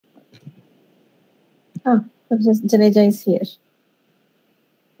Professor Janeja is here.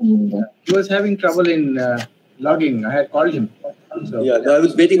 And, He was having trouble in logging. I had called him. So, yeah, no, I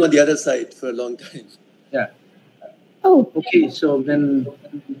was waiting on the other side for a long time. Yeah. oh, Okay, so then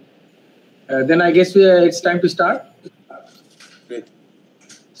I guess it's time to start. Great.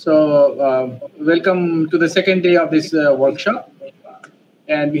 So welcome to the second day of this workshop.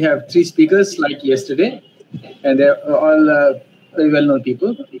 And we have 3 speakers like yesterday. And they're all very well-known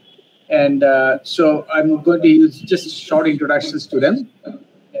people. And so I'm going to use just short introductions to them.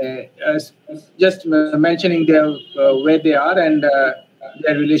 Just mentioning where they are and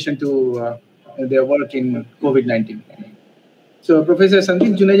their relation to their work in COVID-19. So Professor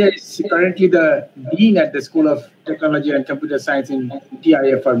Sandeep Juneja is currently the Dean at the School of Technology and Computer Science in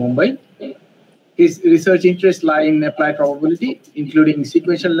TIFR Mumbai. His research interests lie in applied probability, including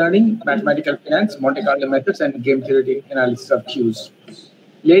sequential learning, mathematical finance, Monte Carlo methods, and game theoretic analysis of cues.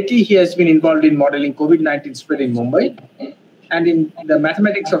 Lately, he has been involved in modeling COVID-19 spread in Mumbai and in the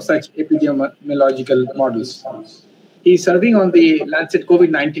mathematics of such epidemiological models. He is serving on the Lancet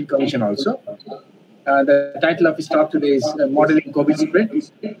COVID-19 Commission also. The title of his talk today is Modeling COVID Spread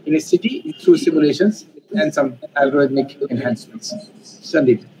in a City Through Simulations and Some Algorithmic Enhancements.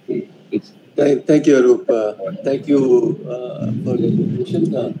 Sandeep, please. Thank you, Arup. Thank you for the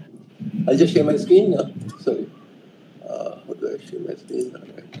invitation. I'll just share my screen. Sorry. How do I share my screen? All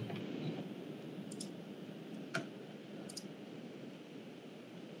right.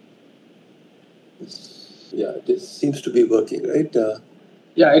 Yeah, this seems to be working, right?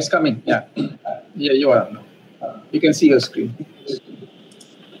 Yeah, it's coming. Yeah, you are. You can see your screen.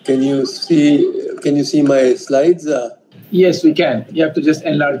 Can you see my slides? Yes, we can. You have to just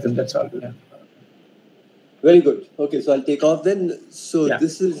enlarge them. That's all. Yeah. Very good. Okay, so I'll take off then. So Yeah.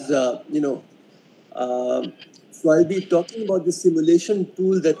 This is, so I'll be talking about the simulation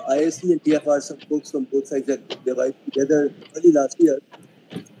tool that ISC and TFR, some folks from both sides that devised together early last year.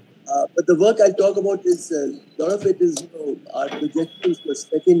 But the work I'll talk about is, a lot of it is, our projections for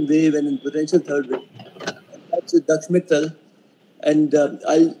second wave and in potential third wave. And that's with Daksh Mittal. And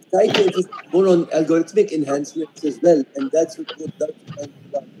I'll try to emphasize more on algorithmic enhancements as well. And that's with both Daksh and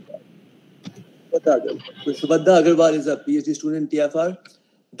Subhadra. So Subhadra Agarwal is a PhD student in TFR.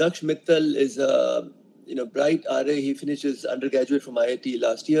 Daksh Mittal is a bright RA. He finished his undergraduate from IIT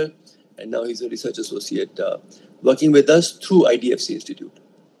last year. And now he's a research associate working with us through IDFC Institute.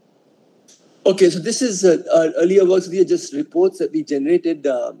 Okay, so this is our earlier works. These are just reports that we generated.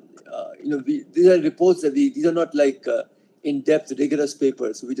 These are reports that these are not like in-depth, rigorous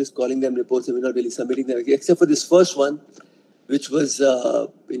papers. So we're just calling them reports, and we're not really submitting them, except for this first one, which was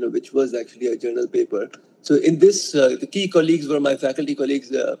actually a journal paper. So in this, the key colleagues were my faculty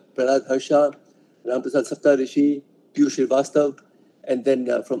colleagues, Prahlad Harsha, Ramprasad Saptarishi, Piyush Srivastav, and then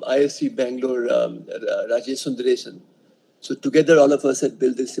from ISC Bangalore, Rajesh Sundaresan. So together, all of us had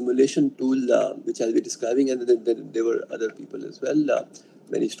built this simulation tool, which I'll be describing, and then there were other people as well,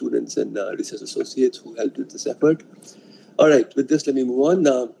 many students and research associates who helped with this effort. All right, with this, let me move on.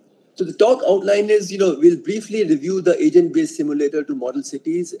 So the talk outline is, we'll briefly review the agent-based simulator to model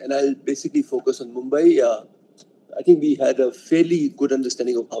cities, and I'll basically focus on Mumbai. I think we had a fairly good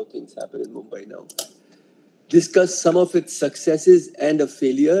understanding of how things happen in Mumbai now. Discuss some of its successes and a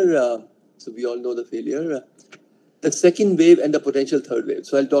failure. So we all know the failure. The second wave and the potential third wave.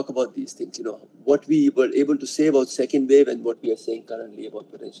 So I'll talk about these things, what we were able to say about second wave and what we are saying currently about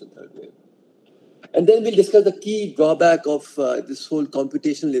potential third wave. And then we'll discuss the key drawback of this whole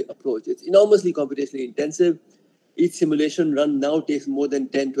computational approach. It's enormously computationally intensive. Each simulation run now takes more than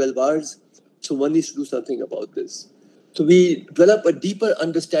 10, 12 hours. So one needs to do something about this. So we develop a deeper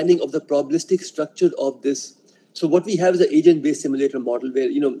understanding of the probabilistic structure of this. So what we have is an agent-based simulator model where,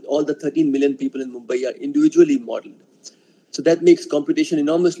 all the 13 million people in Mumbai are individually modeled. So that makes computation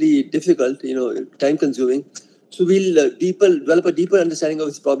enormously difficult, time-consuming. So we'll develop a deeper understanding of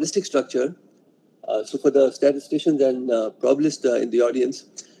its probabilistic structure. So for the statisticians and probabilists in the audience.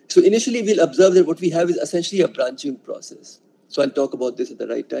 So initially, we'll observe that what we have is essentially a branching process. So I'll talk about this at the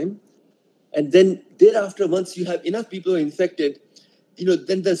right time. And then thereafter, once you have enough people who are infected,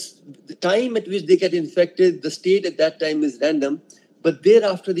 then the time at which they get infected, the state at that time is random, but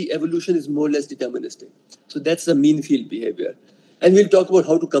thereafter the evolution is more or less deterministic. So that's the mean field behavior. And we'll talk about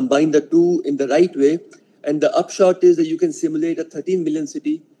how to combine the two in the right way. And the upshot is that you can simulate a 13 million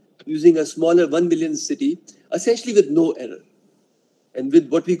city using a smaller 1 million city, essentially with no error, and with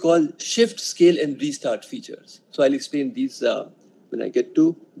what we call shift, scale, and restart features. So I'll explain these when I get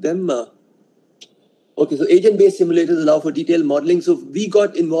to them. Okay, so agent-based simulators allow for detailed modeling. So we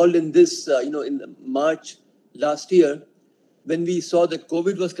got involved in this, in March last year. when we saw that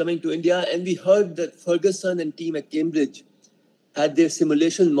COVID was coming to India, and we heard that Ferguson and team at Cambridge had their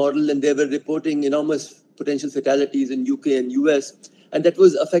simulation model, and they were reporting enormous potential fatalities in UK and US, and that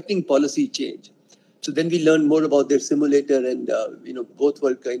was affecting policy change. So then we learned more about their simulator, and both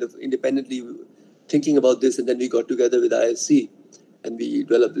were kind of independently thinking about this, and then we got together with ISC and we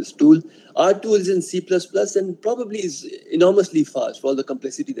developed this tool. Our tool is in C++ and probably is enormously fast for all the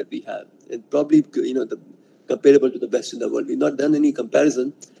complexity that we have, and probably comparable to the best in the world. We've not done any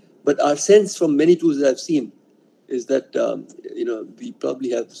comparison, but our sense from many tools that I've seen is that we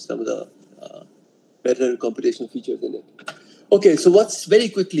probably have some of the better computational features in it. Okay, so what's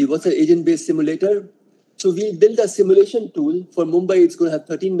an agent-based simulator? So we'll build a simulation tool. For Mumbai, it's going to have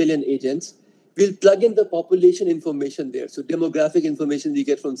 13 million agents. We'll plug in the population information there. So demographic information we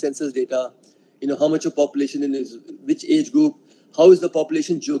get from census data, how much of population is which age group, how is the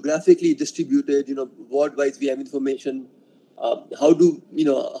population geographically distributed, ward-wise we have information, how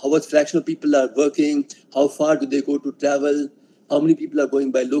much fraction of people are working, how far do they go to travel, how many people are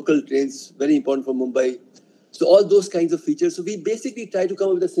going by local trains, very important for Mumbai. So all those kinds of features. So we basically try to come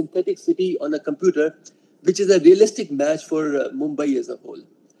up with a synthetic city on a computer, which is a realistic match for Mumbai as a whole.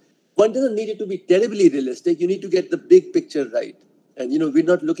 One doesn't need it to be terribly realistic. You need to get the big picture right. And, we're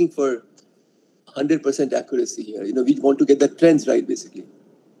not looking for 100% accuracy here. We want to get the trends right, basically.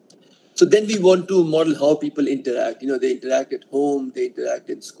 So then we want to model how people interact. They interact at home, they interact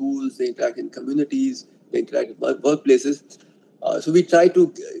in schools, they interact in communities, they interact in workplaces. So we try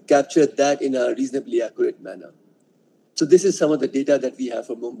to capture that in a reasonably accurate manner. So this is some of the data that we have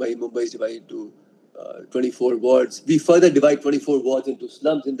for Mumbai. Mumbai is divided into 24 wards. We further divide 24 wards into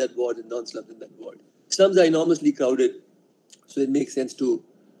slums in that ward and non-slums in that ward. Slums are enormously crowded, so it makes sense to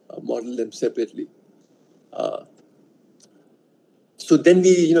model them separately. So then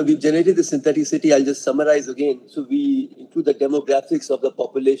we've generated the synthetic city. I'll just summarize again. So we include the demographics of the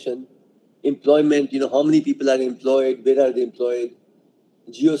population, employment, how many people are employed, where are they employed,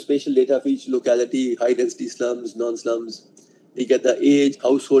 geospatial data for each locality, high density slums, non-slums. We get the age,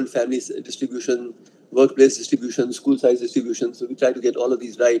 household, family distribution, workplace distribution, school size distribution. So we try to get all of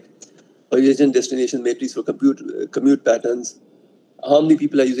these right. Origin destination matrix for commute patterns. How many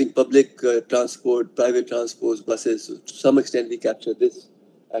people are using public transport, private transports, buses. So to some extent, we capture this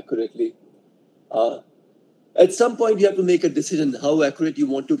accurately. At some point, you have to make a decision how accurate you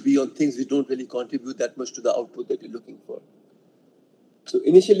want to be on things which don't really contribute that much to the output that you're looking for. So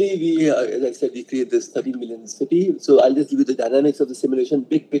initially, we, as I said, we create this 13 million city. So I'll just give you the dynamics of the simulation,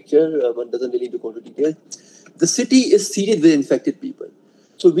 big picture. One doesn't really need to go into detail. The city is seeded with infected people.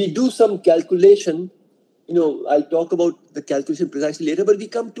 So we do some calculation. I'll talk about the calculation precisely later, but we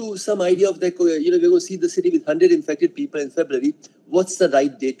come to some idea of we're going to see the city with 100 infected people in February. What's the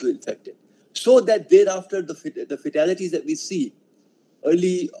right date to infect it? So that thereafter, the fatalities that we see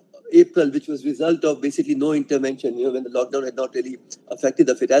early April, which was result of basically no intervention, when the lockdown had not really affected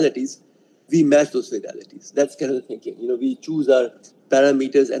the fatalities, we match those fatalities. That's kind of the thinking. We choose our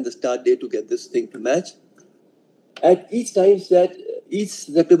parameters and the start date to get this thing to match. At each time that each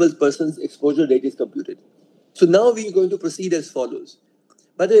susceptible person's exposure rate is computed. So now we're going to proceed as follows.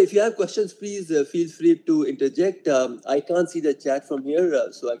 By the way, if you have questions, please feel free to interject. I can't see the chat from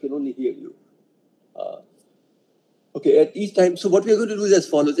here, so I can only hear you. Okay, at each time, so what we're going to do is as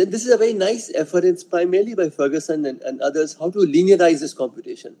follows. And this is a very nice effort. It's primarily by Ferguson and others, how to linearize this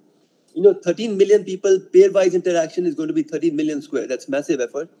computation. 13 million people, pair-wise interaction is going to be 13 million square. That's massive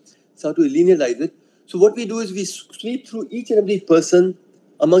effort. So how to linearize it. So what we do is we sweep through each and every person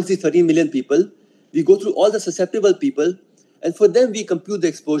amongst these 13 million people. We go through all the susceptible people, and for them, we compute the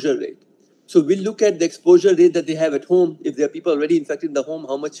exposure rate. So we look at the exposure rate that they have at home. If there are people already infected in the home,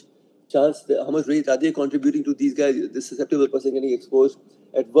 how much rate are they contributing to these guys, this susceptible person getting exposed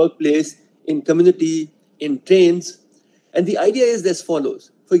at workplace, in community, in trains. And the idea is as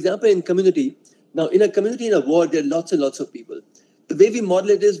follows. For example, in community, now in a community, in a ward, there are lots and lots of people. The way we model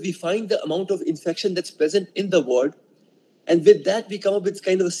it is we find the amount of infection that's present in the ward. And with that, we come up with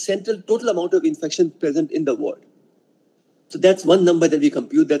kind of a central total amount of infection present in the ward. So that's one number that we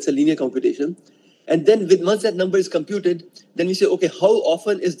compute. That's a linear computation. And then once that number is computed, then we say, okay, how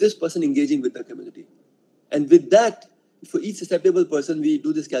often is this person engaging with the community? And with that, for each susceptible person, we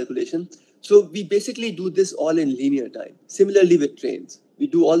do this calculation. So we basically do this all in linear time. Similarly with trains, we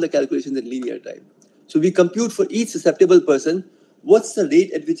do all the calculations in linear time. So we compute for each susceptible person, what's the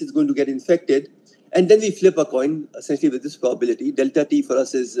rate at which it's going to get infected? And then we flip a coin, essentially with this probability. Delta T for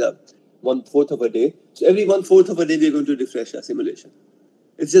us is 1/4 of a day. So every 1/4 of a day, we're going to refresh our simulation.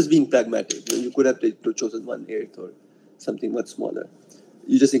 It's just being pragmatic. You could have chosen 1/8 or something much smaller.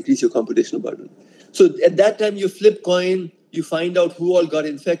 You just increase your computational burden. So at that time, you flip coin, You find out who all got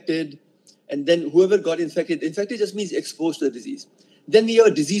infected, and then whoever got infected just means exposed to the disease. Then we have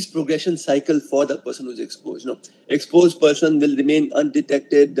a disease progression cycle for the person who's exposed. Exposed person will remain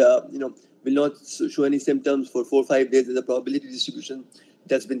undetected, will not show any symptoms for 4 or 5 days. There's a probability distribution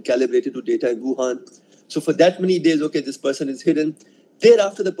that's been calibrated to data in Wuhan. So for that many days, okay, this person is hidden.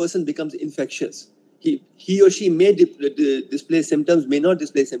 Thereafter, the person becomes infectious. He or she may display symptoms, may not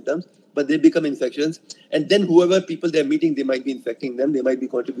display symptoms, but they become infections. And then whoever people they're meeting, they might be infecting them. They might be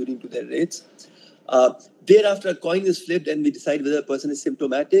contributing to their rates. Thereafter, a coin is flipped and we decide whether a person is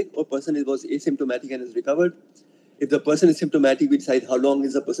symptomatic or person was asymptomatic and has recovered. If the person is symptomatic, we decide how long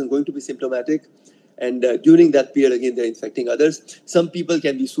is the person going to be symptomatic. And during that period, again, they're infecting others. Some people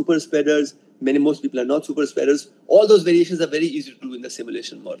can be super spreaders. Most people are not super spreaders. All those variations are very easy to do in the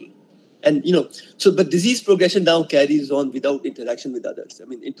simulation model. And, but disease progression now carries on without interaction with others. I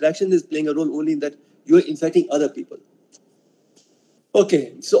mean, interaction is playing a role only in that you're infecting other people.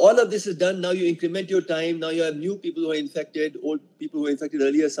 Okay, so all of this is done. Now you increment your time. Now you have new people who are infected, old people who were infected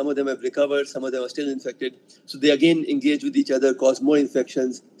earlier. Some of them have recovered. Some of them are still infected. So they again engage with each other, cause more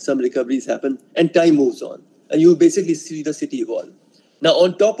infections. Some recoveries happen, and time moves on. And you basically see the city evolve. Now,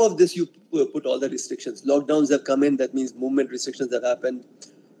 on top of this, you put all the restrictions. Lockdowns have come in. That means movement restrictions have happened.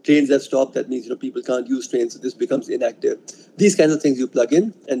 Trains have stopped. That means people can't use trains. So this becomes inactive. These kinds of things you plug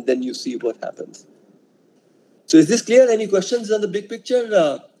in, and then you see what happens. So is this clear? Any questions on the big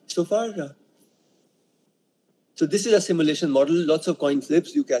picture so far? So this is a simulation model. Lots of coin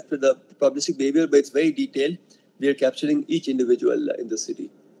flips. You capture the probabilistic behavior, but it's very detailed. We are capturing each individual in the city.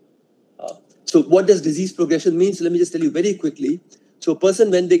 So what does disease progression mean? So let me just tell you very quickly. So a person,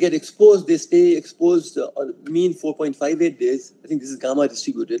 when they get exposed, they stay exposed on mean 4.58 days. I think this is gamma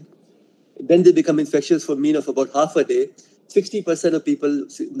distributed. Then they become infectious for mean of about half a day. 60% of people,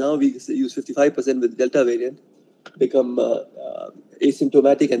 now we use 55% with Delta variant, become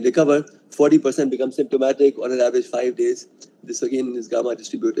asymptomatic and recover. 40% become symptomatic on an average 5 days. This again is gamma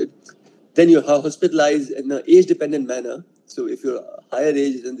distributed. Then you're hospitalized in an age-dependent manner. So if you're higher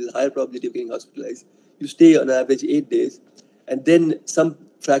age, then there's a higher probability of getting hospitalized. You stay on average 8 days. And then some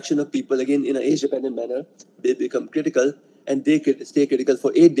fraction of people, again, in an age-dependent manner, they become critical and they stay critical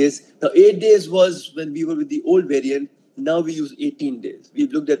for 8 days. Now, 8 days was when we were with the old variant. Now we use 18 days.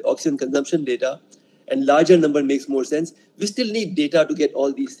 We've looked at oxygen consumption data, and larger number makes more sense. We still need data to get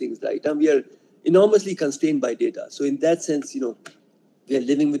all these things right. And we are enormously constrained by data. So in that sense, we are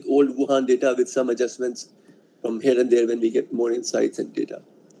living with old Wuhan data with some adjustments from here and there when we get more insights and data.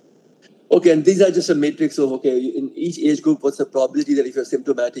 Okay, and these are just a matrix of, okay, in each age group, what's the probability that if you're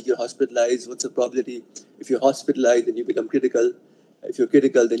symptomatic, you're hospitalized? What's the probability if you're hospitalized, then you become critical? If you're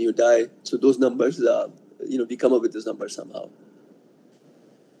critical, then you die. So those numbers, we come up with this number somehow.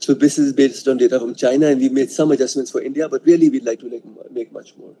 So this is based on data from China, and we made some adjustments for India, but really we'd like to make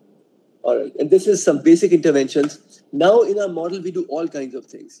much more. All right, and this is some basic interventions. Now in our model, we do all kinds of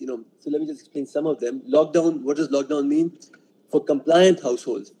things, So let me just explain some of them. Lockdown, what does lockdown mean? For compliant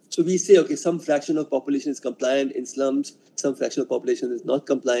households. So we say, okay, some fraction of population is compliant in slums, some fraction of population is not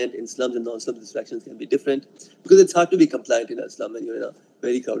compliant in slums, and non-slums, these fractions can be different because it's hard to be compliant in a slum when you're in a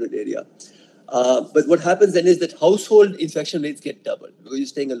very crowded area. But what happens then is that household infection rates get doubled because you're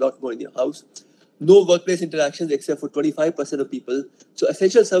staying a lot more in your house. No workplace interactions except for 25% of people. So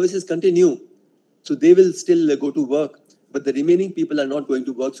essential services continue. So they will still go to work, but the remaining people are not going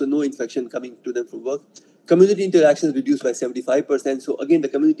to work, so no infection coming to them from work. Community interactions reduced by 75%. So again, the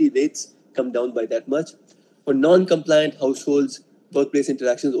community rates come down by that much. For non-compliant households, workplace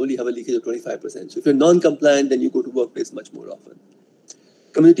interactions only have a leakage of 25%. So if you're non-compliant, then you go to workplace much more often.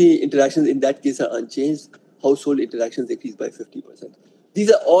 Community interactions in that case are unchanged. Household interactions increase by 50%.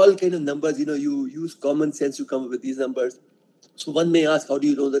 These are all kind of numbers, you use common sense to come up with these numbers. So one may ask, how do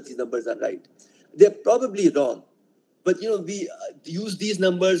you know that these numbers are right? They're probably wrong. But, we use these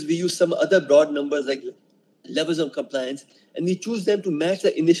numbers, we use some other broad numbers like levels of compliance, and we choose them to match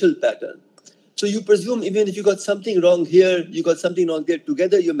the initial pattern. So you presume even if you got something wrong here, you got something wrong there,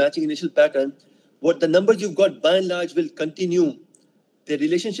 together you're matching initial pattern. What the numbers you've got by and large will continue. The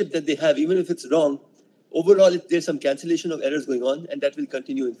relationship that they have, even if it's wrong, overall there's some cancellation of errors going on, and that will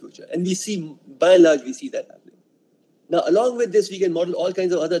continue in future. And we see, by and large, we see that happening. Now, along with this, we can model all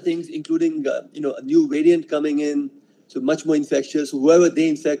kinds of other things, including, a new variant coming in, so much more infectious. Whoever they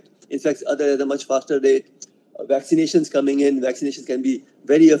infects others at a much faster rate. Vaccinations coming in. Vaccinations can be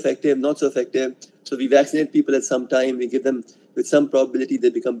very effective, not so effective. So we vaccinate people at some time. We give them, with some probability, they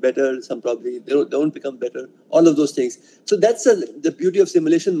become better. Some probability, they don't become better. All of those things. So that's the beauty of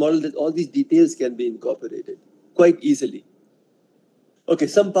simulation model, that all these details can be incorporated quite easily. Okay,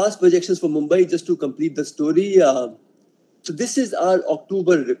 some past projections for Mumbai, just to complete the story. So this is our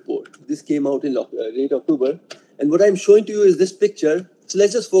October report. This came out in late October. And what I'm showing to you is this picture. So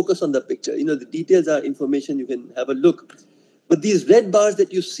let's just focus on the picture. The details are information, you can have a look. But these red bars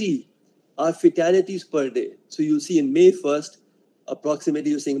that you see are fatalities per day. So you'll see in May 1st,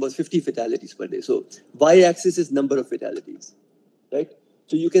 approximately you're saying about 50 fatalities per day. So y-axis is number of fatalities, right?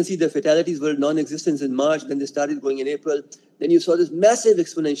 So you can see the fatalities were non-existent in March, then they started going in April. Then you saw this massive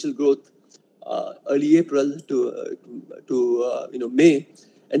exponential growth early April to May,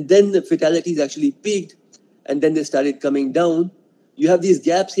 and then the fatalities actually peaked, and then they started coming down. You have these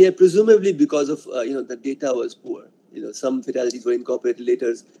gaps here, presumably because of the data was poor. Some fatalities were incorporated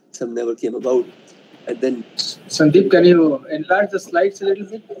later, some never came about, and then. Sandeep, can you enlarge the slides a little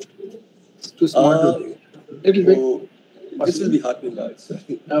bit? It's too small. Little bit. This will be hard to enlarge.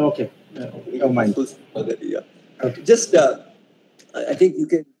 Oh, okay. Never mind. Yeah. Okay. Just, I think you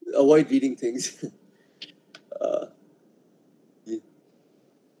can avoid reading things.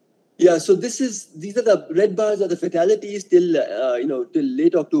 Yeah, so these are the red bars are the fatalities till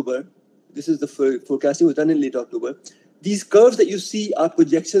late October. This is the forecasting was done in late October. These curves that you see are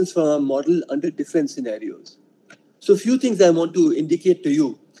projections from our model under different scenarios. So a few things I want to indicate to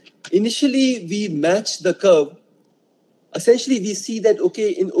you. Initially, we match the curve. Essentially, we see that,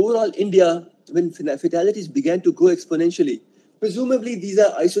 okay, in overall India, when fatalities began to grow exponentially, presumably these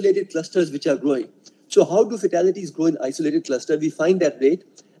are isolated clusters which are growing. So how do fatalities grow in isolated cluster? We find that rate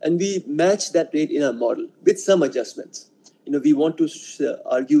and we match that rate in our model with some adjustments. We want to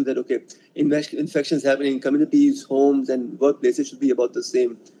argue that, okay, infections happening in communities, homes, and workplaces should be about the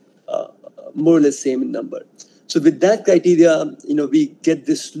same, more or less same in number. So with that criteria, we get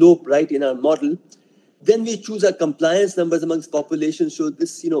this slope right in our model. Then we choose our compliance numbers amongst population. So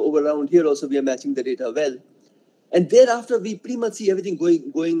this, over around here also we are matching the data well. And thereafter, we pretty much see everything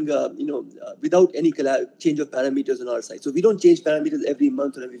going without any change of parameters on our side. So we don't change parameters every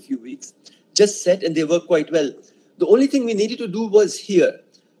month or every few weeks. Just set and they work quite well. The only thing we needed to do was here.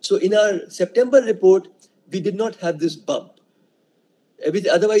 So in our September report, we did not have this bump.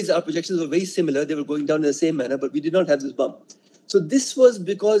 Otherwise, our projections were very similar. They were going down in the same manner, but we did not have this bump. So this was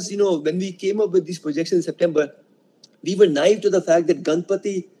because, when we came up with these projections in September, we were naive to the fact that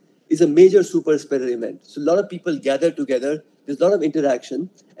Ganpati is a major super spreader event. So a lot of people gather together, there's a lot of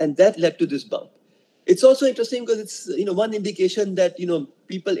interaction, and that led to this bump. It's also interesting because it's, one indication that,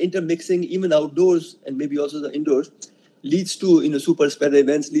 people intermixing even outdoors and maybe also the indoors leads to, super spreader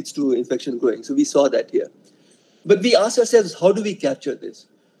events, leads to infection growing. So we saw that here. But we asked ourselves, how do we capture this?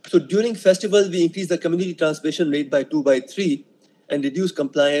 So during festivals, we increased the community transmission rate by 2 by 3 and reduce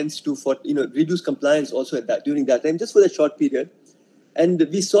compliance reduce compliance also during that time, just for a short period. And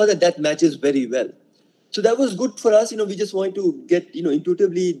we saw that matches very well. So that was good for us. We just wanted to get,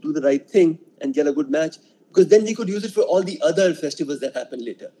 intuitively do the right thing and get a good match, because then we could use it for all the other festivals that happen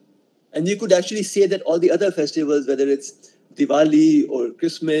later. And we could actually say that all the other festivals, whether it's Diwali or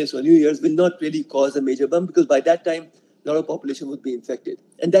Christmas or New Year's, will not really cause a major bump, because by that time, a lot of population would be infected.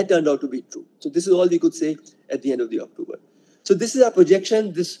 And that turned out to be true. So this is all we could say at the end of the October. So this is our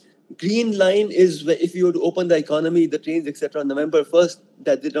projection. This green line is if you were to open the economy, the trains, etc. on November 1st.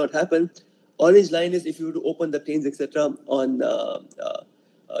 That did not happen. Orange line is if you were to open the trains, etc. on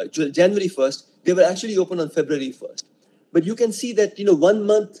January 1st. They were actually open on February 1st. But you can see that, 1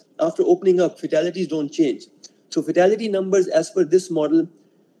 month after opening up, fatalities don't change. So fatality numbers as per this model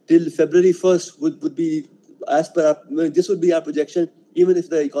till February 1st would be as per this would be our projection, even if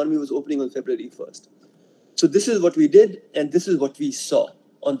the economy was opening on February 1st. So this is what we did, and this is what we saw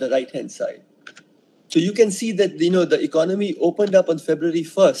on the right-hand side. So you can see that, the economy opened up on February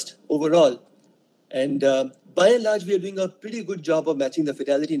 1st overall. And by and large, we are doing a pretty good job of matching the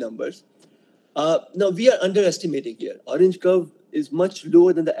fatality numbers. Now, we are underestimating here. Orange curve is much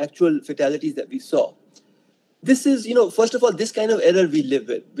lower than the actual fatalities that we saw. This is, first of all, this kind of error we live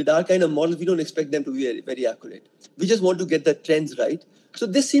with. With our kind of models, we don't expect them to be very, very accurate. We just want to get the trends right. So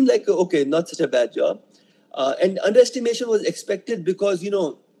this seemed like, okay, not such a bad job. And underestimation was expected because,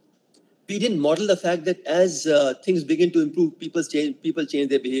 we didn't model the fact that as things begin to improve, people change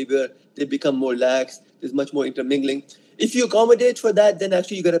their behavior, they become more lax, there's much more intermingling. If you accommodate for that, then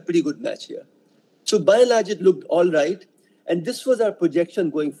actually you got a pretty good match here. So by and large, it looked all right. And this was our projection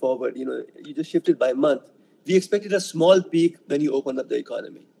going forward. You just shifted by month. We expected a small peak when you open up the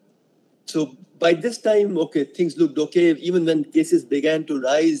economy. So by this time, okay, things looked okay. Even when cases began to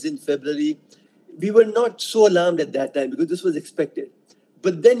rise in February, we were not so alarmed at that time because this was expected.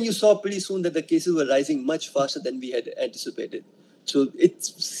 But then you saw pretty soon that the cases were rising much faster than we had anticipated. So it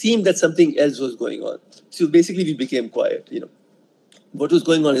seemed that something else was going on. So basically, we became quiet. What was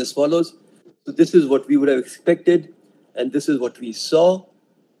going on is as follows. So this is what we would have expected. And this is what we saw,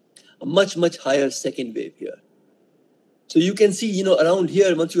 a much, much higher second wave here. So you can see, around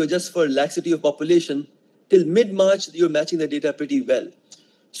here, once you adjust for laxity of population, till mid-March, you're matching the data pretty well.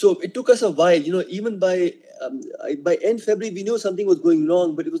 So it took us a while, even by end February, we knew something was going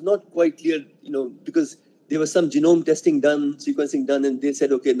wrong, but it was not quite clear, because there was some genome testing done, sequencing done, and they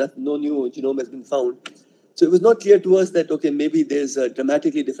said, okay, no new genome has been found. So it was not clear to us that, okay, maybe there's a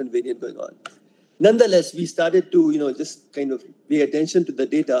dramatically different variant going on. Nonetheless, we started to, just kind of pay attention to the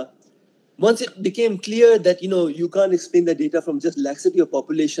data. Once it became clear that, you can't explain the data from just laxity of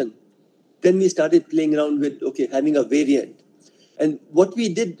population, then we started playing around with, okay, having a variant. And what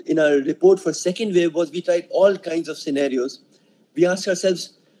we did in our report for second wave was we tried all kinds of scenarios. We asked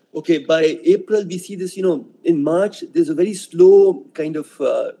ourselves, okay, by April, we see this, in March, there's a very slow kind of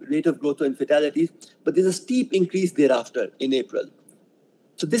rate of growth in fatalities, but there's a steep increase thereafter in April.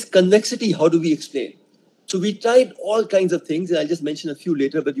 So this convexity, how do we explain? So we tried all kinds of things, and I'll just mention a few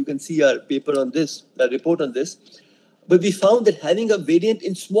later, but you can see our paper on this, our report on this. But we found that having a variant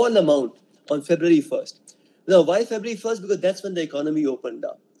in small amount on February 1st. Now, why February 1st? Because that's when the economy opened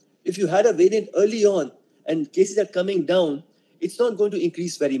up. If you had a variant early on and cases are coming down, it's not going to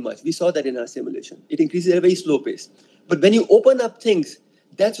increase very much. We saw that in our simulation. It increases at a very slow pace. But when you open up things,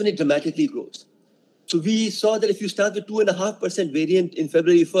 that's when it dramatically grows. So we saw that if you start with 2.5% variant in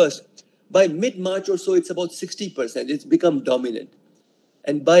February 1st, by mid-March or so, it's about 60%. It's become dominant.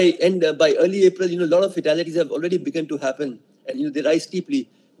 And by early April, a lot of fatalities have already begun to happen, and they rise steeply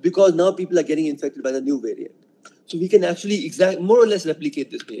because now people are getting infected by the new variant. So we can actually more or less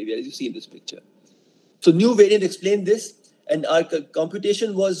replicate this behavior, as you see in this picture. So new variant explained this, and our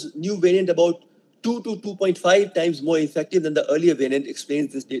computation was new variant about 2 to 2.5 times more effective than the earlier variant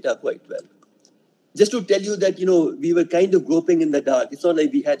explains this data quite well. Just to tell you that, we were kind of groping in the dark. It's not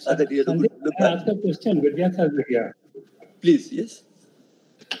like we had other data to look at. I ask a question, Vidya. Please, yes.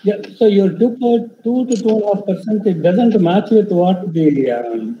 Yeah, so your 2 to 2.5%, it doesn't match with what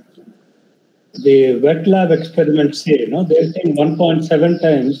the wet lab experiments say. They're saying 1.7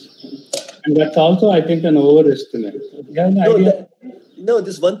 times, and that's also, I think, an overestimate. Do you have an idea? No,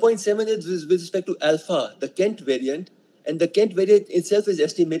 this 1.7 is with respect to alpha, the Kent variant. And the Kent variant itself is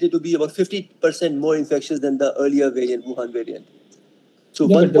estimated to be about 50% more infectious than the earlier variant, Wuhan variant. So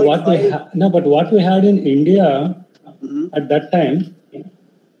but what we had in India at that time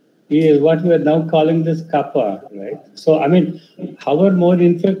is what we are now calling this kappa, right? So, however more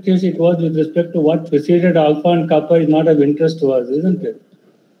infectious it was with respect to what preceded alpha and kappa is not of interest to us, isn't it?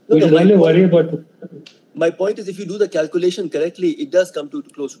 We should only worry about... My point is, if you do the calculation correctly, it does come to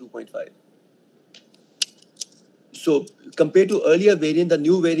close to 2.5. So compared to earlier variant, the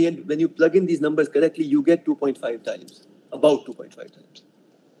new variant, when you plug in these numbers correctly, you get 2.5 times, about 2.5 times.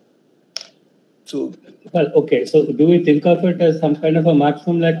 So, well, okay. So do we think of it as some kind of a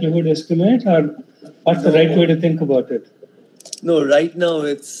maximum likelihood estimate, or what's the right way to think about it? No, right now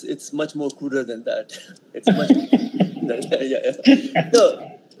it's much more cruder than that. It's much yeah.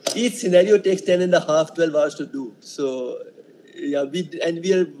 No, each scenario takes 12 hours to do. So yeah,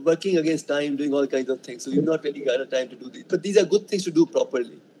 we are working against time, doing all kinds of things. So we've not really got a time to do these. But these are good things to do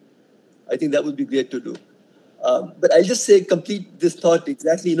properly. I think that would be great to do. But I'll just say, complete this thought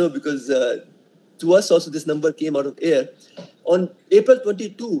exactly, because to us also this number came out of air. On April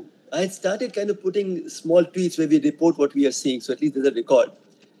 22, I had started kind of putting small tweets where we report what we are seeing. So at least there's a record.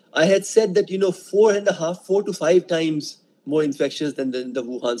 I had said that, 4 to 5 times more infectious than the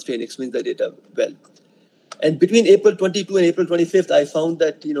Wuhan strain explains the data well. And between April 22 and April 25th, I found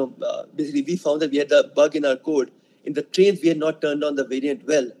that, basically we found that we had a bug in our code. In the trains, we had not turned on the variant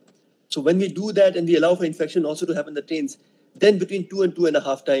well. So when we do that and we allow for infection also to happen in the trains, then between 2 and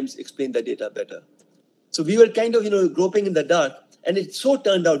 2.5 times explain the data better. So we were kind of, groping in the dark. And it so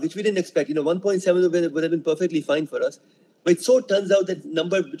turned out, which we didn't expect, 1.7 would have been perfectly fine for us. But it so turns out that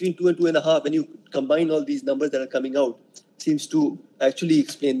number between 2 and 2.5, when you combine all these numbers that are coming out, seems to actually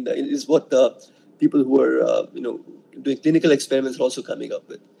explain, is what the people who are, doing clinical experiments are also coming up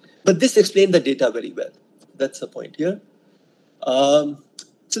with. But this explained the data very well. That's the point here.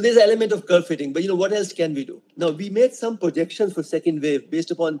 So there's an element of curve fitting, but what else can we do? Now, we made some projections for second wave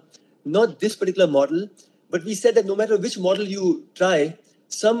based upon not this particular model, but we said that no matter which model you try,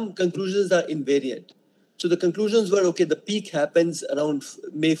 some conclusions are invariant. So the conclusions were, okay, the peak happens around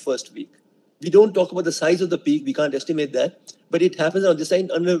May 1st week. We don't talk about the size of the peak, we can't estimate that, but it happens on this side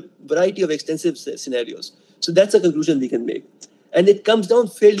under a variety of extensive scenarios. So that's a conclusion we can make. And it comes down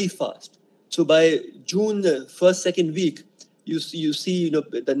fairly fast. So by June 1st, 2nd week, you see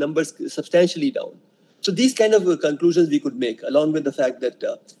the numbers substantially down. So these kind of conclusions we could make, along with the fact that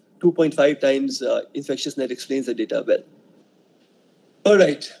 2.5 times infectious net explains the data well. All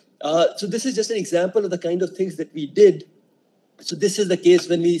right. So this is just an example of the kind of things that we did. So this is the case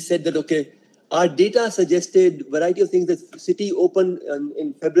when we said that, okay, our data suggested a variety of things. The city opened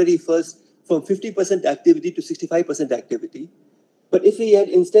in February 1st from 50% activity to 65% activity. But if we had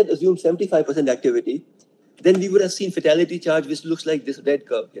instead assumed 75% activity, then we would have seen fatality charge, which looks like this red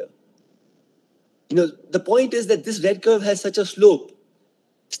curve here. The point is that this red curve has such a slope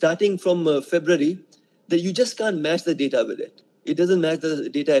starting from February that you just can't match the data with it. It doesn't match the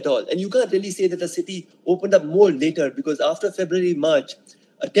data at all. And you can't really say that the city opened up more later, because after February, March,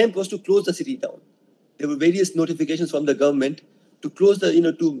 attempt was to close the city down. There were various notifications from the government to close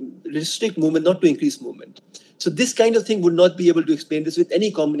to restrict movement, not to increase movement. So this kind of thing would not be able to explain this with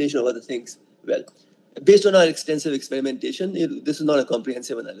any combination of other things. Well, based on our extensive experimentation, this is not a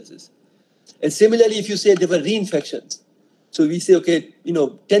comprehensive analysis. And similarly, if you say there were reinfections, so we say, okay,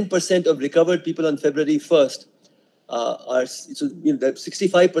 10% of recovered people on February 1st are, so that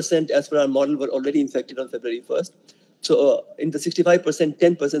 65% as per our model were already infected on February 1st. So in the 65%,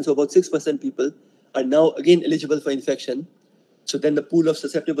 10%, so about 6% people are now again eligible for infection. So then the pool of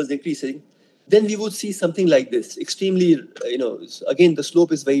susceptibles is increasing. Then we would see something like this, extremely, again, the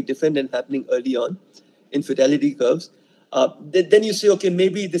slope is very different and happening early on in fatality curves. Then you say, okay,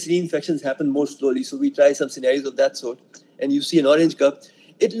 maybe this reinfections happen more slowly. So we try some scenarios of that sort, and you see an orange curve.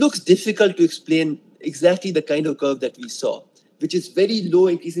 It looks difficult to explain exactly the kind of curve that we saw, which is very low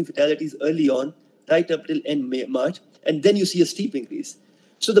increase in fatalities early on, right up till end March, and then you see a steep increase.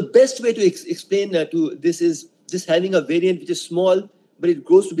 So the best way to explain to this is just having a variant which is small, but it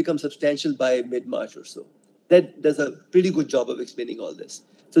grows to become substantial by mid-March or so. That does a pretty good job of explaining all this.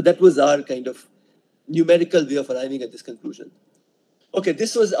 So that was our kind of numerical way of arriving at this conclusion. Okay,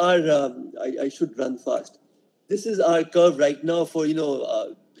 this was our, I should run fast. This is our curve right now for,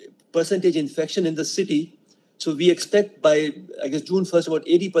 percentage infection in the city. So we expect by, I guess, June 1st, about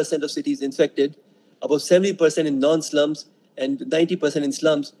 80% of cities infected, about 70% in non-slums and 90% in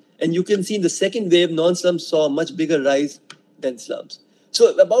slums. And you can see in the second wave, non-slums saw a much bigger rise than slums.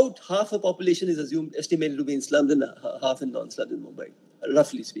 So about half of population is estimated to be in slums and half in non-slums in Mumbai,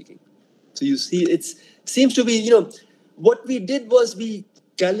 roughly speaking. So you see, it seems to be, what we did was we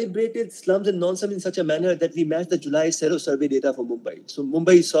calibrated slums and non-slums in such a manner that we matched the July Sero survey data for Mumbai. So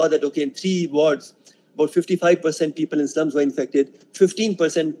Mumbai saw that, okay, in 3 wards, about 55% people in slums were infected,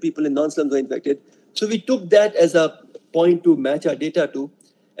 15% people in non-slums were infected. So we took that as a point to match our data to.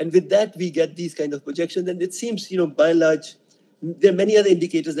 And with that, we get these kind of projections. And it seems, by and large, there are many other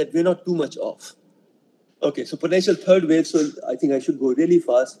indicators that we're not too much off. Okay, so potential third wave. So I think I should go really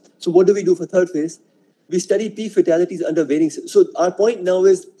fast. So what do we do for third phase? We study peak fatalities under varying. So our point now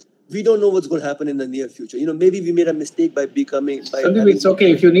is we don't know what's going to happen in the near future. Maybe we made a mistake by becoming. Sandeep, it's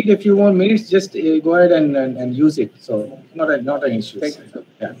okay. If you need a few more minutes, just go ahead and use it. So not an issue. Thank you.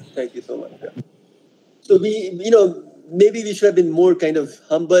 Yeah. Thank you so much. Yeah. So we, maybe we should have been more kind of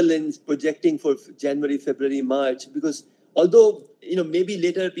humble in projecting for January, February, March, because although, maybe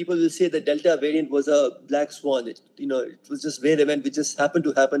later people will say the Delta variant was a black swan. It was just rare event which just happened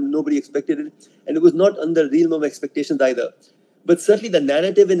to happen. Nobody expected it. And it was not under the realm of expectations either. But certainly the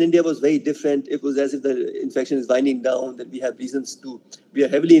narrative in India was very different. It was as if the infection is winding down, that we are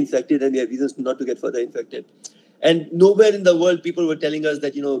heavily infected and we have reasons not to get further infected. And nowhere in the world people were telling us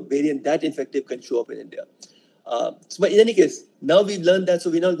that, variant that infective can show up in India. But in any case, now we've learned that, so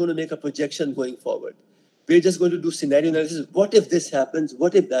we're not going to make a projection going forward. We're just going to do scenario analysis. What if this happens?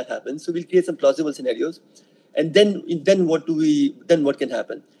 What if that happens? So we'll create some plausible scenarios. And then what can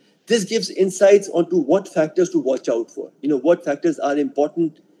happen? This gives insights onto what factors to watch out for. What factors are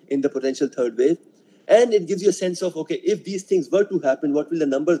important in the potential third wave. And it gives you a sense of, okay, if these things were to happen, what will the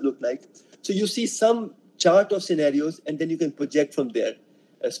numbers look like? So you see some chart of scenarios, and then you can project from there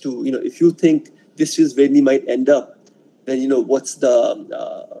as to, if you think this is where we might end up, then what's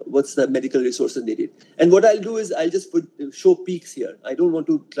the medical resources needed. And what I'll do is I'll just show peaks here. I don't want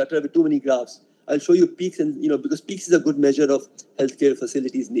to clutter with too many graphs. I'll show you peaks, and because peaks is a good measure of healthcare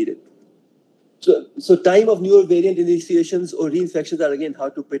facilities needed. So time of newer variant initiations or reinfections are again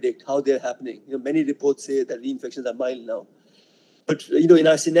hard to predict how they're happening. Many reports say that reinfections are mild now. But in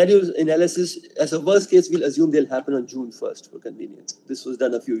our scenarios analysis, as a worst case, we'll assume they'll happen on June 1st for convenience. This was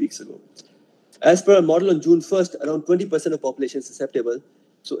done a few weeks ago. As per our model on June 1st, around 20% of population is susceptible.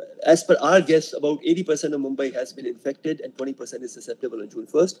 So as per our guess, about 80% of Mumbai has been infected and 20% is susceptible on June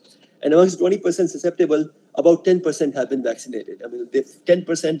 1st. And amongst 20% susceptible, about 10% have been vaccinated.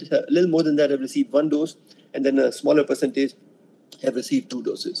 10%, a little more than that, have received 1 dose, and then a smaller percentage have received 2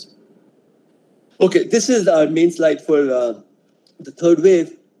 doses. Okay, this is our main slide for the third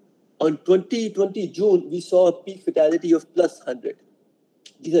wave. On 2020 June, we saw a peak fatality of plus 100.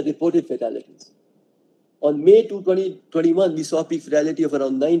 These are reported fatalities. On May 2, 2021, we saw a peak fatality of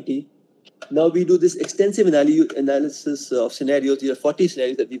around 90. Now we do this extensive analysis of scenarios. There are 40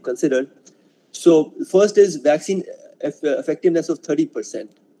 scenarios that we've considered. So first is vaccine effectiveness of 30%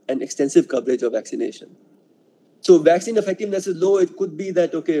 and extensive coverage of vaccination. So vaccine effectiveness is low. It could be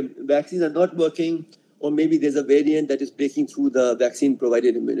that, okay, vaccines are not working, or maybe there's a variant that is breaking through the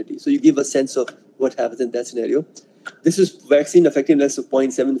vaccine-provided immunity. So you give a sense of what happens in that scenario. This is vaccine effectiveness of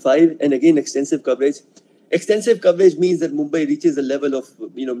 0.75, and again, extensive coverage. Extensive coverage means that Mumbai reaches a level of,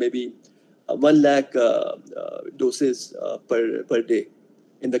 maybe 1 lakh doses per day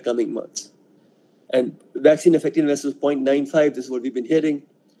in the coming months. And vaccine effectiveness is 0.95. This is what we've been hearing,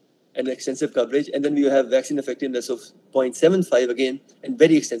 and extensive coverage. And then we have vaccine effectiveness of 0.75 again, and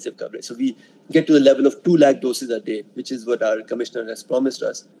very extensive coverage. So we get to the level of 2 lakh doses a day, which is what our commissioner has promised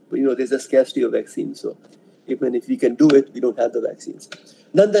us. But, there's a scarcity of vaccines. So even if we can do it, we don't have the vaccines.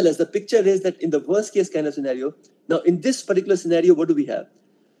 Nonetheless, the picture is that in the worst case kind of scenario, now in this particular scenario, what do we have?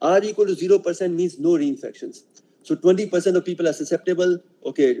 R equal to 0% means no reinfections. So 20% of people are susceptible.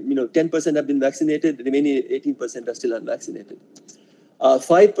 Okay, 10% have been vaccinated. The remaining 18% are still unvaccinated.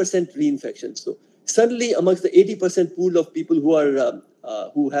 5% reinfections. So suddenly, amongst the 80% pool of people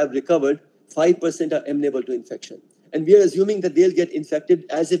who have recovered, 5% are amenable to infection. And we are assuming that they'll get infected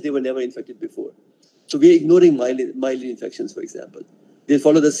as if they were never infected before. So we are ignoring mild infections, for example. They'll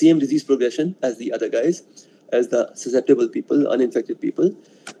follow the same disease progression as the other guys, as the susceptible people, uninfected people.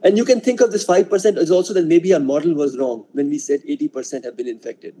 And you can think of this 5% as also that maybe our model was wrong when we said 80% have been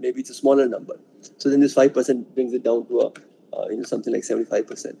infected. Maybe it's a smaller number. So then this 5% brings it down to something like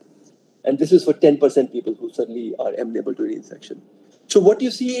 75%. And this is for 10% people who suddenly are amenable to reinfection. So what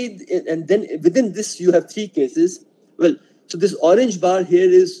you see, and then within this, you have 3 cases. Well, so this orange bar here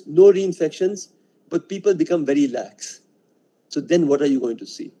is no reinfections, but people become very lax. So then what are you going to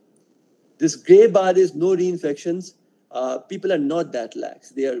see? This gray bar is no reinfections. People are not that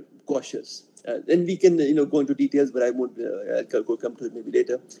lax. They are cautious. And we can go into details, but I won't I'll come to it maybe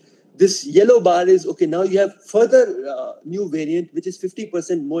later. This yellow bar is, okay, now you have further new variant, which is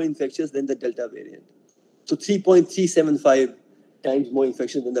 50% more infectious than the Delta variant. So 3.375 times more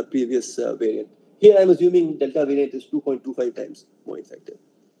infectious than the previous variant. Here I'm assuming Delta variant is 2.25 times more infective.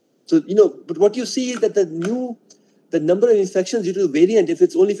 So, but what you see is that the number of infections due to the variant, if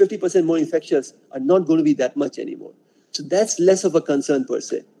it's only 50% more infectious, are not going to be that much anymore. So that's less of a concern per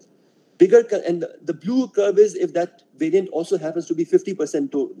se. Bigger, and the blue curve is if that variant also happens to be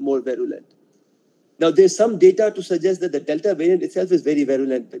 50% more virulent. Now, there's some data to suggest that the Delta variant itself is very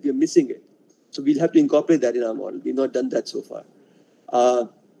virulent, but we're missing it. So we'll have to incorporate that in our model. We've not done that so far.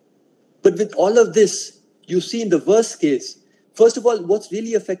 But with all of this, you see in the worst case, first of all, what's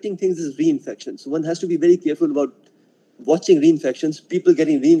really affecting things is reinfection. So one has to be very careful about watching reinfections, people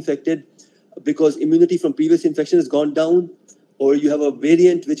getting reinfected because immunity from previous infection has gone down, or you have a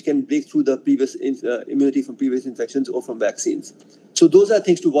variant which can break through the previous immunity from previous infections or from vaccines. So those are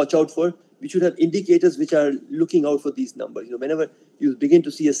things to watch out for. We should have indicators which are looking out for these numbers. Whenever you begin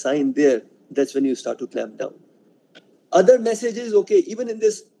to see a sign there, that's when you start to clamp down. Other messages, okay, even in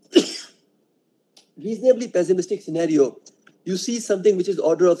this reasonably pessimistic scenario, you see something which is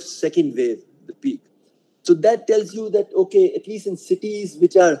order of second wave, the peak. So that tells you that, okay, at least in cities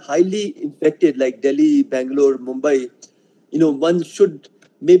which are highly infected, like Delhi, Bangalore, Mumbai, one should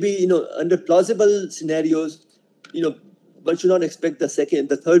maybe, under plausible scenarios, one should not expect the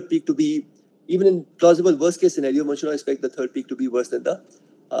third peak to be, even in plausible worst case scenario, one should not expect the third peak to be worse than the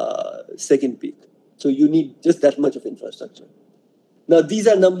second peak. So you need just that much of infrastructure. Now, these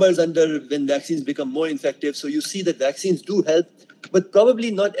are numbers under when vaccines become more effective. So you see that vaccines do help, but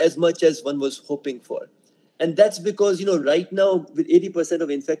probably not as much as one was hoping for. And that's because, right now, with 80% of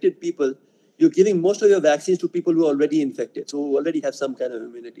infected people, you're giving most of your vaccines to people who are already infected, so who already have some kind of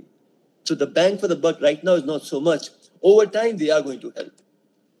immunity. So the bang for the buck right now is not so much. Over time, they are going to help.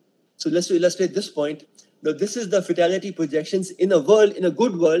 So let's illustrate this point. Now, this is the fatality projections in a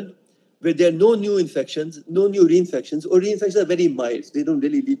good world, where there are no new infections, no new reinfections, or reinfections are very mild. They don't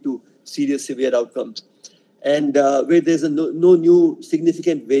really lead to serious, severe outcomes. And where there's no new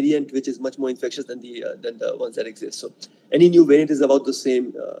significant variant, which is much more infectious than the ones that exist. So any new variant is about the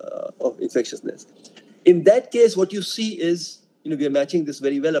same of infectiousness. In that case, what you see is, we are matching this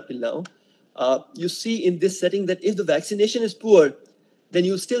very well up till now. You see in this setting that if the vaccination is poor, then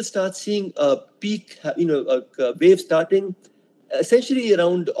you still start seeing a peak, a wave starting essentially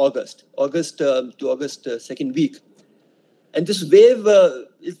around August to August second week. And this wave,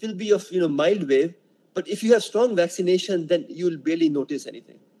 it will be of, mild wave. But if you have strong vaccination, then you will barely notice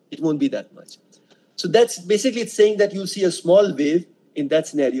anything. It won't be that much. So that's basically it's saying that you'll see a small wave in that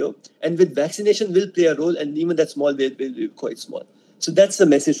scenario, and with vaccination will play a role, and even that small wave will be quite small. So that's the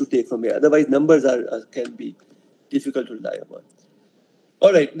message to take from here. Otherwise, numbers can be difficult to rely upon.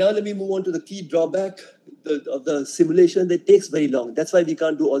 All right, now let me move on to the key drawback of the simulation. That takes very long. That's why we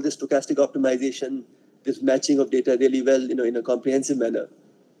can't do all this stochastic optimization, this matching of data really well, in a comprehensive manner.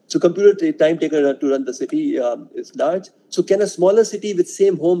 So computer time taken to run the city is large. So can a smaller city with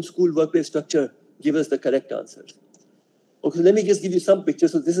same home, school, workplace structure give us the correct answers? Okay, let me just give you some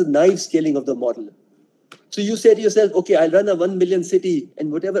pictures. So this is naive scaling of the model. So you say to yourself, okay, I'll run a 1 million city,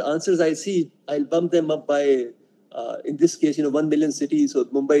 and whatever answers I see, I'll bump them up by, in this case, 1 million cities. So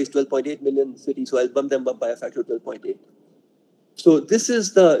Mumbai is 12.8 million cities, so I'll bump them up by a factor of 12.8. So this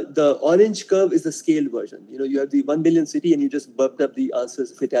is the orange curve is the scaled version. You have the 1 million city, and you just bumped up the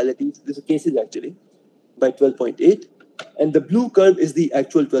answers, fatalities. This is cases actually by 12.8, and the blue curve is the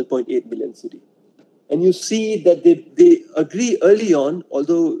actual 12.8 million city. And you see that they agree early on,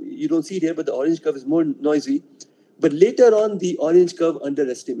 although you don't see it here, but the orange curve is more noisy. But later on, the orange curve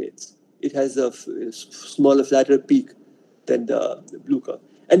underestimates. It has a smaller, flatter peak than the blue curve.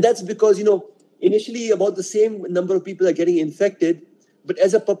 And that's because, initially about the same number of people are getting infected, but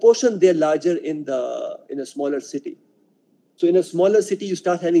as a proportion, they're larger in a smaller city. So in a smaller city, you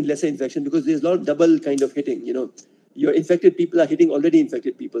start having lesser infection because there's a lot of double kind of hitting, Your infected people are hitting already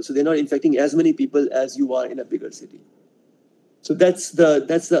infected people. So they're not infecting as many people as you are in a bigger city. So that's the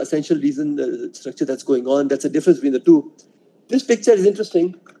essential reason, the structure that's going on. That's the difference between the two. This picture is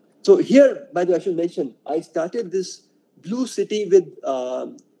interesting. So here, by the way, I should mention, I started this blue city with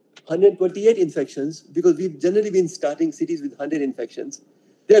 128 infections because we've generally been starting cities with 100 infections.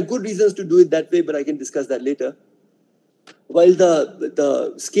 There are good reasons to do it that way, but I can discuss that later. While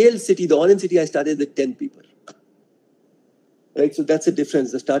the scale city, the orange city, I started with 10 people. Right, so that's a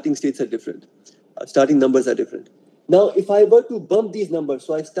difference. The starting states are different. Starting numbers are different. Now, if I were to bump these numbers,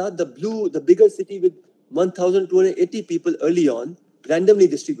 so I start the bigger city with 1,280 people early on, randomly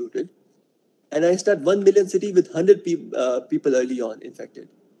distributed, and I start 1 million city with 100 people early on infected,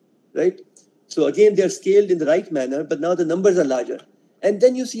 right? So again, they're scaled in the right manner, but now the numbers are larger. And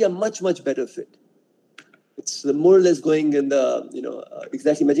then you see a much, much better fit. It's more or less going in the,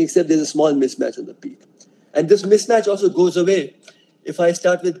 exactly matching, except there's a small mismatch on the peak. And this mismatch also goes away if I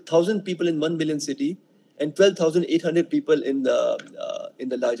start with 1,000 people in 1 million city and 12,800 people in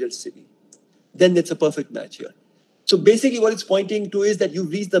the larger city. Then it's a perfect match here. So basically what it's pointing to is that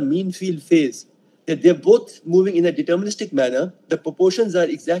you've reached the mean field phase, that they're both moving in a deterministic manner. The proportions are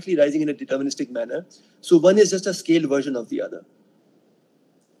exactly rising in a deterministic manner. So one is just a scaled version of the other.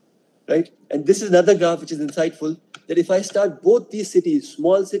 Right? And this is another graph which is insightful, that if I start both these cities,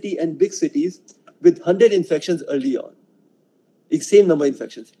 small city and big cities, with 100 infections early on, same number of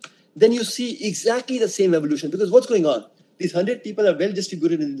infections, then you see exactly the same evolution. Because what's going on? These 100 people are well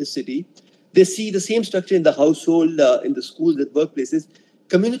distributed in this city. They see the same structure in the household, in the schools, the workplaces.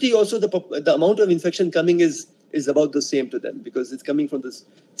 Community also, the amount of infection coming is about the same to them because it's coming from the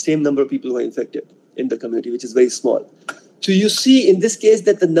same number of people who are infected in the community, which is very small. So you see in this case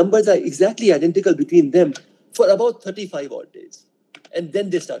that the numbers are exactly identical between them for about 35 odd days. And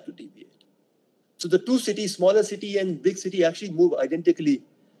then they start to deviate. So the two cities, smaller city and big city, actually move identically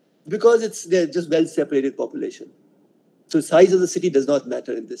because they're just well-separated population. So size of the city does not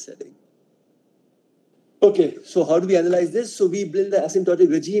matter in this setting. Okay, so how do we analyze this? So we build the asymptotic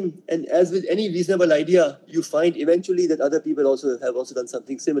regime, and as with any reasonable idea, you find eventually that other people have also done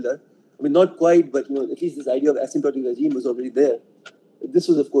something similar. I mean, not quite, but at least this idea of asymptotic regime was already there. This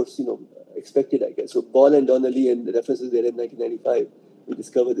was, of course, expected, I guess. So Ball and Donnelly and the references there in 1995. We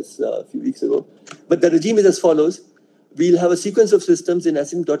discovered this a few weeks ago. But the regime is as follows. We'll have a sequence of systems in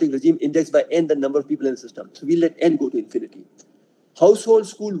asymptotic regime indexed by n, the number of people in the system. So we'll let n go to infinity. Household,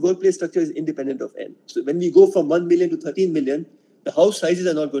 school, workplace structure is independent of n. So when we go from 1 million to 13 million, the house sizes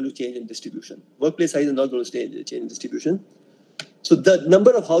are not going to change in distribution. Workplace sizes are not going to change in distribution. So the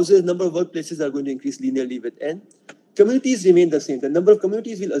number of houses, number of workplaces are going to increase linearly with n. Communities remain the same. The number of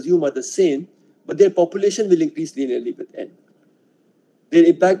communities we'll assume are the same, but their population will increase linearly with n. Their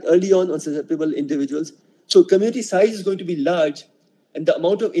impact early on susceptible individuals. So community size is going to be large, and the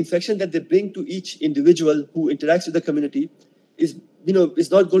amount of infection that they bring to each individual who interacts with the community is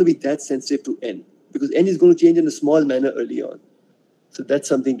not going to be that sensitive to n, because n is going to change in a small manner early on. So that's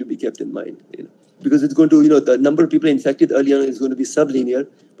something to be kept in mind, because it's going to, the number of people infected early on is going to be sublinear,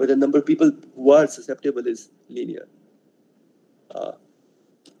 but the number of people who are susceptible is linear.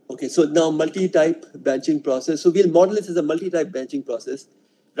 Okay, so now multi-type branching process. So we'll model this as a multi-type branching process.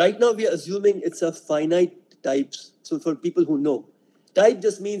 Right now, we are assuming it's a finite types. So for people who know, Type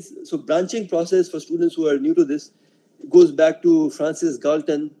just means, so branching process for students who are new to this goes back to Francis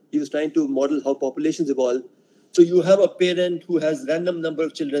Galton. He was trying to model how populations evolve. So you have a parent who has random number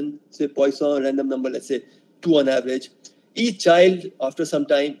of children, say Poisson, random number, let's say 2 on average. Each child, after some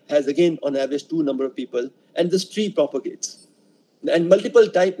time, has again on average 2 number of people, and this tree propagates. And multiple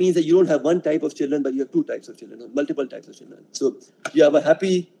type means that you don't have one type of children, but you have 2 types of children, or multiple types of children. So you have a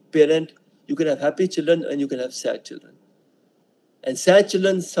happy parent, you can have happy children, and you can have sad children. And sad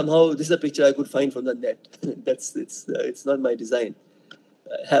children, somehow, this is a picture I could find from the net. It's not my design.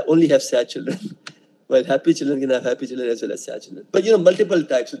 Only have sad children. Well, happy children can have happy children as well as sad children. But, multiple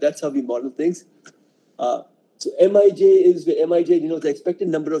types. So that's how we model things. So MIJ is where MIJ, the expected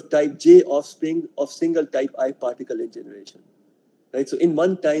number of type J offspring of single type I particle in generation. Right? So in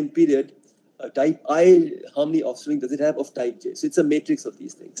one time period, type I, how many offspring does it have of type J? So it's a matrix of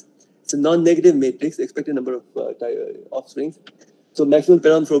these things. It's a non-negative matrix, expected number of offsprings. So maximum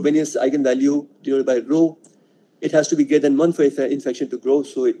Perron Frobenius eigenvalue denoted by rho, it has to be greater than 1 for infection to grow,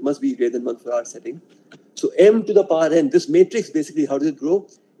 so it must be greater than 1 for our setting. So m to the power n, this matrix basically, how does it grow?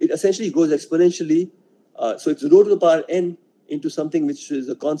 It essentially grows exponentially. So it's rho to the power n into something which is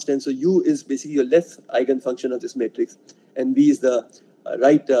a constant. So u is basically your left eigenfunction of this matrix, and v is the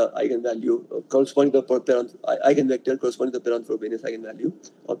right eigenvalue corresponding to the eigenvector corresponding to the Perron Frobenius eigenvalue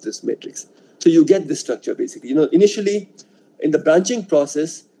of this matrix. So you get this structure basically. Initially in the branching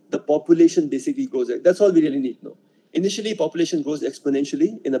process, the population basically grows. That's all we really need to know. Initially, population grows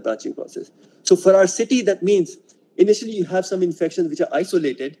exponentially in the branching process. So for our city, that means initially you have some infections which are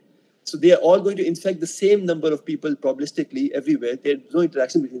isolated. So they are all going to infect the same number of people probabilistically everywhere. There's no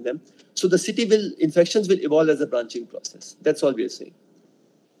interaction between them. So the infections will evolve as a branching process. That's all we are saying.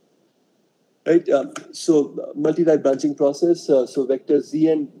 Right? So multi-type branching process. So vector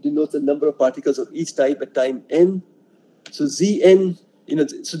Zn denotes the number of particles of each type at time n. So Zn,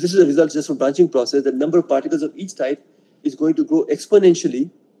 so this is a result just from branching process. The number of particles of each type is going to grow exponentially.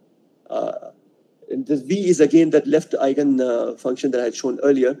 And this V is again that left eigen function that I had shown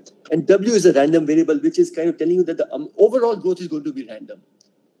earlier. And W is a random variable, which is kind of telling you that the overall growth is going to be random.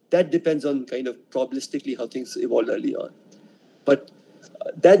 That depends on kind of probabilistically how things evolved early on. But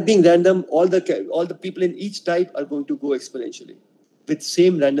that being random, all the people in each type are going to go exponentially with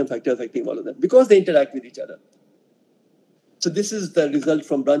same random factor affecting all of them because they interact with each other. So this is the result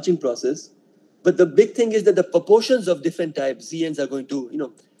from branching process. But the big thing is that the proportions of different types, ZNs are going to,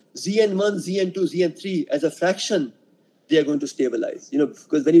 ZN1, ZN2, ZN3, as a fraction, they are going to stabilize.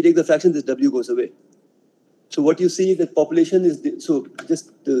 Because when you take the fraction, this W goes away. So what you see is that population is, so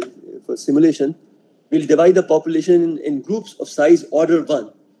just for simulation, we'll divide the population in groups of size order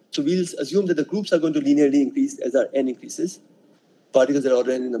 1. So we'll assume that the groups are going to linearly increase as our n increases. Particles are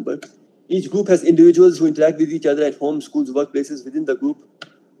order n in number. Each group has individuals who interact with each other at home, schools, workplaces within the group.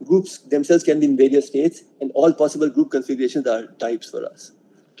 Groups themselves can be in various states, and all possible group configurations are types for us.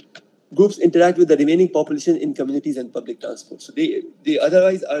 Groups interact with the remaining population in communities and public transport. So they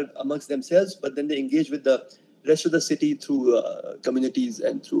otherwise are amongst themselves, but then they engage with the rest of the city through communities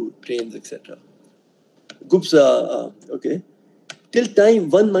and through trains, etc. Groups are, okay. Till time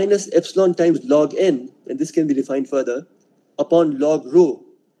 1 minus epsilon times log n, and this can be defined further, upon log rho,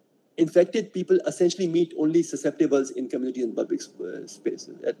 infected people essentially meet only susceptibles in community and public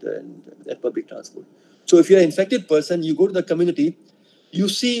spaces at public transport. So if you're an infected person, you go to the community, you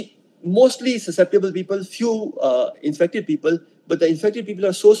see mostly susceptible people, few infected people, but the infected people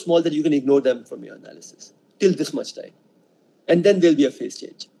are so small that you can ignore them from your analysis till this much time. And then there'll be a phase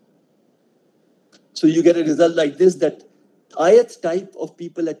change. So you get a result like this, that ith type of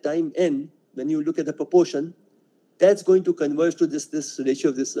people at time n, when you look at the proportion, that's going to converge to this ratio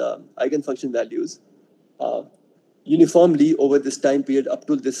of this eigenfunction values uniformly over this time period up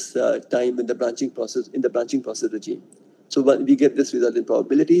to this time in the branching process regime. So we get this result in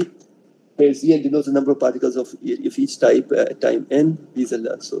probability. Where Cn denotes the number of particles of each type at time n.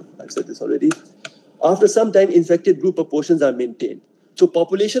 So I've said this already. After some time, infected group proportions are maintained. So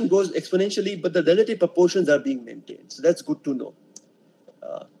population goes exponentially, but the relative proportions are being maintained. So that's good to know.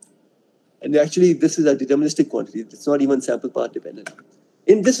 And actually, this is a deterministic quantity. It's not even sample part dependent.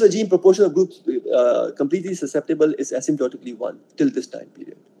 In this regime, proportion of groups completely susceptible is asymptotically 1 till this time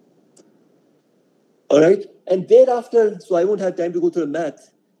period. All right. And thereafter, so I won't have time to go through the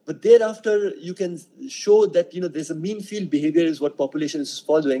math, but thereafter, you can show that, there's a mean field behavior is what population is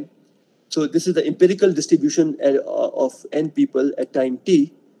following. So this is the empirical distribution of n people at time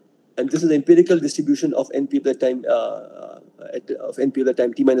t, and this is the empirical distribution of n people at time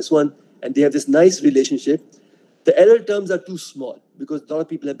t minus 1. And they have this nice relationship. The error terms are too small because a lot of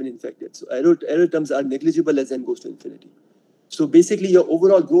people have been infected. So error terms are negligible as n goes to infinity. So basically, your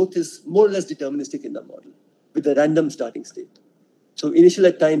overall growth is more or less deterministic in the model with a random starting state. So initial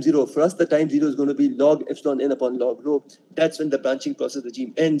at time 0, for us, the time 0 is going to be log epsilon n upon log rho. That's when the branching process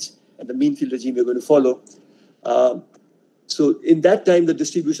regime ends and the mean field regime we're going to follow. So in that time, the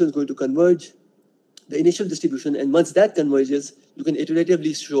distribution is going to converge, the initial distribution, and once that converges, you can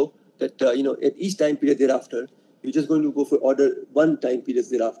iteratively show that at each time period thereafter, you're just going to go for order 1 time periods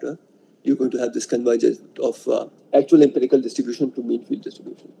thereafter. You're going to have this convergence of actual empirical distribution to mean field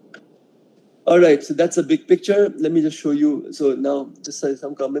distribution. All right, so that's a big picture. Let me just show you. So now, just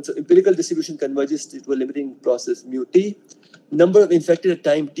some comments. So empirical distribution converges to a limiting process mu t. Number of infected at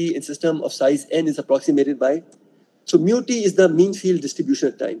time t in system of size n is approximated by. So mu t is the mean field distribution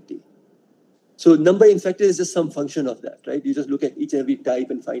at time t. So number infected is just some function of that, right? You just look at each and every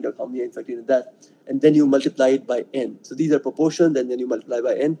type and find out how many are infected in that, and then you multiply it by n. So these are proportions, and then you multiply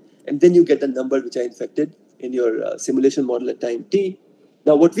by n, and then you get the number which are infected in your simulation model at time t.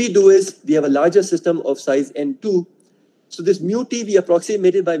 Now, what we do is we have a larger system of size n2. So this mu t we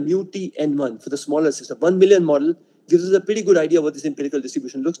approximated by mu t n1 for the smaller system. 1 million model gives us a pretty good idea what this empirical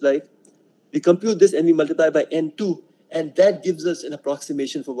distribution looks like. We compute this and we multiply by n2, and that gives us an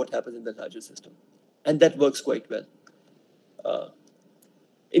approximation for what happens in the larger system. And that works quite well.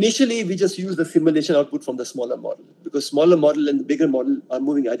 Initially, we just use the simulation output from the smaller model because smaller model and the bigger model are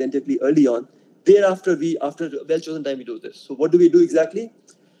moving identically early on. Thereafter, after a well-chosen time, we do this. So what do we do exactly?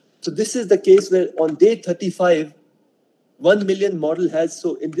 So this is the case where on day 35, 1 million model has,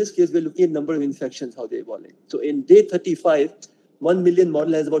 so in this case, we're looking at number of infections, how they're evolving. So in day 35, 1 million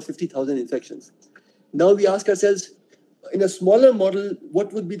model has about 50,000 infections. Now we ask ourselves, in a smaller model,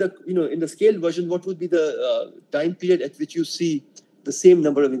 what would be the, in the scaled version, what would be the time period at which you see the same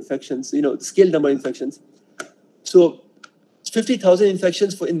number of infections, the scaled number of infections. So 50,000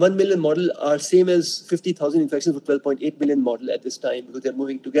 infections in 1 million model are same as 50,000 infections for 12.8 million model at this time because they're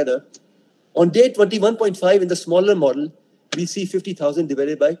moving together. On day 21.5 in the smaller model, we see 50,000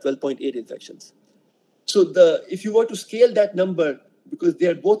 divided by 12.8 infections. So if you were to scale that number, because they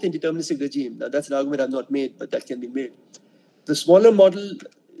are both in deterministic regime, now that's an argument I've not made, but that can be made. The smaller model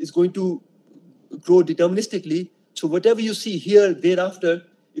is going to grow deterministically. So whatever you see here thereafter,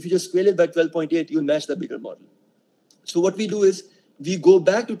 if you just scale it by 12.8, you'll match the bigger model. So what we do is we go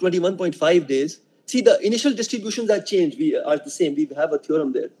back to 21.5 days. See, the initial distributions are changed. We are the same. We have a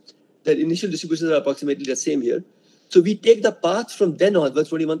theorem there that initial distributions are approximately the same here. So we take the path from then onwards,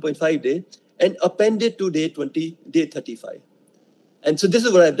 21.5 day, and append it to day 35. And so this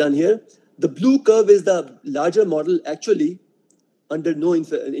is what I've done here. The blue curve is the larger model actually under no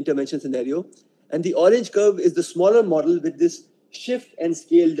intervention scenario. And the orange curve is the smaller model with this shift and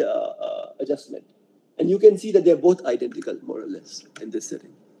scaled adjustment. And you can see that they're both identical, more or less, in this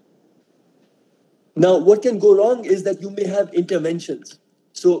setting. Now, what can go wrong is that you may have interventions.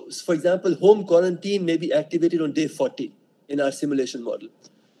 So, for example, home quarantine may be activated on day 40 in our simulation model.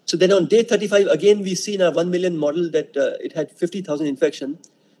 So then on day 35, again, we see in our 1 million model that it had 50,000 infection.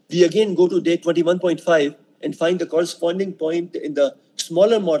 We again go to day 21.5 and find the corresponding point in the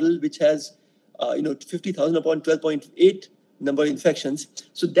smaller model, which has 50,000 upon 12.8 number of infections.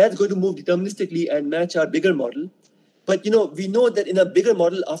 So that's going to move deterministically and match our bigger model. But we know that in a bigger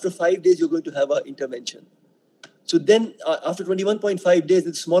model, after 5 days, you're going to have an intervention. So then after 21.5 days,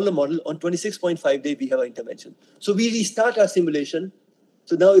 in the smaller model, on 26.5 day, we have an intervention. So we restart our simulation.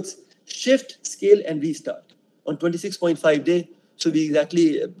 So now it's shift, scale, and restart on 26.5 day. So we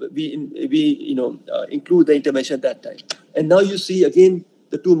exactly, include the intervention at that time. And now you see, again,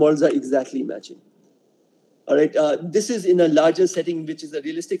 the two models are exactly matching. All right, this is in a larger setting, which is a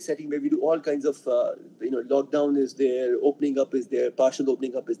realistic setting where we do all kinds of, lockdown is there, opening up is there, partial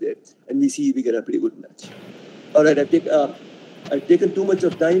opening up is there, and we see we get a pretty good match. All right, I've taken too much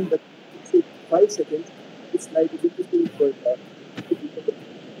of time, but say 5 seconds. This slide is interesting for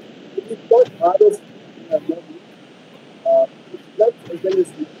if it's not part of blood as well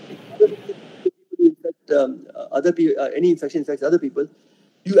as other people infect any infection infects other people.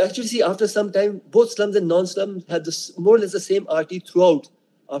 You actually see after some time, both slums and non-slums had this more or less the same RT throughout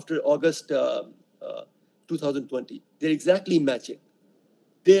after August 2020. They're exactly matching.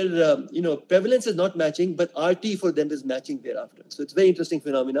 Their prevalence is not matching, but RT for them is matching thereafter. So it's a very interesting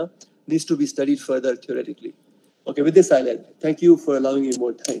phenomena. Needs to be studied further theoretically. Okay, with this I'll end. Thank you for allowing me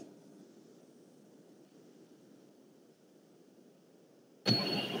more time.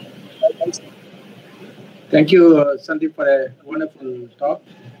 Thank you, Sandeep, for a wonderful talk.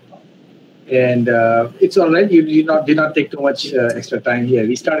 And it's all right. You did not take too much extra time here.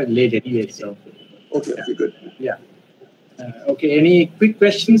 We started late anyway, so. Okay, good. Yeah. Okay, any quick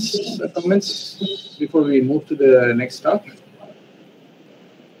questions or comments before we move to the next talk?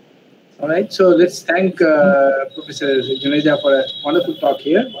 All right, so let's thank Professor Juneja for a wonderful talk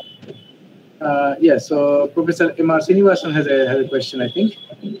here. Yeah, so Professor M.R. Srinivasan has a question, I think.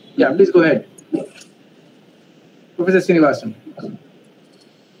 Yeah, please go ahead. Professor Srinivasan.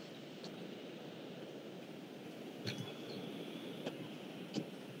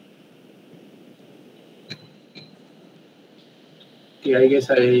 Okay, I guess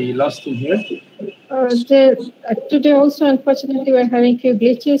I lost him here. Today also, unfortunately, we're having few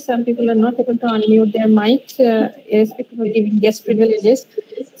glitches. Some people are not able to unmute their mics, irrespective of giving guest privileges.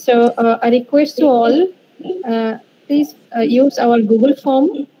 So a request to all, please use our Google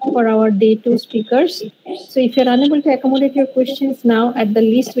form for our day 2 speakers. So if you're unable to accommodate your questions now, at the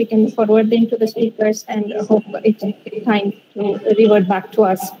least we can forward them to the speakers and hope it takes time to revert back to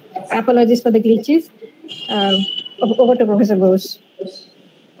us. Apologies for the glitches. Over to Professor Bose.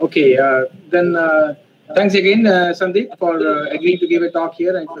 Okay, then thanks again, Sandeep, for agreeing to give a talk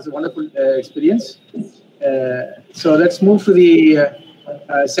here. And it was a wonderful experience. So let's move to the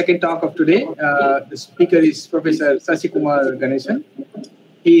second talk of today. The speaker is Professor Sasikumar Ganesan.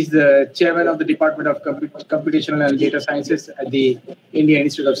 He is the chairman of the Department of Computational and Data Sciences at the Indian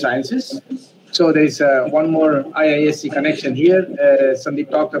Institute of Sciences. So there is one more IISc connection here.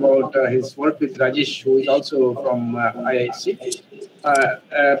 Sandeep talked about his work with Rajesh, who is also from IISc.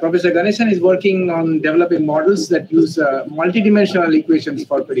 Professor Ganesan is working on developing models that use multidimensional equations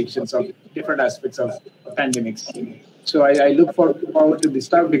for predictions of different aspects of pandemics. So I look forward to this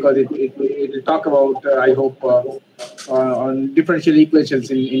talk because it will talk about, I hope, on differential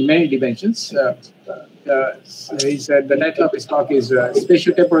equations in many dimensions. He said the title of his talk is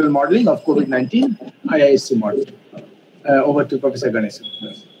Spatio-Temporal Modeling of COVID-19, IISc model. Over to Professor Ganesan.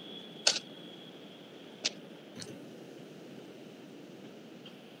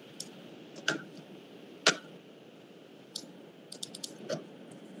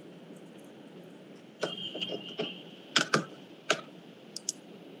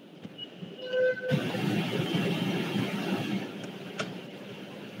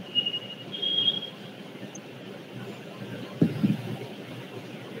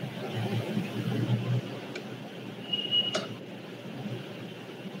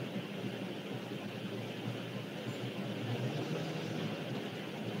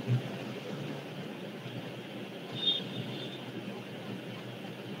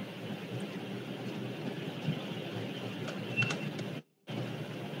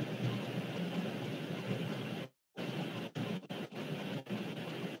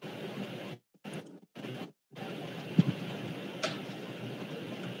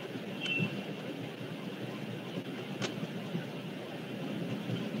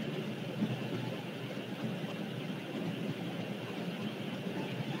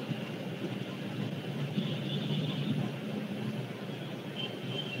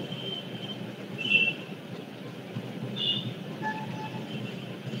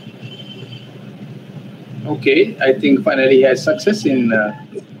 Okay, I think finally he has success in.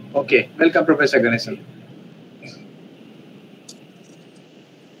 Okay, welcome, Professor Ganesan.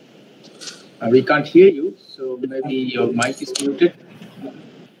 We can't hear you, so maybe your mic is muted.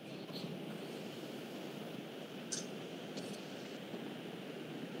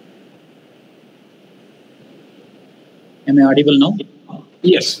 Am I audible now?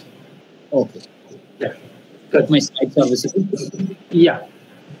 Yes. Okay. Yeah. Good. My slides are visible? Yeah.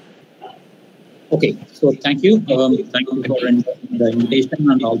 Okay. So thank you. Thank you for the invitation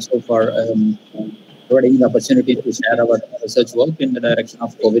and also for providing the opportunity to share our research work in the direction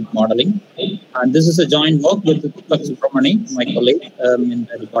of COVID modeling. And this is a joint work with Deepak Subramani, my colleague in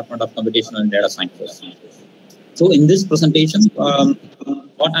the Department of Computational and Data Sciences. So in this presentation,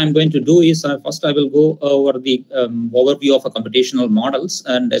 what I'm going to do is first I will go over the overview of computational models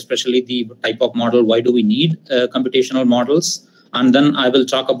and especially the type of model, why do we need computational models? And then I will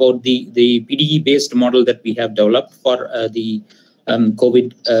talk about the PDE-based model that we have developed for the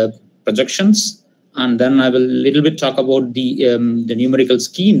COVID projections. And then I will a little bit talk about the numerical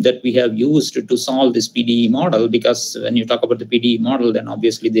scheme that we have used to solve this PDE model, because when you talk about the PDE model, then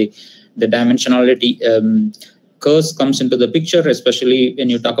obviously the dimensionality curse comes into the picture, especially when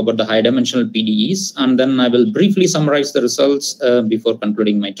you talk about the high dimensional PDEs. And then I will briefly summarize the results before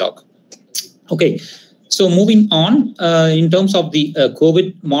concluding my talk. Okay. So moving on, in terms of the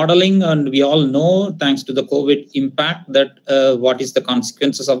COVID modeling, and we all know, thanks to the COVID impact, that what is the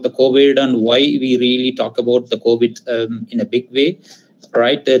consequences of the COVID and why we really talk about the COVID in a big way,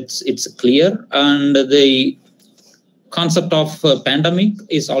 right? It's clear. And the concept of pandemic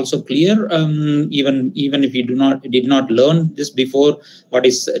is also clear. Even if you did not learn this before, what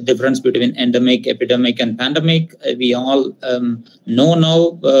is the difference between endemic, epidemic, and pandemic? We all know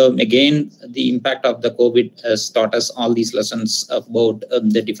now. Again, the impact of the COVID has taught us all these lessons about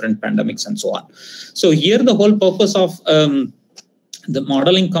the different pandemics and so on. So here, the whole purpose of the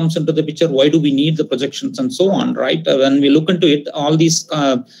modeling comes into the picture. Why do we need the projections and so on, right? When we look into it, all these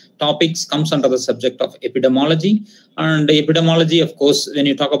topics comes under the subject of epidemiology. And epidemiology, of course, when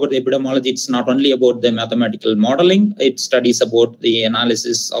you talk about the epidemiology, it's not only about the mathematical modeling. It studies about the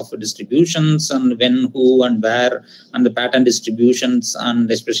analysis of distributions and when, who, and where, and the pattern distributions, and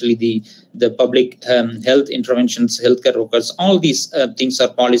especially the public health interventions, healthcare workers. All these things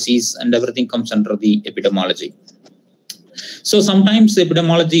are policies, and everything comes under the epidemiology. So sometimes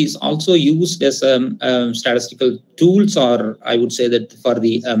epidemiology is also used as statistical tools, or I would say that for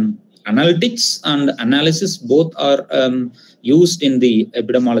the analytics and analysis, both are used in the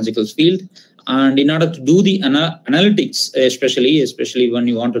epidemiological field. And in order to do the analytics, especially when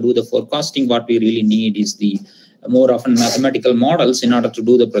you want to do the forecasting, what we really need is the more often mathematical models in order to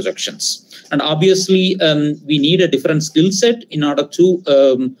do the projections. And obviously, we need a different skill set in order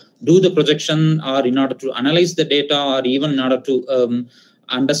to do the projection, or in order to analyze the data, or even in order to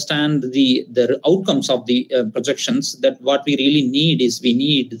understand the outcomes of the projections. That what we really need is we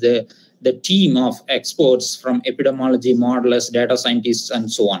need the team of experts from epidemiology, modelers, data scientists,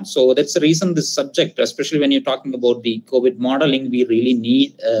 and so on. So that's the reason this subject, especially when you're talking about the COVID modeling, we really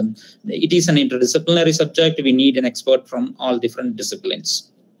need, it is an interdisciplinary subject. We need an expert from all different disciplines.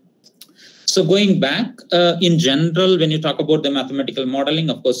 So going back, in general, when you talk about the mathematical modeling,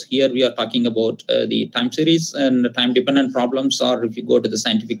 of course, here we are talking about the time series and time-dependent problems, or if you go to the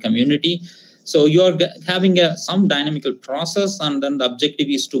scientific community. So you're having some dynamical process, and then the objective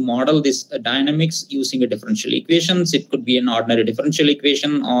is to model this dynamics using a differential equations. It could be an ordinary differential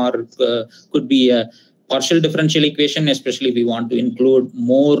equation, or could be a partial differential equation, especially if we want to include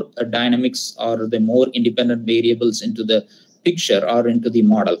more dynamics or the more independent variables into the picture or into the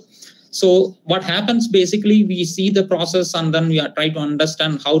model. So what happens, basically, we see the process, and then we are trying to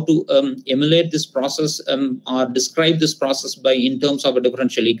understand how to emulate this process or describe this process in terms of a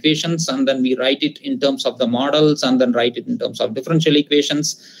differential equations, and then we write it in terms of the models, and then write it in terms of differential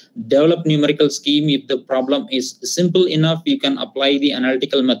equations, develop numerical scheme. If the problem is simple enough, you can apply the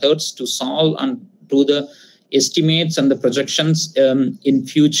analytical methods to solve and do the estimates and the projections in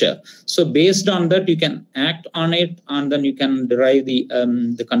future. So based on that, you can act on it, and then you can derive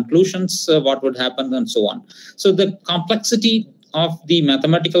the conclusions, what would happen, and so on. So the complexity of the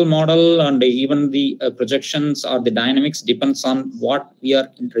mathematical model and even the projections or the dynamics depends on what we are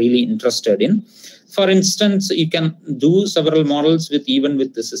really interested in. For instance, you can do several models even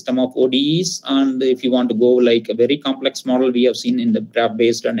with the system of ODEs. And if you want to go like a very complex model, we have seen in the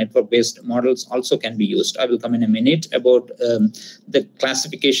graph-based and network-based models also can be used. I will come in a minute about the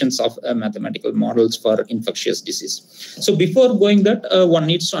classifications of mathematical models for infectious disease. So before going that, one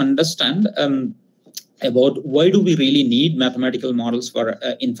needs to understand about why do we really need mathematical models for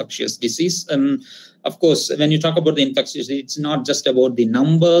infectious disease. Of course, when you talk about the infectious disease, it's not just about the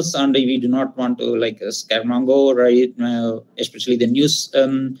numbers, and we do not want to like scaremonger, right? Especially the news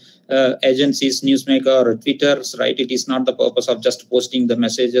agencies, newsmaker, or Twitters, right? It is not the purpose of just posting the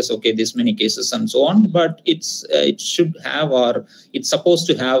messages, okay, this many cases and so on, but it should have, or it's supposed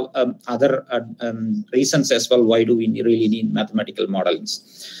to have other reasons as well. Why do we really need mathematical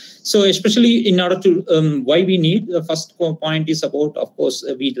models? So especially in order to, why we need, the first point is about, of course,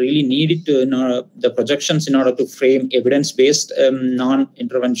 we really need it to, the projections in order to frame evidence-based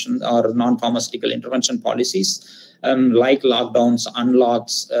non-intervention or non-pharmaceutical intervention policies, like lockdowns,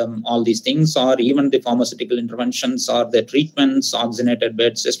 unlocks, all these things, or even the pharmaceutical interventions or the treatments, oxygenated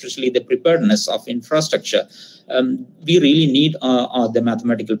beds, especially the preparedness of infrastructure. We really need the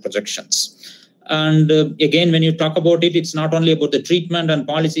mathematical projections. And again, when you talk about it, it's not only about the treatment and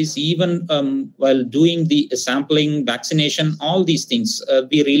policies, even while doing the sampling, vaccination, all these things,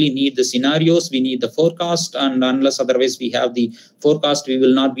 we really need the scenarios, we need the forecast, and unless otherwise we have the forecast, we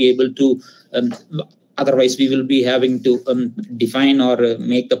will not be able to, otherwise we will be having to define or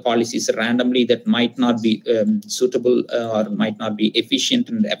make the policies randomly that might not be suitable or might not be efficient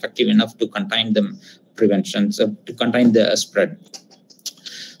and effective enough to contain them preventions, to contain the spread.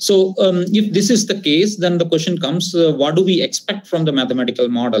 So if this is the case, then the question comes, what do we expect from the mathematical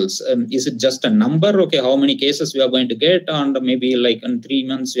models? Is it just a number? Okay, how many cases we are going to get, and maybe like in 3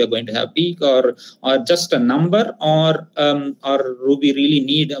 months we are going to have peak, or just a number, or do we really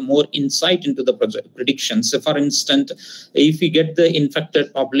need more insight into the predictions? So for instance, if we get the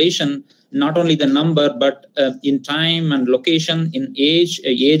infected population, not only the number, but in time and location, in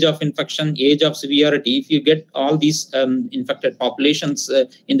age of infection, age of severity. If you get all these infected populations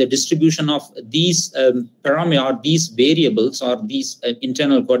in the distribution of these parameters, or these variables, or these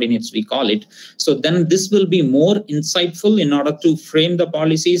internal coordinates, we call it. So then this will be more insightful in order to frame the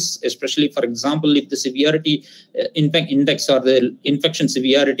policies, especially, for example, if the severity index or the infection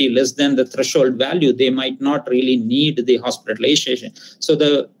severity less than the threshold value, they might not really need the hospitalization. So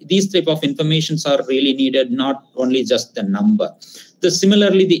these type of informations are really needed, not only just the number.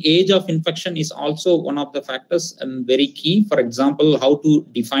 Similarly, the age of infection is also one of the factors very key. For example, how to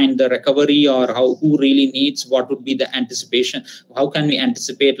define the recovery, or who really needs, what would be the anticipation, how can we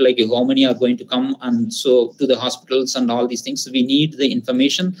anticipate like how many are going to come and so to the hospitals and all these things. We need the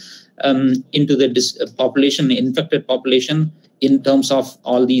information into the population, infected population, in terms of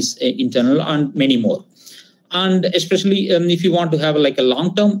all these internal and many more. And especially if you want to have like a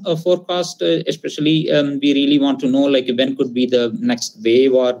long-term forecast, especially we really want to know like when could be the next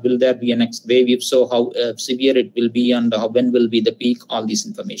wave, or will there be a next wave? If so, how severe it will be, and when will be the peak, all this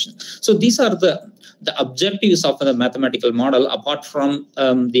information. So these are the objectives of the mathematical model, apart from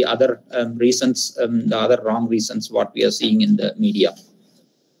the other reasons, the other wrong reasons what we are seeing in the media.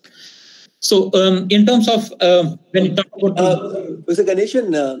 So in terms of when you talk about... Mr.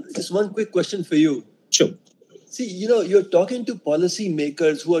 Ganeshan, just one quick question for you. Sure. See, you're talking to policy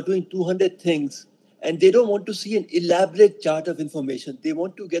makers who are doing 200 things, and they don't want to see an elaborate chart of information. They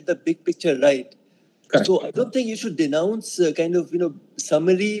want to get the big picture right. Correct. So I don't think you should denounce kind of,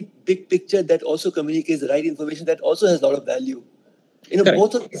 summary, big picture that also communicates the right information, that also has a lot of value.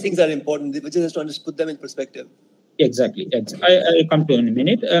 Both of these things are important. We just have to put them in perspective. Exactly. I'll come to in a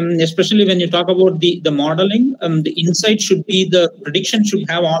minute. Especially when you talk about the modeling, the insight should be, the prediction should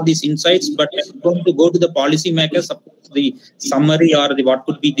have all these insights, but when going to go to the policymakers, the summary or what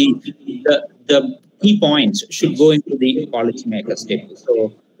could be the key points should go into the policymakers table.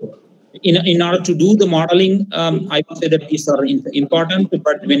 So in order to do the modeling, I would say that these are important,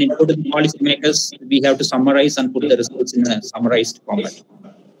 but when you go to the policymakers, we have to summarize and put the results in a summarized format.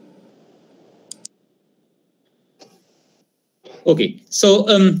 Okay, so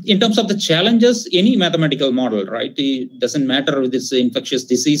in terms of the challenges, any mathematical model, right? It doesn't matter if it's infectious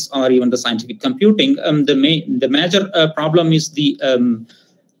disease or even the scientific computing. The major problem is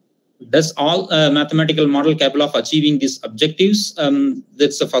does all mathematical model capable of achieving these objectives?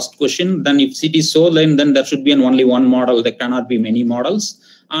 That's the first question. Then if it is so, then there should be only one model. There cannot be many models.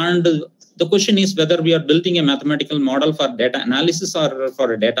 And the question is whether we are building a mathematical model for data analysis or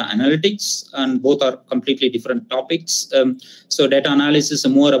for data analytics, and both are completely different topics. So data analysis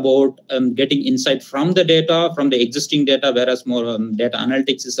is more about getting insight from the data, from the existing data, whereas more data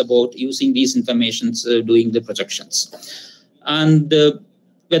analytics is about using these informations, doing the projections. And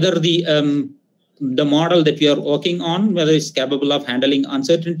whether the model that we are working on, whether it's capable of handling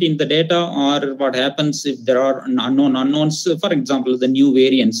uncertainty in the data, or what happens if there are unknowns, for example, the new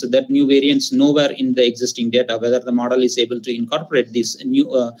variants, that new variants nowhere in the existing data, whether the model is able to incorporate these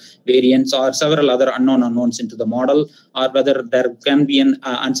new variants or several other unknowns into the model, or whether there can be an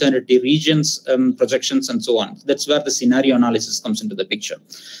uncertainty regions, projections, and so on. That's where the scenario analysis comes into the picture.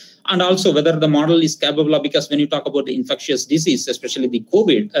 And also whether the model is capable of, because when you talk about the infectious disease, especially the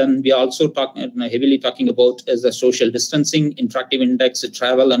COVID, we are also heavily talking about as the social distancing, interactive index,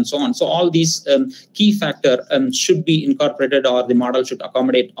 travel, and so on. So all these key factors should be incorporated, or the model should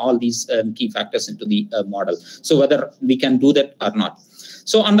accommodate all these key factors into the model. So whether we can do that or not.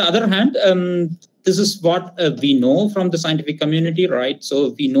 So on the other hand, this is what we know from the scientific community, right? So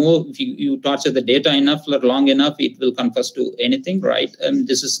if we know, if you torture the data enough or long enough, it will confess to anything, right?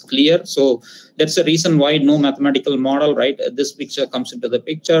 This is clear. So that's the reason why no mathematical model, right? This picture comes into the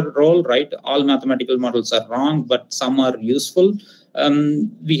picture role, right? All mathematical models are wrong, but some are useful.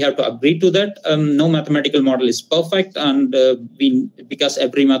 We have to agree to that. No mathematical model is perfect, and because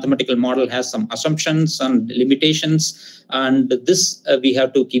every mathematical model has some assumptions and limitations, and this we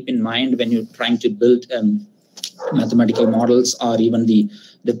have to keep in mind when you're trying to build mathematical models, or even the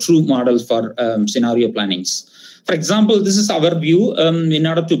true models for scenario plannings. For example, this is our view. In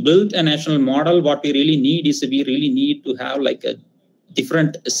order to build a national model, what we really need is we really need to have like a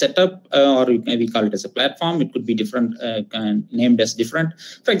different setup, or we call it as a platform. It could be different, named as different.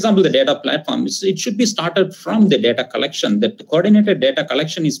 For example, the data platform, it should be started from the data collection. That coordinated data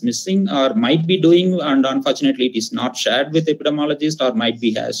collection is missing, or might be doing, and unfortunately it is not shared with epidemiologists, or might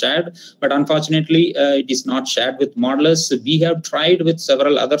be shared, but unfortunately it is not shared with modelers. We have tried with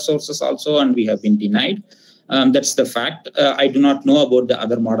several other sources also, and we have been denied. That's the fact. I do not know about the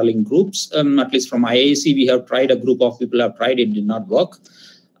other modeling groups. At least from IAC, we have tried, a group of people have tried, it did not work.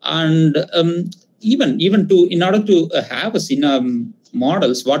 And even to, in order to have a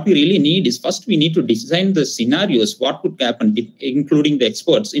models, what we really need is, first we need to design the scenarios, what could happen, including the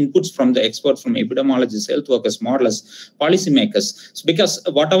experts, inputs from the experts, from epidemiologists, health workers, modelers, policymakers. So because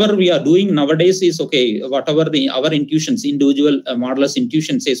whatever we are doing nowadays is, okay, whatever our intuitions, individual modelers'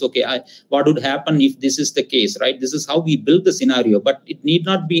 intuition says, okay, what would happen if this is the case, right? This is how we build the scenario, but it need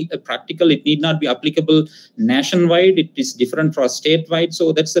not be practical, it need not be applicable nationwide, it is different for statewide.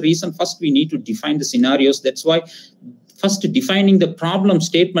 So that's the reason, first we need to define the scenarios. That's why first, defining the problem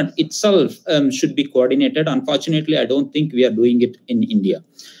statement itself should be coordinated. Unfortunately, I don't think we are doing it in India.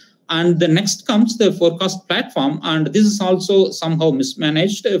 And the next comes the forecast platform. And this is also somehow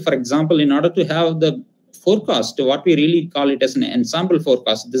mismanaged. For example, in order to have the forecast, what we really call it as an ensemble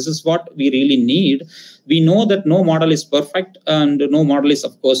forecast, this is what we really need. We know that no model is perfect, and no model is,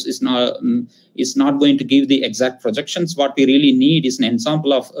 of course, is not going to give the exact projections. What we really need is an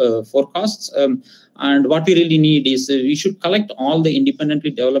ensemble of forecasts. And what we really need is we should collect all the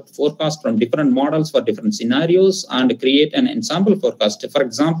independently developed forecasts from different models for different scenarios and create an ensemble forecast. For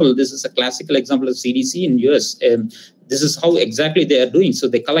example, this is a classical example of CDC in US. This is how exactly they are doing. So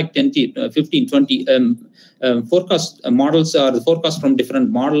they collect 15, 20 forecast models or the forecast from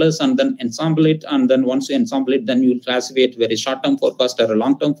different modelers and then ensemble it. And then once you ensemble it, then you classify it very short-term forecast or a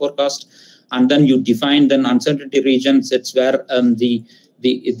long-term forecast. And then you define then uncertainty regions. It's where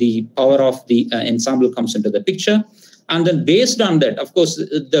the power of the ensemble comes into the picture. And then based on that, of course,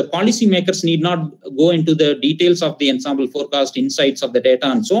 the policymakers need not go into the details of the ensemble forecast, insights of the data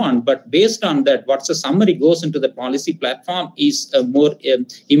and so on. But based on that, what's the summary goes into the policy platform is more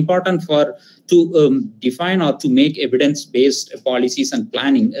important to define or to make evidence-based policies and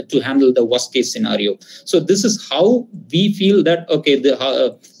planning to handle the worst case scenario. So this is how we feel that, okay,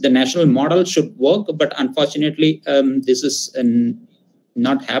 the national model should work, but unfortunately, this is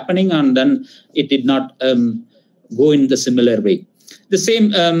not happening, and then it did not go in the similar way. The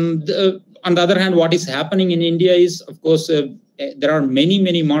same, on the other hand, what is happening in India is, of course, there are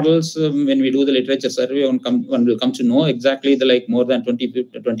many models. When we do the literature survey, one will come to know exactly more than 20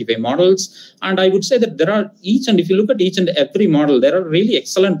 to 25 models. And I would say that there are if you look at each and every model, there are really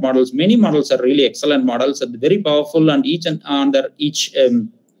excellent models. Many models are really excellent models, and very powerful, and under each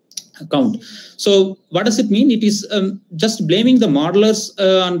account. So what does it mean? It is just blaming the modelers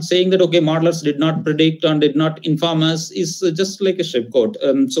and saying that, okay, modelers did not predict and did not inform us is just like a scapegoat.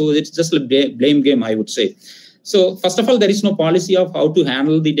 So it's just a blame game, I would say. So first of all, there is no policy of how to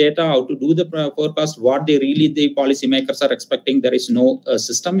handle the data, how to do the forecast, what the policymakers are expecting. There is no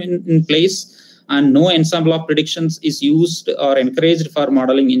system in place, and no ensemble of predictions is used or encouraged for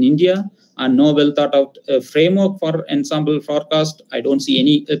modeling in India. And no well thought out framework for ensemble forecast. I don't see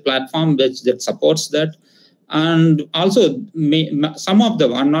any platform that supports that. And also, some of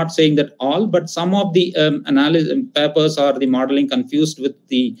them, I'm not saying that all, but some of the analysis papers or the modeling confused with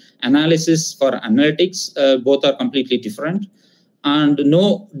the analysis for analytics. Both are completely different. And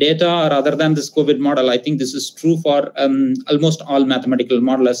no data or other than this COVID model. I think this is true for almost all mathematical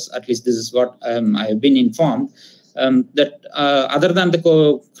modelers. At least this is what I have been informed. That other than the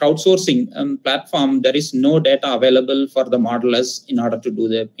crowdsourcing platform, there is no data available for the modelers in order to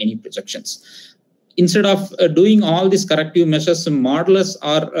do any projections. Instead of doing all these corrective measures, modelers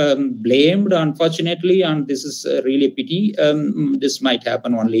are blamed, unfortunately, and this is really a pity. This might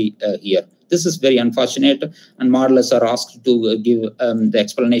happen only here. This is very unfortunate, and modelers are asked to give the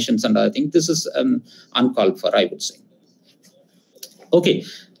explanations, and I think this is uncalled for, I would say. Okay.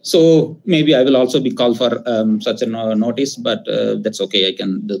 So maybe I will also be called for such a notice, but that's okay. I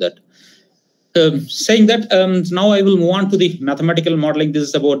can do that. Saying that, now I will move on to the mathematical modeling. This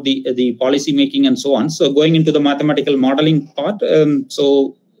is about the policy making and so on. So going into the mathematical modeling part,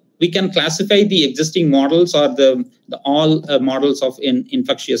 so we can classify the existing models or all models of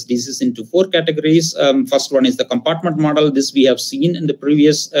infectious disease into 4 categories. First one is the compartment model. This we have seen in the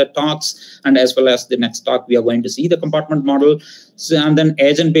previous talks, and as well as the next talk, we are going to see the compartment model. So, and then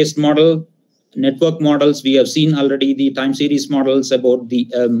agent-based model, network models, we have seen already the time series models about the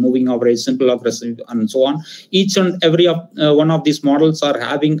moving average, simple aggressive, and so on. Each and every one of these models are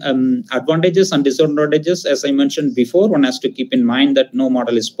having advantages and disadvantages. As I mentioned before, one has to keep in mind that no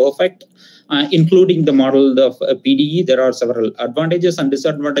model is perfect. Including the model of PDE, there are several advantages and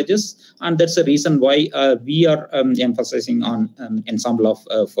disadvantages, and that's the reason why we are emphasizing on ensemble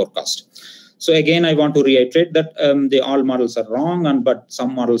of forecast. So again, I want to reiterate that all models are wrong, but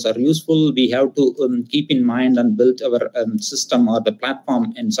some models are useful. We have to keep in mind and build our system or the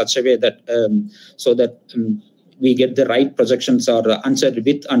platform in such a way that so that we get the right projections or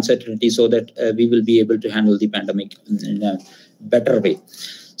uncertainty, so that we will be able to handle the pandemic in a better way.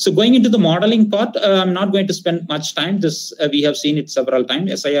 So going into the modeling part, I'm not going to spend much time. This we have seen it several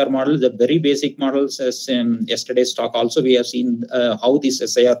times. SIR model, the very basic models, as in yesterday's talk also, we have seen how this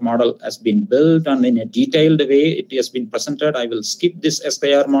SIR model has been built, and in a detailed way it has been presented. I will skip this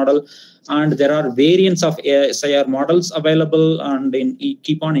SIR model. And there are variants of SIR models available, and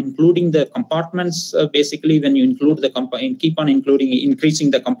keep on including the compartments. Basically, when you include the keep on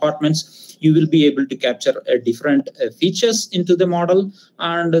increasing the compartments, you will be able to capture different features into the model.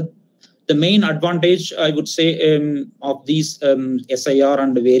 And the main advantage, I would say, of these SIR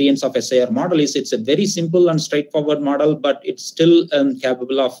and the variants of SIR model is it's a very simple and straightforward model, but it's still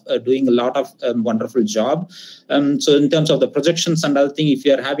capable of doing a lot of wonderful job. So in terms of the projections and other thing, if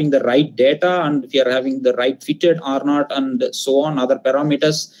you are having the right data and if you are having the right fitted R0 and so on, other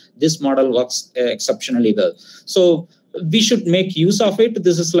parameters, this model works exceptionally well. So we should make use of it.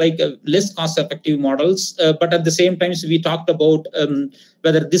 This is like less cost-effective models, but at the same time, so we talked about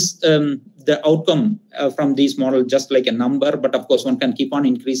whether this the outcome from these models just like a number. But of course, one can keep on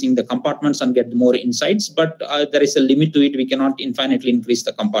increasing the compartments and get more insights. But there is a limit to it. We cannot infinitely increase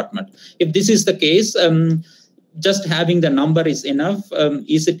the compartment. If this is the case, just having the number is enough.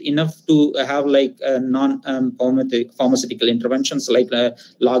 Is it enough to have like non-pharmaceutical interventions like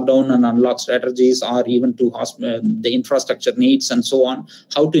lockdown and unlock strategies, or even to the infrastructure needs and so on?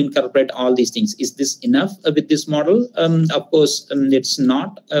 How to incorporate all these things? Is this enough with this model? Of course, it's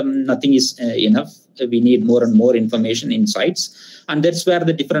not. Nothing is enough. We need more and more information, insights. And that's where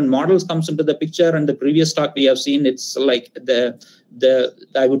the different models comes into the picture. And the previous talk we have seen, it's like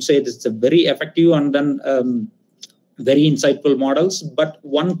I would say it's a very effective and then very insightful models, but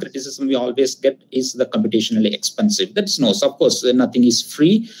one criticism we always get is the computationally expensive. That's no, so of course, nothing is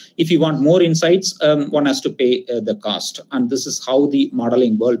free. If you want more insights, one has to pay the cost. And this is how the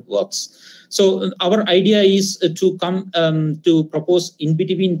modeling world works. So our idea is to come to propose in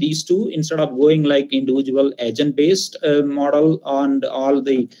between these two, instead of going like individual agent-based model and all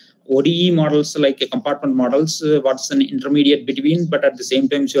the ODE models like compartment models, what's an intermediate between, but at the same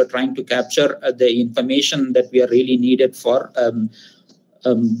time, so you're trying to capture the information that we are really needed for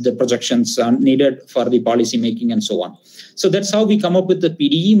the projections needed for the policy making and so on. So that's how we come up with the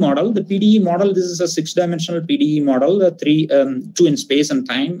PDE model. The PDE model, this is a 6-dimensional PDE model, 2 in space and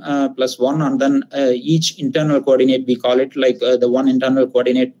time plus 1, and then each internal coordinate, we call it like the one internal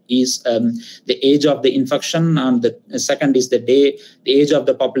coordinate is the age of the infection, and the second is the day, the age of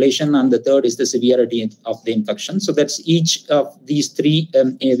the population, and the third is the severity of the infection. So that's each of these 3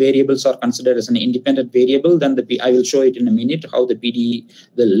 variables are considered as an independent variable. Then I will show it in a minute how the PDE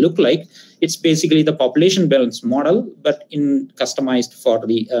will look like. It's basically the population balance model, but customized for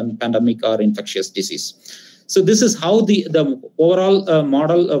the pandemic or infectious disease. So this is how the overall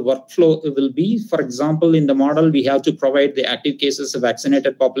model workflow will be. For example, in the model, we have to provide the active cases of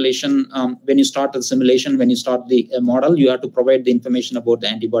vaccinated population. When you start the simulation, when you start the model, you have to provide the information about the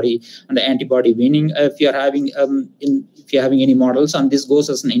antibody and the antibody weaning. If you're having any models, and this goes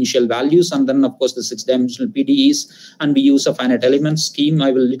as an initial values, and then of course the 6-dimensional PDEs, and we use a finite element scheme.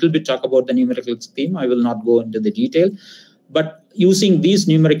 I will little bit talk about the numerical scheme. I will not go into the detail. But using these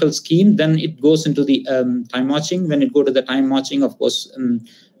numerical scheme, then it goes into the time matching. When it go to the time matching, of course,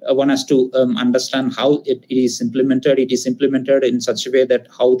 one has to understand how it is implemented. It is implemented in such a way that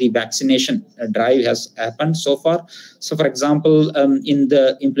how the vaccination drive has happened so far. So, for example, in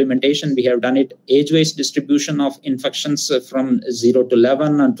the implementation, we have done it age-wise distribution of infections from 0 to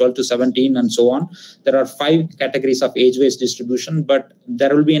 11 and 12 to 17 and so on. There are 5 categories of age-wise distribution, but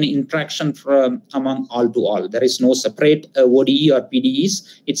there will be an interaction among all to all. There is no separate ODE or PDEs.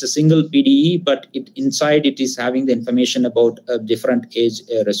 It's a single PDE, but inside it is having the information about different age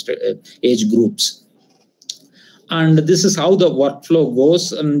groups. And this is how the workflow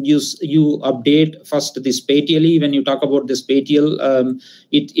goes. You update first the spatially. When you talk about the spatial,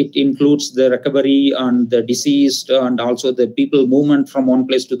 it includes the recovery and the deceased, and also the people movement from one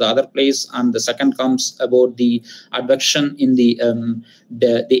place to the other place. And the second comes about the advection in the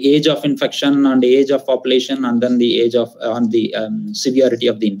age of infection and the age of population, and then the age of the severity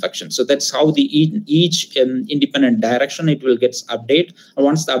of the infection. So that's how each independent direction it will get update.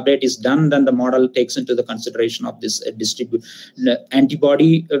 Once the update is done, then the model takes into the consideration of this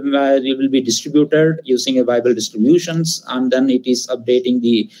antibody it will be distributed using a viable distributions, and then it is updating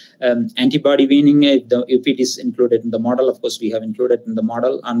the antibody weaning if it is included in the model. Of course, we have included in the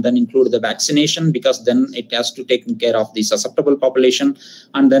model, and then include the vaccination, because then it has to take care of the susceptible population,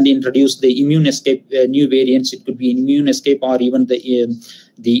 and then introduce the immune escape new variants. It could be immune escape or even the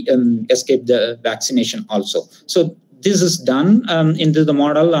escape the vaccination also. So this is done into the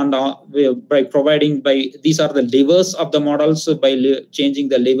model, and these are the levers of the model. So by changing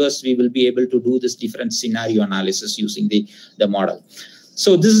the levers, we will be able to do this different scenario analysis using the model.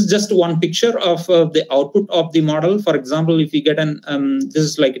 So this is just one picture of the output of the model. For example, if you get this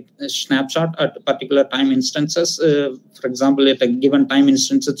is like a snapshot at particular time instances. For example, at a given time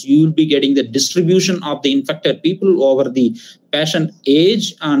instances, you will be getting the distribution of the infected people over the patient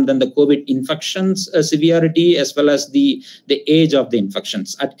age, and then the COVID infections severity, as well as the age of the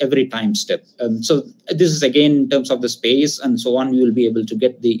infections at every time step. So this is again in terms of the space and so on, you will be able to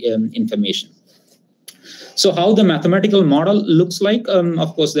get the information. So how the mathematical model looks like,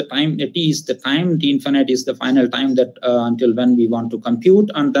 of course, the time, t is the time, t infinite is the final time that until when we want to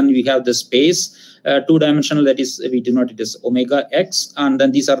compute. And then we have the space, two-dimensional, that is, we denote it as omega x. And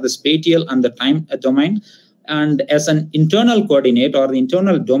then these are the spatial and the time domain. And as an internal coordinate or the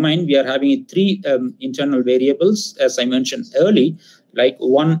internal domain, we are having three internal variables, as I mentioned early. Like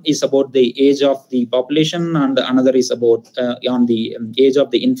one is about the age of the population, and another is about on the age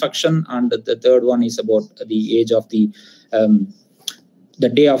of the infection, and the third one is about the age of the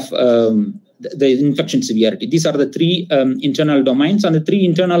day of the infection severity. These are the three internal domains, and the three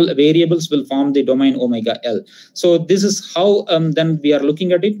internal variables will form the domain omega L. So this is how then we are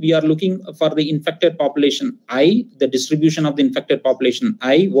looking at it. We are looking for the infected population I, the distribution of the infected population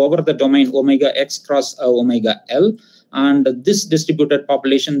I over the domain omega X cross omega L. And this distributed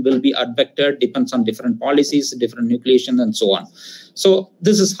population will be advected, depends on different policies, different nucleation, and so on. So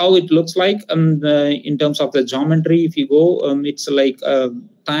this is how it looks like in terms of the geometry. If you go, it's like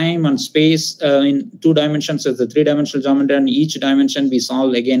time and space in 2 dimensions as the 3-dimensional geometry, and each dimension we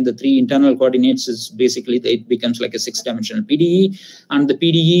solve again the 3 internal coordinates is basically it becomes like a 6-dimensional PDE. And the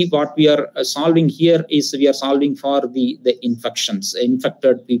PDE, what we are solving here is we are solving for the infections,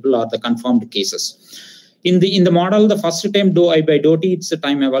 infected people or the confirmed cases. In the model, the first term dou I by dou t, it's a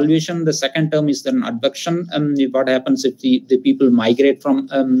time evaluation. The second term is then advection. What happens if the people migrate from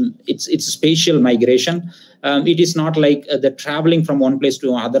it's spatial migration. It is not like the traveling from one place to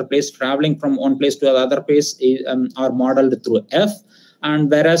another place. Traveling from one place to another place are modeled through F.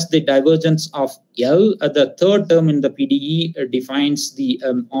 And whereas the divergence of L, the third term in the PDE defines the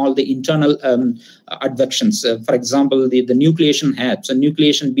all the internal advections. For example, the nucleation hat. So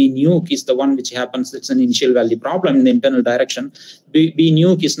nucleation B nuke is the one which happens. It's an initial value problem in the internal direction. B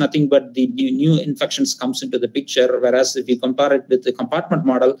nuke is nothing but the new infections comes into the picture. Whereas if you compare it with the compartment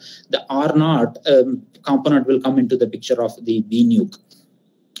model, the R naught component will come into the picture of the B nuke.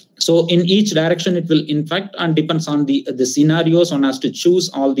 So in each direction, it will infect, and depends on the scenarios. One has to choose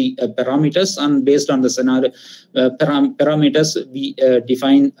all the parameters, and based on the scenario parameters, we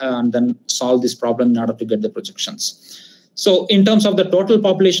define and then solve this problem in order to get the projections. So in terms of the total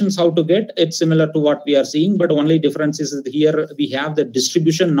populations, how to get, it's similar to what we are seeing, but only difference is that here we have the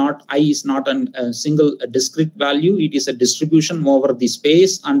distribution, not I is not a single discrete value. It is a distribution over the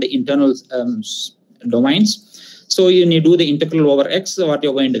space and the internal domains. So when you do the integral over X, what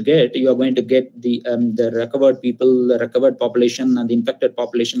you're going to get, you are going to get the recovered people, the recovered population, and the infected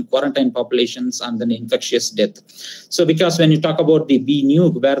population, quarantine populations, and then infectious death. So because when you talk about the B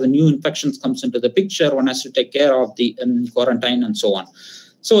nuke, where the new infections comes into the picture, one has to take care of the quarantine and so on.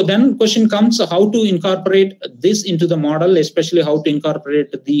 So then question comes, how to incorporate this into the model, especially how to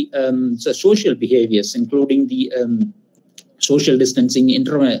incorporate the social behaviors, including the social distancing,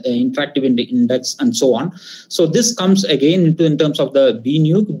 interactive index, and so on. So this comes again in terms of the B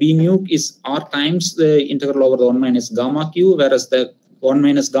nuke. B nuke is R times the integral over the 1 minus gamma q, whereas the 1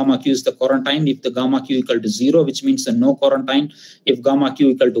 minus gamma q is the quarantine. If the gamma q equal to 0, which means a no quarantine. If gamma q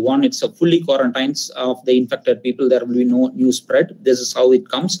equal to 1, it's a fully quarantines of the infected people. There will be no new spread. This is how it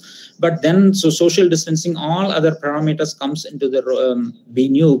comes. But then, so social distancing, all other parameters comes into the B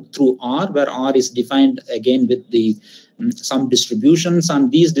nuke through R, where R is defined again with the some distributions,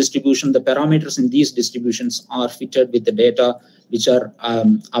 and these distributions, the parameters in these distributions are fitted with the data which are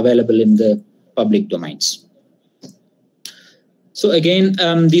available in the public domains. So again,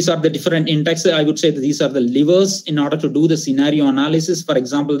 these are the different indexes. I would say that these are the levers in order to do the scenario analysis. For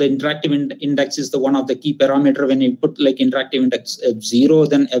example, the interactive index is the one of the key parameter. When you put like interactive index 0,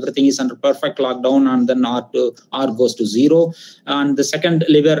 then everything is under perfect lockdown, and then R goes to 0. And the second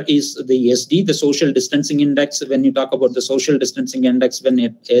lever is the SD, the social distancing index. When you talk about the social distancing index, when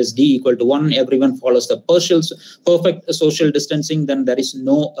it SD equal to 1, everyone follows the perfect social distancing, then there is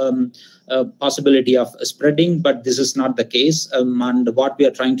no possibility of spreading, but this is not the case. And what we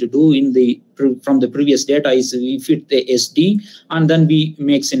are trying to do in the from the previous data is we fit the SD, and then we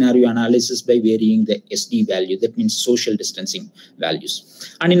make scenario analysis by varying the SD value. That means social distancing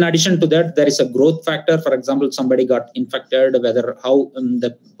values. And in addition to that, there is a growth factor. For example, somebody got infected, whether how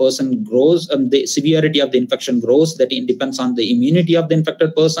the person grows, the severity of the infection grows, that it depends on the immunity of the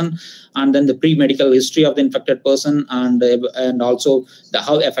infected person, and then the pre-medical history of the infected person, and also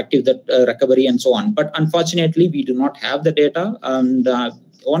how effective that recovery and so on. But unfortunately, we do not have the data, and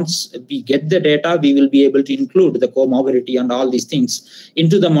once we get the data, we will be able to include the comorbidity and all these things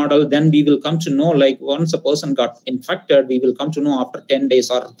into the model. Then we will come to know, like once a person got infected, we will come to know after 10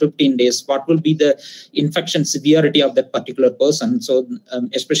 days or 15 days, what will be the infection severity of that particular person. So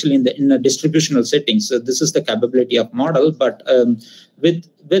especially in a distributional setting. So this is the capability of model, but with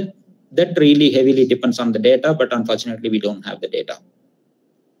that really heavily depends on the data, but unfortunately we don't have the data.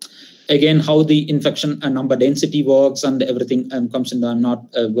 Again, how the infection number density works and everything comes in. I'm not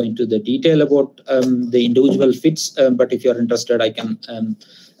going to the detail about the individual fits, but if you're interested, I can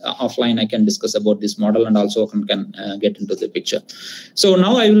offline I can discuss about this model, and also can get into the picture. So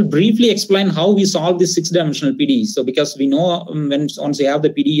now I will briefly explain how we solve this 6-dimensional PDE. So because we know once you have the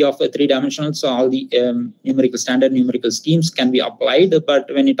PDE of 3-dimensional, so all the standard numerical schemes can be applied. But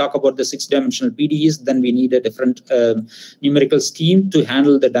when you talk about the 6-dimensional PDEs, then we need a different numerical scheme to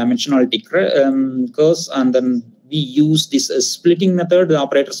handle the dimensionality curves, and then we use this splitting method, the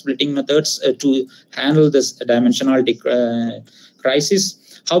operator splitting methods to handle this dimensionality crisis.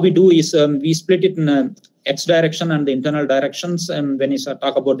 How we do is we split it in X direction and the internal directions. And when you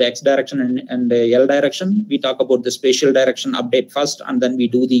talk about the X direction and the L direction, we talk about the spatial direction update first, and then we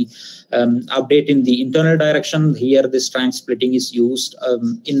do the update in the internal direction. Here, this triangle splitting is used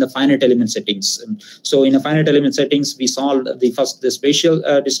in the finite element settings. So in a finite element settings, we solve the spatial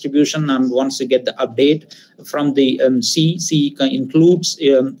distribution, and once you get the update from the C includes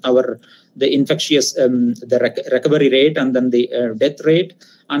the infectious, the recovery rate, and then the death rate.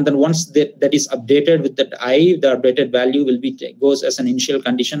 And then once that is updated with that I, the updated value will be goes as an initial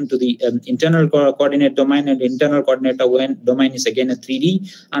condition to the internal coordinate domain, and the internal coordinate domain is again a 3D.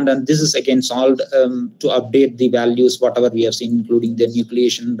 And then this is again solved to update the values, whatever we have seen, including the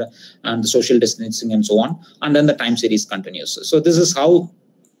nucleation and the social distancing and so on. And then the time series continues. So this is how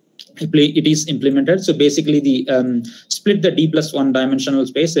it is implemented. So basically, the split the D plus 1 dimensional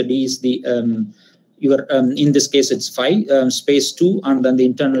space. The D is the in this case it's 5 space 2, and then the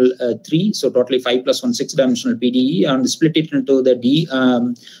internal 3. So totally 5 plus 1 6-dimensional PDE, and split it into the D.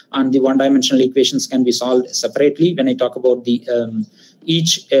 And the 1-dimensional equations can be solved separately when I talk about the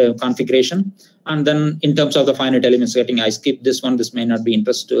each configuration. And then in terms of the finite element setting, I skip this one. This may not be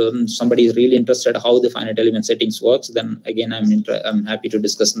interesting. Somebody is really interested how the finite element settings works. Then again, I'm happy to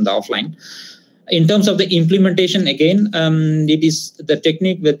discuss in the offline. In terms of the implementation, again, it is the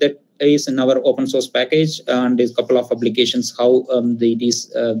technique that is in our open source package, and there's a couple of applications how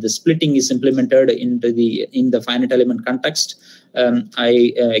the splitting is implemented in the finite element context.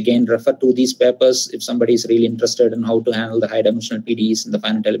 I again refer to these papers if somebody is really interested in how to handle the high dimensional PDEs in the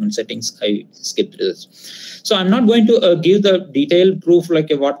finite element settings. I skipped this. So I'm not going to give the detailed proof like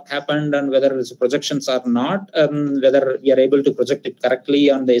what happened and whether it's projections or not, whether we are able to project it correctly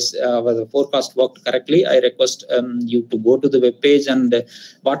on this, whether the forecast worked correctly. I request you to go to the web page, and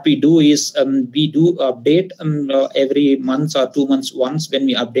what we do is we do update every month or 2 months once. When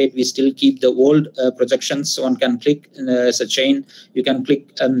we update, we still keep the old projections. One can click as a chain. You can click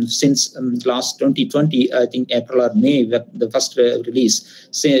since last 2020, I think April or May, the first release.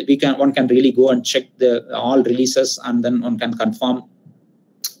 Say one can really go and check all releases, and then one can confirm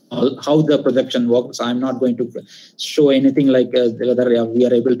how the projection works. I'm not going to show anything like whether we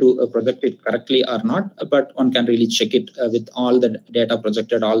are able to project it correctly or not, but one can really check it with all the data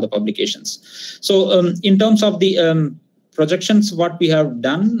projected, all the publications. So in terms of the projections, what we have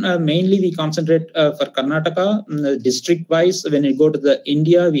done, mainly we concentrate for Karnataka, district-wise. When you go to the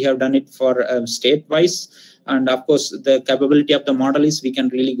India, we have done it for state-wise. And of course, the capability of the model is we can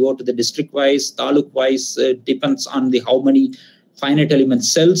really go to the district-wise, taluk-wise, depends on how many finite element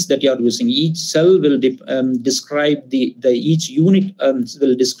cells that you are using. Each cell will describe each unit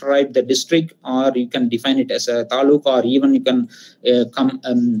will describe the district, or you can define it as a taluk, or even you can come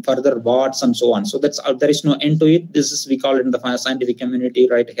further wards and so on. So that's there is no end to it. This is, we call it in the scientific community,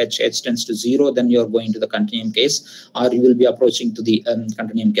 right? H tends to 0, then you're going to the continuum case, or you will be approaching to the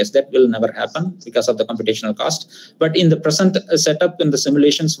continuum case. That will never happen because of the computational cost. But in the present setup in the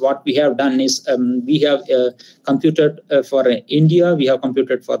simulations, what we have done is we have computed for India, we have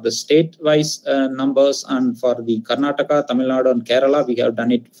computed for the state-wise numbers, and for the Karnataka, Tamil Nadu, and Kerala, we have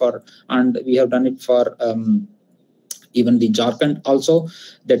done it for, and we have done it for even the Jharkhand also,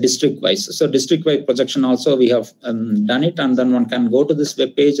 the district-wise. So district-wise projection also we have done it, and then one can go to this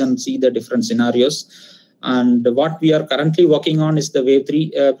web page and see the different scenarios. And what we are currently working on is the wave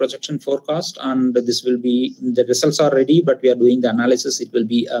 3 projection forecast, and this will be, the results are ready, but we are doing the analysis. It will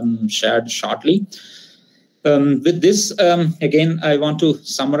be shared shortly. With this, again, I want to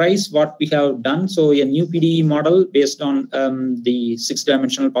summarize what we have done. So a new PDE model based on the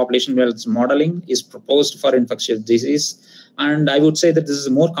 6-dimensional population health modeling is proposed for infectious disease. And I would say that this is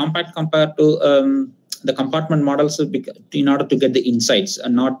more compact compared to the compartment models in order to get the insights,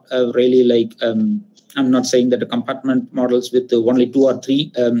 and not really like, I'm not saying that the compartment models with only 2 or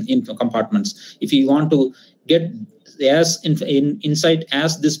 3 compartments. If you want to get as insight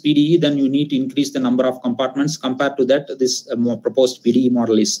as this PDE, then you need to increase the number of compartments. Compared to that, this more proposed PDE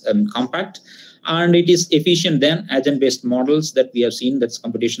model is compact, and it is efficient than agent-based models that we have seen. That's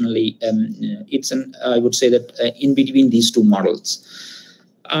computationally, I would say that in between these two models.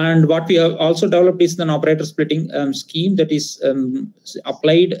 And what we have also developed is an operator splitting scheme that is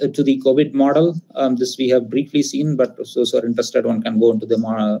applied to the COVID model. This we have briefly seen, but those who are interested, one can go into the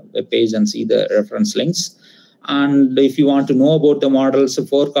web page and see the reference links. And if you want to know about the models,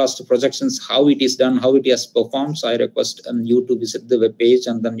 forecast, projections, how it is done, how it has performed, so I request you to visit the web page,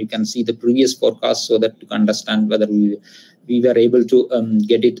 and then you can see the previous forecast so that you can understand whether we were able to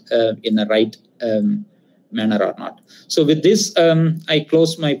get it in the right manner or not. So with this, I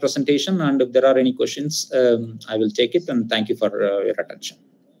close my presentation, and if there are any questions, I will take it, and thank you for your attention.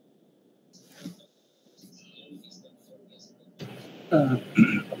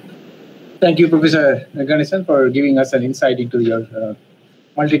 Thank you, Professor Ganesan, for giving us an insight into your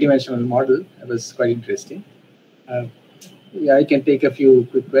multidimensional model. It was quite interesting. Yeah, I can take a few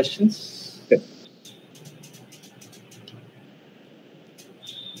quick questions. Okay.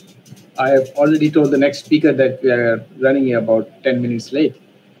 I have already told the next speaker that we are running about 10 minutes late,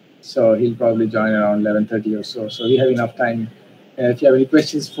 so he'll probably join around 11:30 or so. So we have enough time. If you have any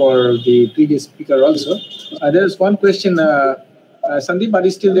questions for the previous speaker also. There is one question. Sandeep, are you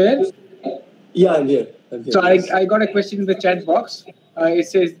still there? Yeah, I'm here. So I got a question in the chat box. It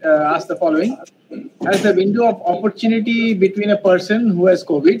says, ask the following. Has the window of opportunity between a person who has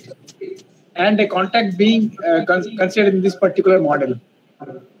COVID and a contact being considered in this particular model?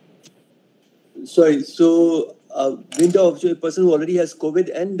 Sorry, so window of a person who already has COVID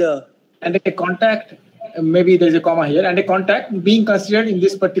and a contact, maybe there's a comma here, and a contact being considered in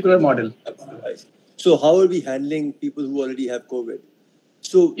this particular model. So how are we handling people who already have COVID?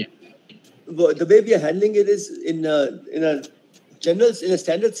 So the way we are handling it is in a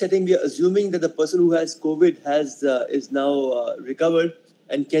standard setting, we are assuming that the person who has COVID is now recovered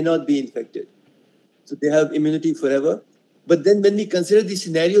and cannot be infected. So they have immunity forever. But then when we consider these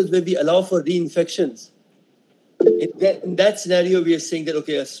scenarios where we allow for reinfections, in that scenario, we are saying that,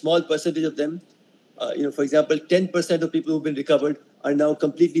 okay, a small percentage of them, for example, 10% of people who've been recovered are now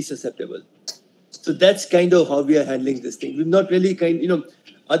completely susceptible. So that's kind of how we are handling this thing. We've not really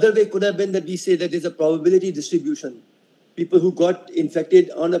other way could have been that we say that there's a probability distribution. People who got infected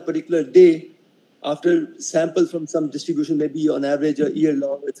on a particular day after sample from some distribution, maybe on average a year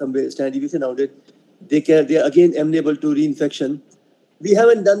long with some standard deviation around it, they are again amenable to reinfection. We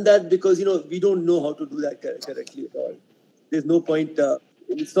haven't done that because, we don't know how to do that correctly at all. There's no point.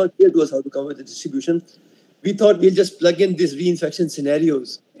 It's not clear to us how to come with the distribution. We thought we'll just plug in these reinfection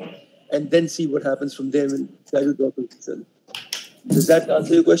scenarios and then see what happens from there and try to draw conclusions. Does that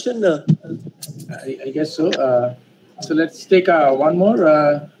answer your question? I guess so. So let's take one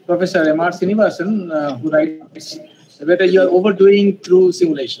more. Professor M.R. Srinivasan, who writes whether you are overdoing through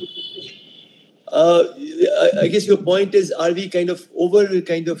simulation. I guess your point is, are we kind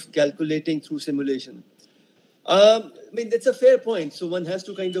of calculating through simulation? I mean, that's a fair point. So one has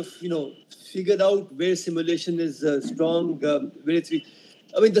to kind of, figure out where simulation is strong, where it's weak.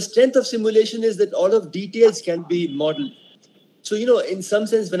 I mean, the strength of simulation is that all of details can be modeled. So, in some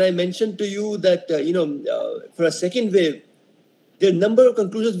sense, when I mentioned to you that, for a second wave, there are a number of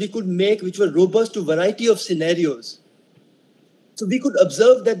conclusions we could make which were robust to a variety of scenarios. So we could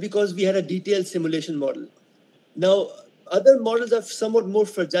observe that because we had a detailed simulation model. Now, other models are somewhat more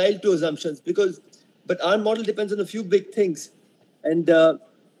fragile to assumptions but our model depends on a few big things. And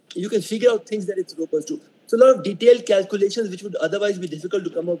you can figure out things that it's robust to. So a lot of detailed calculations, which would otherwise be difficult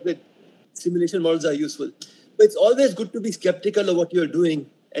to come up with, simulation models are useful. But it's always good to be skeptical of what you're doing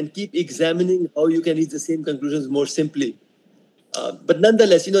and keep examining how you can reach the same conclusions more simply. But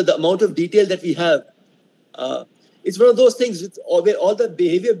nonetheless, the amount of detail that we have, it's one of those things where all the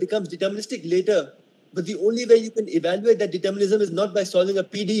behavior becomes deterministic later. But the only way you can evaluate that determinism is not by solving a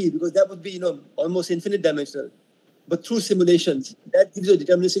PDE, because that would be, almost infinite dimensional. but through simulations. That gives you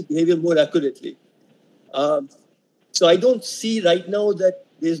deterministic behavior more accurately. So I don't see right now that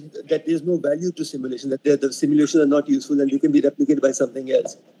there's no value to simulation, that the simulations are not useful and they can be replicated by something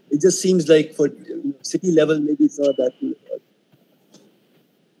else. It just seems like for city level, maybe it's not that cool.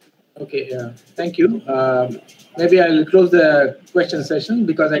 Okay, thank you. Maybe I'll close the question session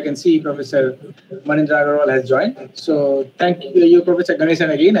because I can see Professor Manindra Agarwal has joined. So thank you, Professor Ganesan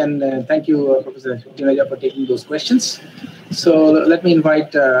again, and thank you, Professor Juneja, for taking those questions. So let me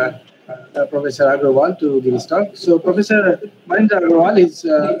invite Professor Agarwal to give his talk. So Professor Manindra Agarwal is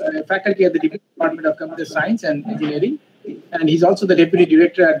a faculty at the Department of Computer Science and Engineering, and he's also the Deputy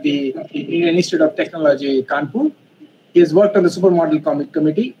Director at the Indian Institute of Technology, Kanpur. He has worked on the Supermodel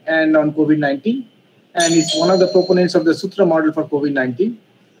Committee and on COVID-19, and he's one of the proponents of the Sutra model for COVID-19.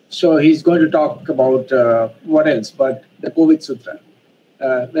 So he's going to talk about what else but the COVID Sutra.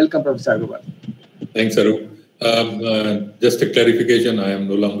 Welcome, Professor Agarwal. Thanks, Arup. Just a clarification, I am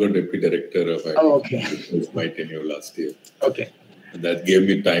no longer Deputy Director of IT. Oh, okay. It was my tenure last year. Okay. And that gave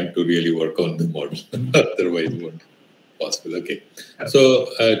me time to really work on the model. Otherwise, it wouldn't be possible. Okay. So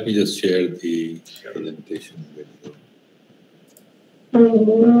let me just share the presentation window. Okay,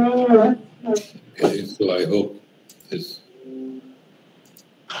 so I hope this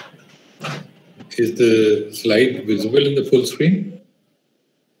is the slide visible in the full screen?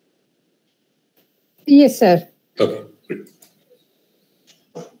 Yes, sir. Okay, great.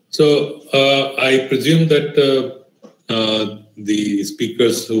 So I presume that the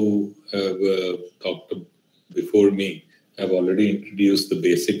speakers who have talked before me have already introduced the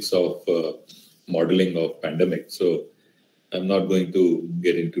basics of modeling of pandemic. So I'm not going to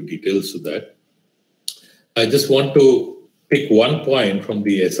get into details of that. I just want to pick one point from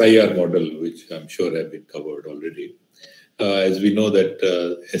the SIR model, which I'm sure have been covered already. As we know that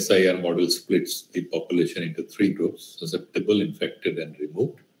SIR model splits the population into three groups: susceptible, infected, and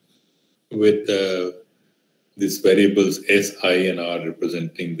removed, with these variables S, I, and R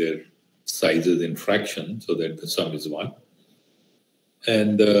representing their sizes in fractions, so that the sum is 1.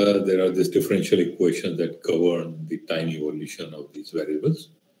 And there are these differential equations that govern the time evolution of these variables.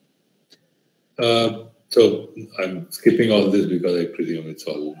 So I'm skipping all this because I presume it's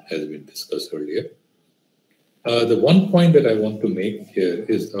all has been discussed earlier. The one point that I want to make here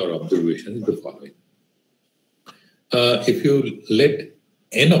is our observation is the following. If you let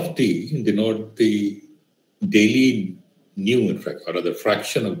n of t denote the daily new infection, or rather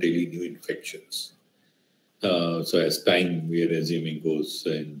fraction of daily new infections, so as time we are assuming goes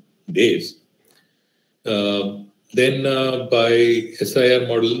in days, then by SIR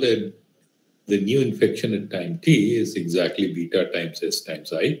model, the new infection at time t is exactly beta times S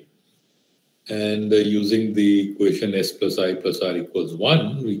times I. And using the equation S plus I plus R equals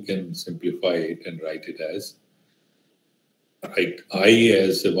 1, we can simplify it and write it as, I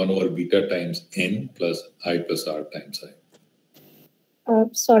as 1 over beta times N plus I plus R times I.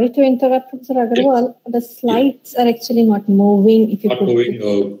 Sorry to interrupt, Professor Agarwal. Yes. The slides are actually not moving. If you not moving?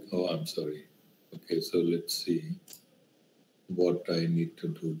 Oh, I'm sorry. Okay, so let's see what I need to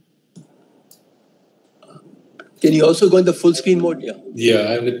do. Can you also go in the full screen mode? Yeah.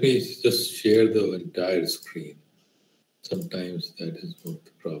 Yeah, let me just share the entire screen. Sometimes that is what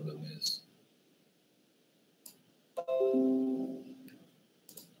the problem is.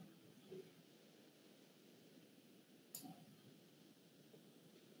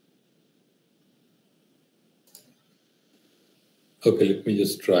 Okay, let me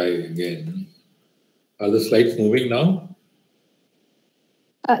just try again. Are the slides moving now?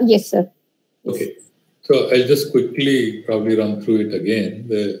 Yes, sir. Okay. So I'll just quickly probably run through it again.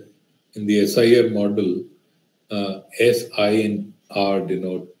 In the SIR model, S, I, and R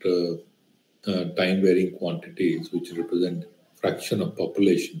denote time-varying quantities, which represent fraction of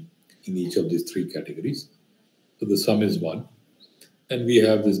population in each of these three categories. So the sum is 1. And we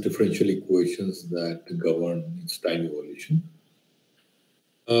have these differential equations that govern its time evolution.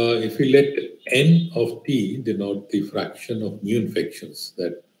 If we let n of t denote the fraction of new infections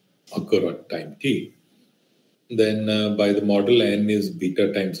that occur at time t, then by the model n is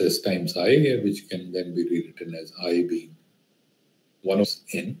beta times S times I, which can then be rewritten as I being 1 of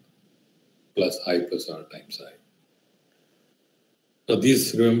n plus I plus R times I. Now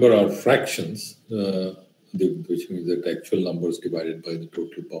these, remember, are fractions, which means that actual numbers divided by the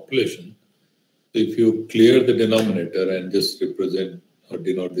total population. So if you clear the denominator and just represent or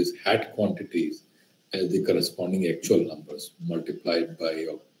denote these hat quantities as the corresponding actual numbers multiplied by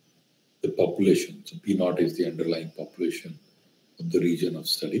the population. So P naught is the underlying population of the region of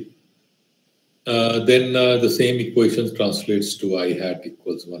study. Then the same equations translates to I hat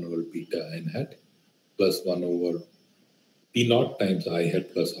equals 1 over beta n hat plus 1 over P naught times I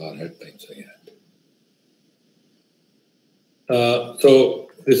hat plus R hat times I hat. So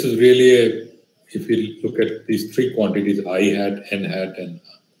this is really if you look at these three quantities, I hat, N hat, and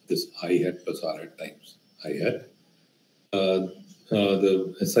this I hat plus R hat times I hat.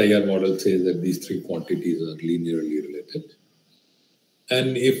 The SIR model says that these three quantities are linearly related.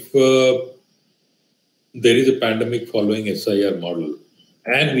 And if there is a pandemic following SIR model,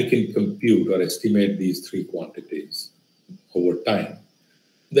 and we can compute or estimate these three quantities over time,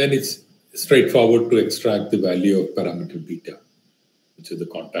 then it's straightforward to extract the value of parameter beta, which is the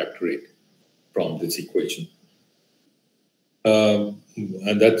contact rate, from this equation.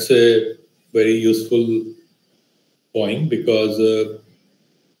 And that's a very useful point because the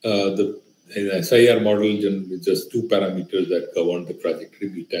SIR model is just two parameters that govern the trajectory,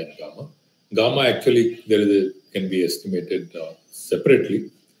 beta and gamma. Gamma actually can be estimated separately.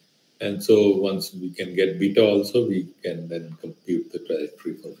 And so once we can get beta also, we can then compute the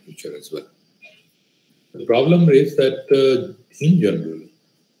trajectory for future as well. The problem is that in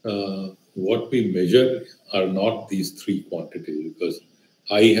general, what we measure are not these three quantities, because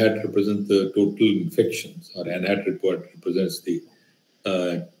I hat represents the total infections, or N hat represents the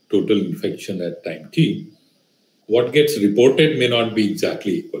total infection at time t. What gets reported may not be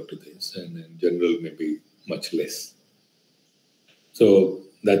exactly equal to this, and in general may be much less. So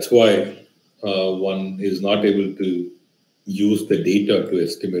that's why one is not able to use the data to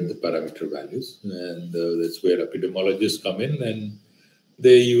estimate the parameter values, and that's where epidemiologists come in, and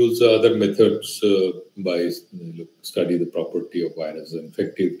they use other methods by study the property of virus, the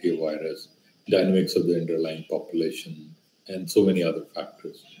infectivity of virus, dynamics of the underlying population, and so many other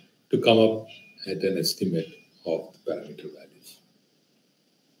factors to come up at an estimate of the parameter values.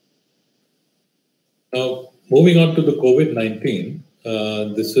 Now, moving on to the COVID-19,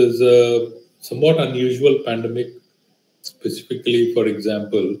 this is a somewhat unusual pandemic. Specifically, for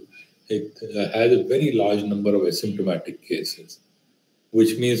example, it has a very large number of asymptomatic cases,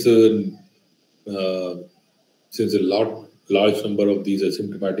 which means since a large number of these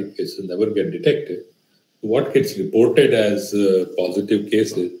asymptomatic cases never get detected, what gets reported as positive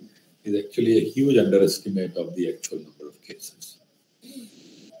cases is actually a huge underestimate of the actual number of cases.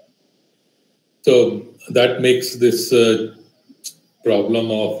 So that makes this problem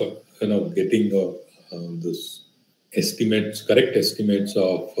of getting this correct estimates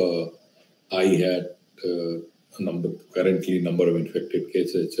of I hat currently number of infected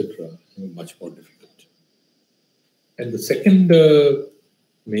cases, etc., much more difficult. And the second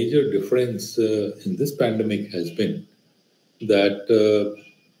major difference in this pandemic has been that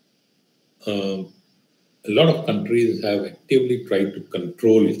a lot of countries have actively tried to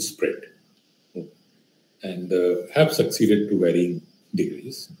control its spread and have succeeded to varying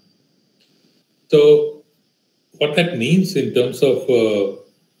degrees. So what that means in terms of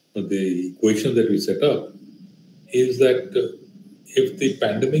the equation that we set up is that if the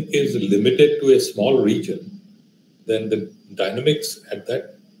pandemic is limited to a small region, then the dynamics at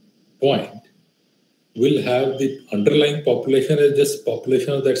that point will have the underlying population as just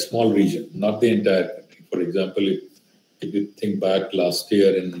population of that small region, not the entire country. For example, if you think back last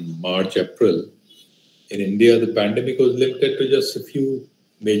year in March, April, in India, the pandemic was limited to just a few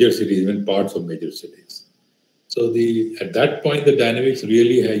major cities, even parts of major cities. So at that point, the dynamics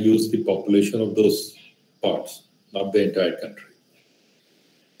really have used the population of those parts, not the entire country.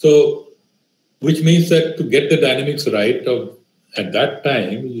 So, which means that to get the dynamics right at that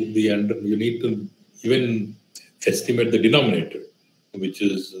time, you need to even estimate the denominator, which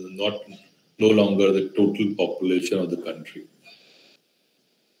is no longer the total population of the country.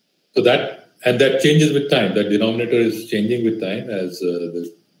 So that changes with time. That denominator is changing with time as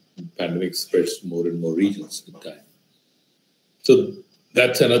the pandemic spreads to more and more regions with time. So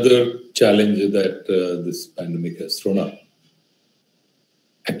that's another challenge that this pandemic has thrown up.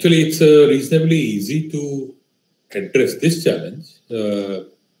 Actually, it's reasonably easy to address this challenge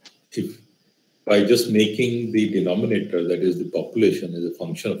by just making the denominator, that is the population, as a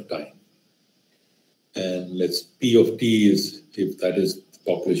function of time. And let's P of t is, if that is the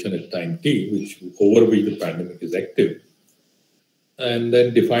population at time t, over which the pandemic is active. And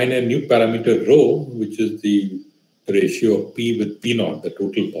then define a new parameter rho, which is the ratio of P with P naught, the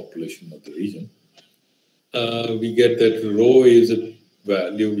total population of the region. We get that rho is a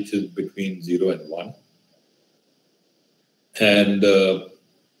value which is between 0 and 1. And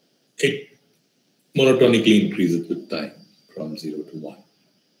it monotonically increases with time from 0 to 1.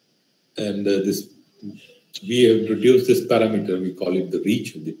 And we have introduced this parameter, we call it the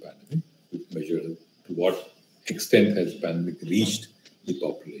reach of the pandemic, which measures to what extent has pandemic reached the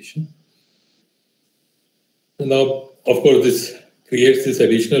population. Now, of course, this creates this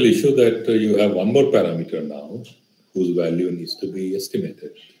additional issue that you have one more parameter now whose value needs to be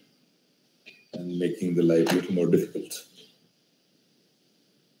estimated and making the life a little more difficult.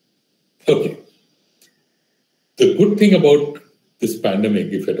 Okay. The good thing about this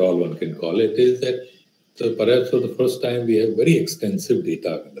pandemic, if at all one can call it, is that perhaps for the first time we have very extensive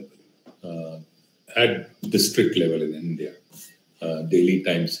data available at district level in India. Daily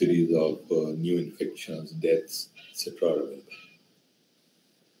time series of new infections, deaths, etc. are available.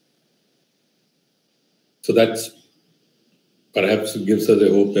 So that's perhaps gives us a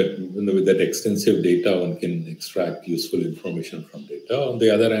hope that with that extensive data, one can extract useful information from data. On the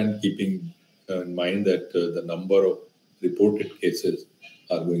other hand, keeping in mind that the number of reported cases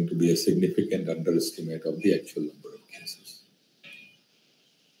are going to be a significant underestimate of the actual number of cases.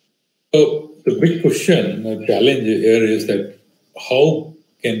 So the big question, the challenge here is that how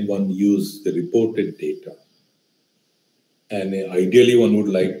can one use the reported data? And ideally, one would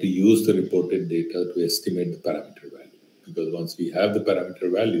like to use the reported data to estimate the parameter value. Because once we have the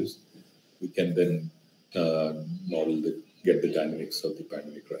parameter values, we can then get the dynamics of the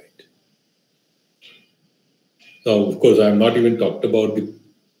pandemic right. Now, of course, I have not even talked about the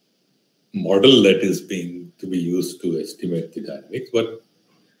model that is being to be used to estimate the dynamics, but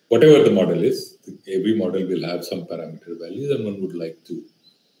whatever the model is, every model will have some parameter values, and one would like to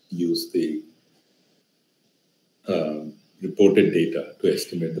use the reported data to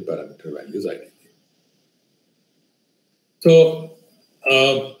estimate the parameter values ideally. So,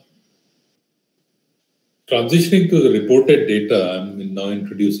 transitioning to the reported data, I'm now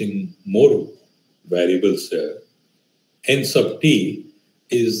introducing more variables here. N sub t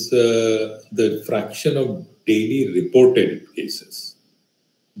is the fraction of daily reported cases.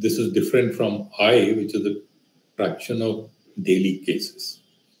 This is different from I, which is the fraction of daily cases.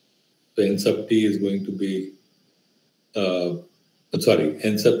 So N sub t is going to be,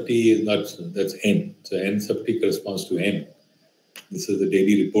 N sub t is not, that's N. So N sub t corresponds to N. This is the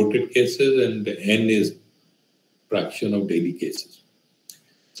daily reported cases, and N is fraction of daily cases.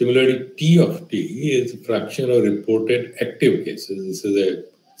 Similarly, T of t is a fraction of reported active cases. This is a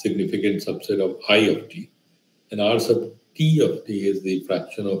significant subset of I of t. And R sub t of t is the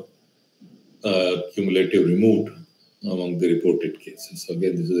fraction of cumulative removed among the reported cases. So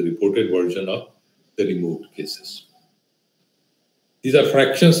again, this is a reported version of the removed cases. These are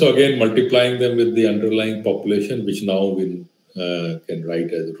fractions, so again, multiplying them with the underlying population, which now we can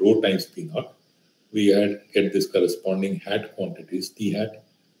write as rho times P naught. We get this corresponding hat quantities, T hat,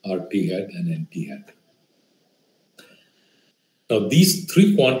 RT hat, and NT hat. Now, these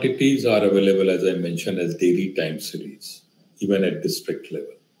three quantities are available, as I mentioned, as daily time series, even at district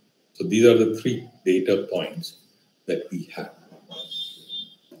level. So these are the three data points that we have,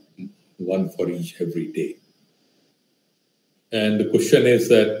 one for each every day. And the question is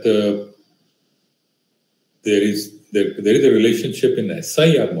that there is a relationship in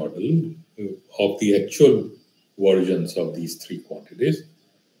SIR model of the actual versions of these three quantities.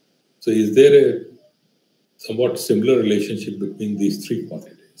 So is there a somewhat similar relationship between these three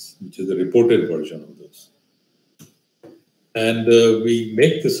quantities, which is the reported version of those? And we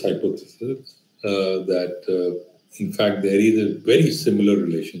make this hypothesis that, in fact, there is a very similar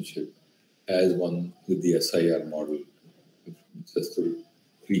relationship as one with the SIR model. Just to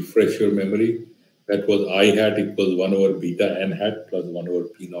refresh your memory, that was I hat equals 1 over beta n hat plus 1 over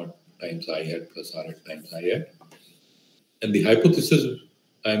P naught times I hat plus R hat times I hat. And the hypothesis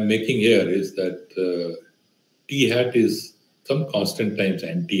I'm making here is that T hat is some constant times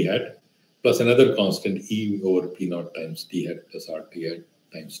NT hat plus another constant E over P naught times T hat plus RT hat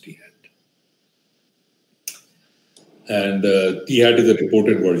times T hat. And T hat is a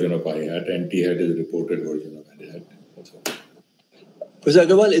reported version of I hat, and T hat is a reported version of N hat. Professor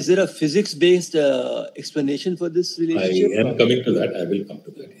Agarwal, is there a physics-based explanation for this relationship? I am coming to that. I will come to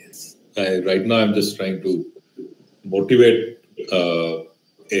that, yes. Right now, I'm just trying to motivate,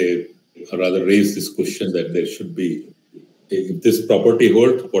 rather raise this question that there should be, if this property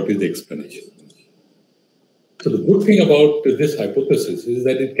holds, what is the explanation? So the good thing about this hypothesis is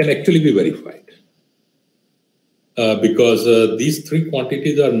that it can actually be verified. Because these three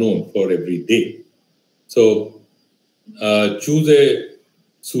quantities are known for every day. So choose a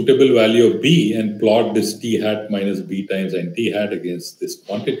suitable value of B and plot this T hat minus B times NT hat against this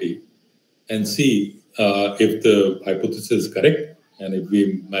quantity and see if the hypothesis is correct. And if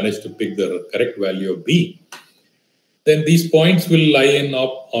we manage to pick the correct value of B, then these points will line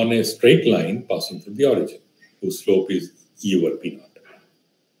up on a straight line passing through the origin, whose slope is E over P naught.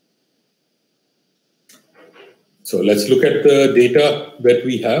 So let's look at the data that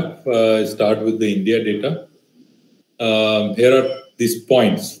we have. Start with the India data. Here are these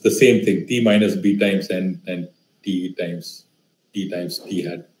points, the same thing, t minus b times n and t times t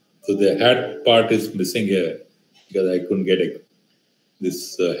hat. So the hat part is missing here because I couldn't get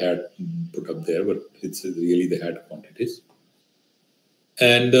this hat put up there, but it's really the hat quantities.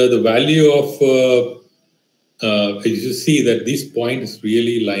 And the value of, as you see that these points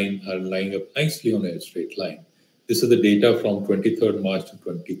really are lining up nicely on a straight line. This is the data from 23rd March to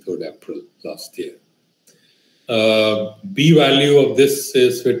 23rd April last year. B value of this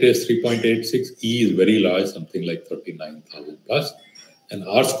fit is 3.86. E is very large, something like 39,000 plus. And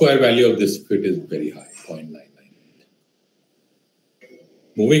R square value of this fit is very high, 0.99.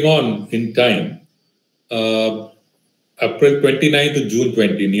 Moving on in time, April 29 to June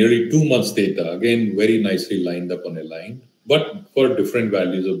 20, nearly 2 months data, again, very nicely lined up on a line, but for different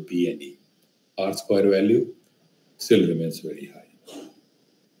values of B and E. R square value still remains very high.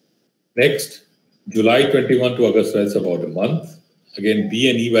 Next, July 21 to August, that's about a month. Again, B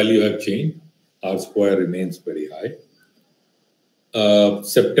and E value have changed. R square remains very high.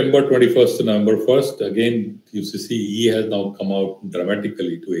 September 21st to November 1st, again, you see E has now come out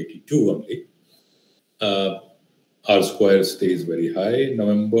dramatically to 82 only. R square stays very high.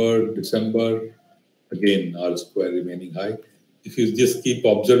 November, December, again, R square remaining high. If you just keep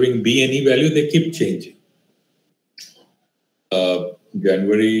observing B and E value, they keep changing.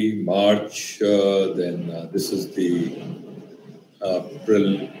 January, March, then this is the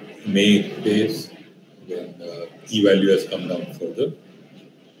April, May days. Then E value has come down further.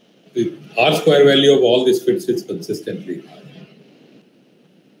 The R square value of all these fits is consistently high.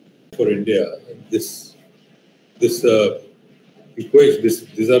 For India, this equation,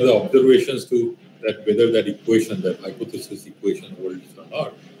 these are the observations to that whether that equation, that hypothesis equation holds or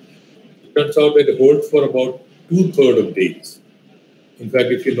not. It turns out that it holds for about 2/3 of days. In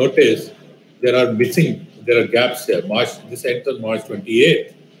fact, if you notice, there are gaps here. This ends on March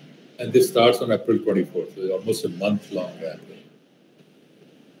 28th, and this starts on April 24th. So it's almost a month-long gap.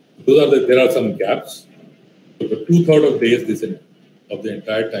 There are some gaps. So for 2/3 of days, of the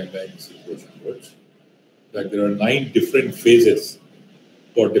entire timeline, this equation holds. That there are 9 different phases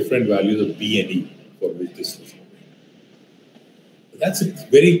for different values of B and E for which this is. That's a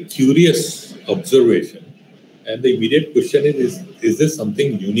very curious observation. And the immediate question is this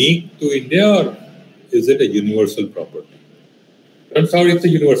something unique to India or is it a universal property? Turns out it's a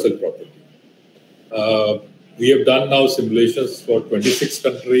universal property. We have done now simulations for 26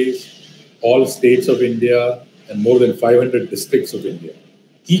 countries, all states of India, and more than 500 districts of India.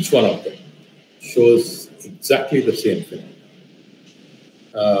 Each one of them shows exactly the same thing.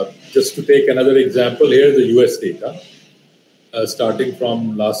 Just to take another example, here's the US data. Starting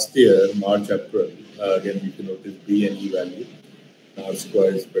from last year, March, April, again, you can notice B and E value. R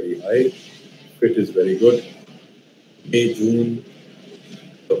square is very high. Fit is very good. May, June.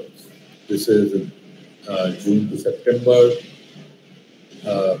 So this is June to September.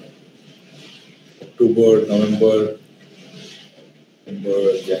 October, November,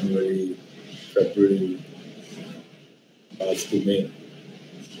 January, February, March to May.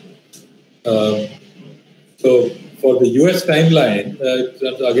 So for the US timeline,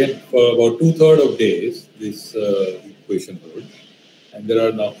 again, for about 2/3 of days, this equation holds. And there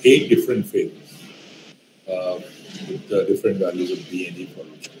are now 8 different phases with different values of B and E for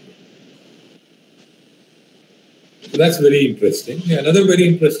each. So that's very interesting. Another very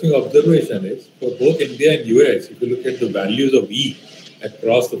interesting observation is for both India and US, if you look at the values of E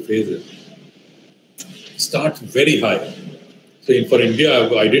across the phases, it starts very high. So for India,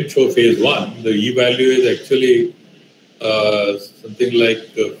 I didn't show phase 1. The E value is actually something like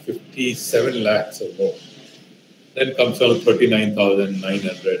 57 lakhs or more. Then comes out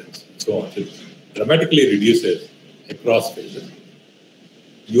 39,900 and so on. So it dramatically reduces across phases.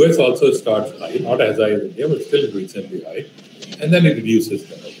 US also starts high, not as high as India, but still reasonably high. And then it reduces.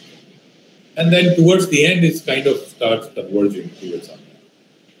 And then towards the end, it kind of starts converging towards something.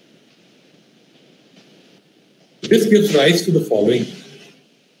 This gives rise to the following.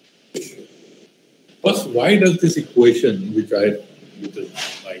 First, why does this equation, which I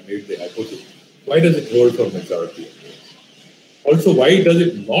made the hypothesis, why does it hold for majority of things? Also, why does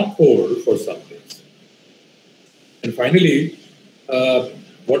it not hold for some things? And finally,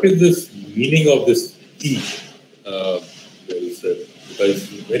 what is this meaning of this E? Because it's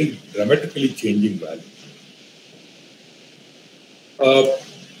very dramatically changing value.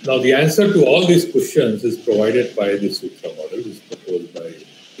 Now, the answer to all these questions is provided by the Sutra model, which is proposed by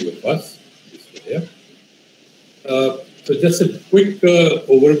two of us. Here. So just a quick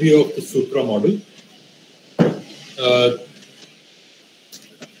overview of the Sutra model.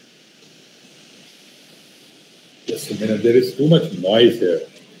 Just a minute, there is too much noise here.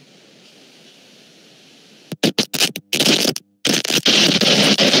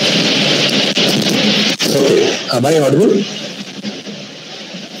 Okay, am I audible?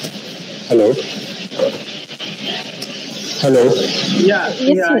 Hello? Hello? Yeah,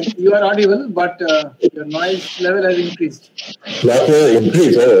 you are audible, but your noise level has increased. That will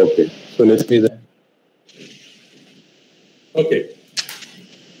increase. Oh, okay. So let's be there. Okay.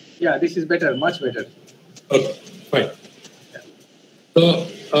 Yeah, this is better, much better. Okay, fine. So,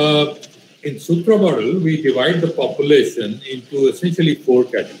 in Sutra model, we divide the population into essentially 4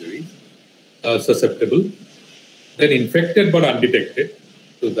 categories. Susceptible, then infected but undetected.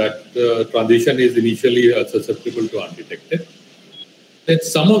 So that transition is initially susceptible to undetected. Then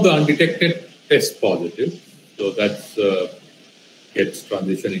some of the undetected test positive. So that gets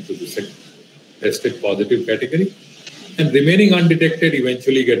transition into the tested positive category. And remaining undetected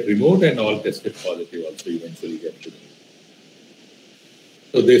eventually get removed, and all tested positive also eventually get removed.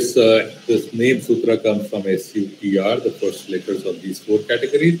 So this name Sutra comes from SUTR, the first letters of these 4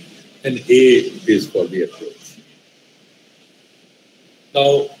 categories, and A is for the approach.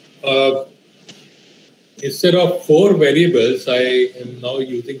 Now, instead of 4 variables, I am now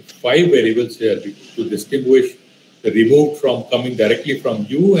using 5 variables here to distinguish the removed from coming directly from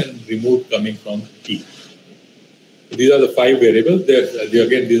U and removed coming from T. So these are the 5 variables.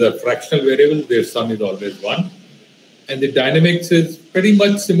 Again, these are fractional variables. Their sum is always 1. And the dynamics is pretty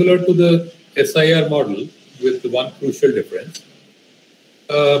much similar to the SIR model with one crucial difference.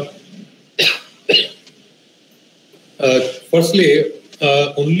 Firstly,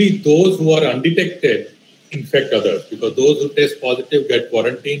 only those who are undetected infect others, because those who test positive get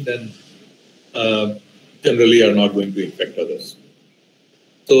quarantined and generally are not going to infect others.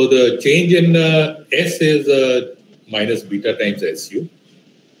 So the change in S is minus beta times SU.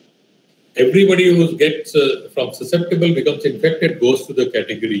 Everybody who gets from susceptible becomes infected goes to the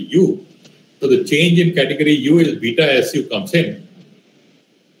category U. So the change in category U is beta SU comes in.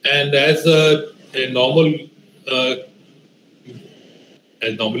 And as normally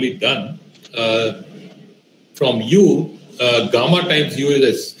done, from U, gamma times U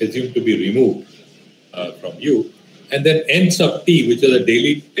is assumed to be removed from U. And then N sub T, which are the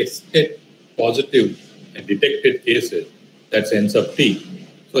daily tested positive and detected cases, that's N sub T.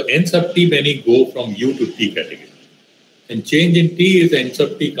 So N sub T many go from U to T category. And change in T is N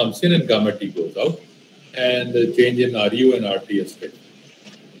sub T comes in and gamma T goes out. And the change in RU and RT is steady.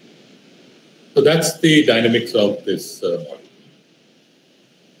 So that's the dynamics of this model.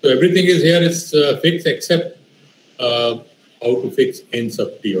 So everything is here is fixed except how to fix N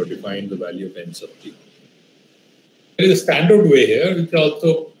sub T or define the value of N sub T. There is a standard way here, which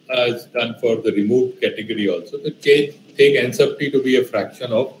also is done for the removed category also, to take N sub T to be a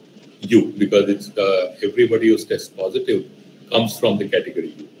fraction of U, because it's everybody who's test positive comes from the category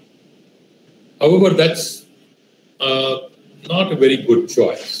U. However, that's not a very good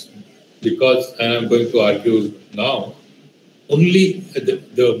choice, because, and I'm going to argue now, only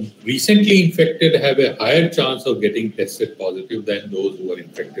the recently infected have a higher chance of getting tested positive than those who were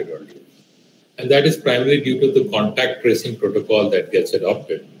infected earlier. And that is primarily due to the contact tracing protocol that gets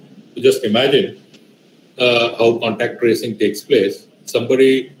adopted. So just imagine how contact tracing takes place.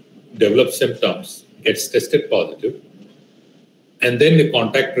 Somebody develops symptoms, gets tested positive, and then the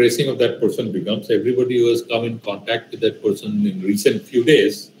contact tracing of that person becomes everybody who has come in contact with that person in recent few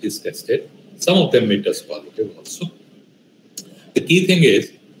days is tested. Some of them may test positive also. The key thing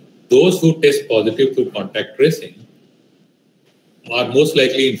is, those who test positive through contact tracing are most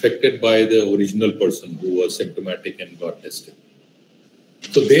likely infected by the original person who was symptomatic and got tested.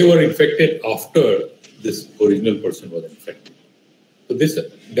 So they were infected after this original person was infected. So this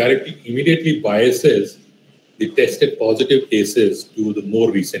immediately biases the tested positive cases to the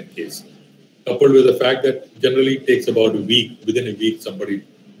more recent case, coupled with the fact that generally it takes about a week. Within a week, somebody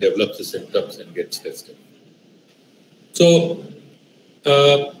develops the symptoms and gets tested. So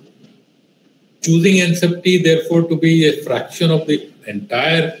choosing N sub T, therefore, to be a fraction of the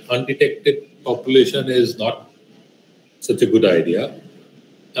entire undetected population is not such a good idea.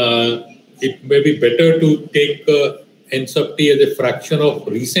 It may be better to take N sub T as a fraction of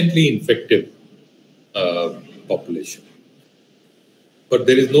recently infected population. But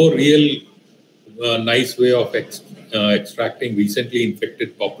there is no real nice way of extracting recently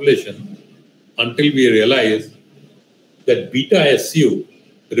infected population until we realize that beta SU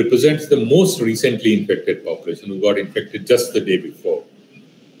represents the most recently infected population who got infected just the day before.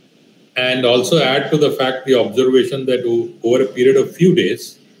 And also add to the fact the observation that over a period of few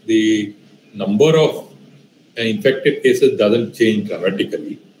days, the number of infected cases doesn't change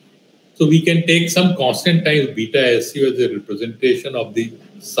dramatically. So we can take some constant times beta SU as a representation of the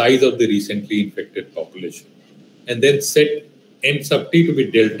size of the recently infected population, and then set n sub t to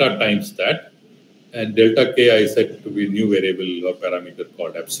be delta times that, and delta k I set to be a new variable or parameter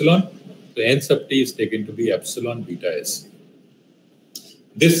called epsilon. So n sub t is taken to be epsilon beta SU.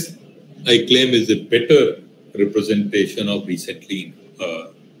 This, I claim, is a better representation of recently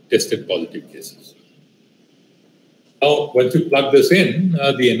tested positive cases. Now, once you plug this in,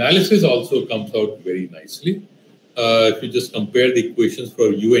 the analysis also comes out very nicely. If you just compare the equations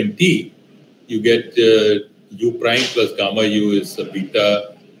for u and t, you get u prime plus gamma u is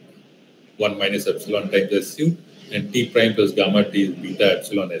beta 1 minus epsilon times SU, and t prime plus gamma t is beta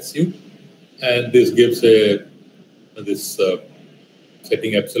epsilon SU. And this gives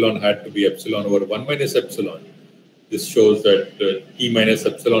setting epsilon hat to be epsilon over 1 minus epsilon. This shows that t minus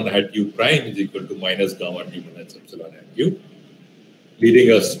epsilon hat u prime is equal to minus gamma t minus epsilon hat u, leading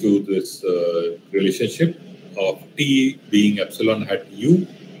us to this relationship of t being epsilon hat u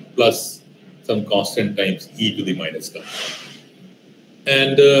plus some constant times e to the minus gamma.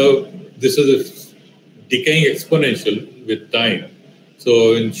 And this is a decaying exponential with time. So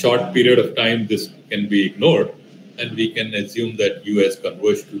in short period of time, this can be ignored, and we can assume that u has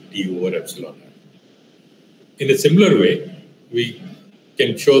converged to t over epsilon hat. In a similar way, we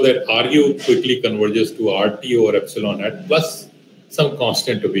can show that Ru quickly converges to Rt over epsilon hat plus some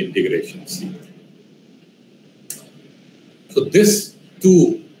constant of integration C. So these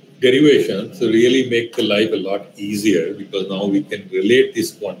two derivations really make the life a lot easier, because now we can relate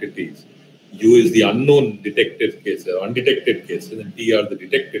these quantities. U is the unknown detected cases, undetected cases, and T are the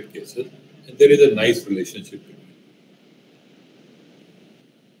detected cases, and there is a nice relationship between.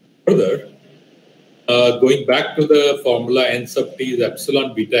 Further, going back to the formula n sub t is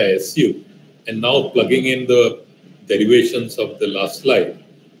epsilon beta SU, and now plugging in the derivations of the last slide,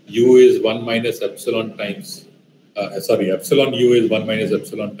 u is 1 minus epsilon times, epsilon u is 1 minus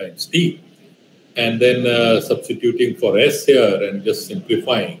epsilon times t, and then substituting for s here and just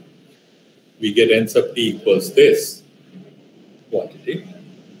simplifying, we get n sub t equals this quantity,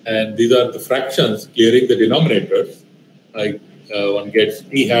 and these are the fractions clearing the denominators. One gets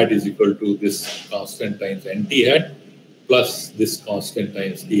t hat is equal to this constant times nt hat plus this constant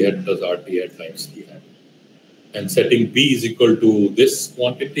times t hat plus rt hat times t hat. And setting b is equal to this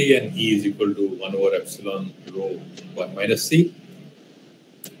quantity and e is equal to 1 over epsilon rho 1 minus c.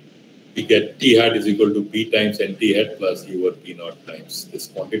 We get t hat is equal to b times nt hat plus u over p naught times this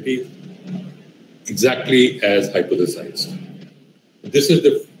quantity, exactly as hypothesized. This is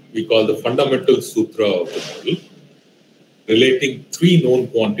we call the fundamental sutra of the model, relating three known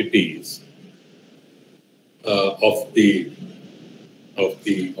quantities of the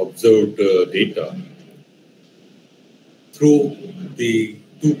observed data through the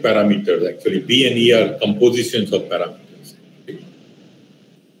two parameters. Actually, B and E are compositions of parameters.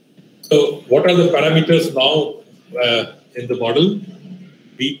 So what are the parameters now in the model?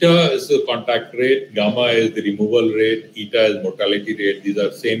 Beta is the contact rate, gamma is the removal rate, eta is mortality rate. These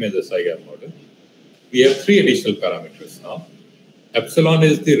are same as the SIR model. We have three additional parameters now. Epsilon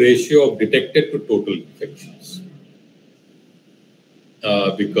is the ratio of detected to total infections,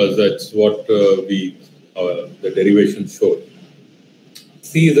 because that's what the derivation showed.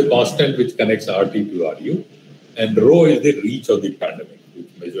 C is the constant which connects RT to RU, and rho is the reach of the pandemic,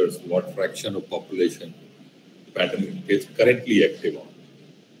 which measures what fraction of population the pandemic is currently active on.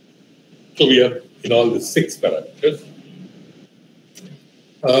 So we have in all the 6 parameters.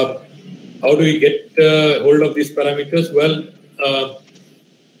 How do we get hold of these parameters? Well,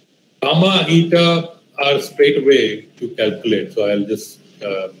 gamma, eta are straight away to calculate. So I'll just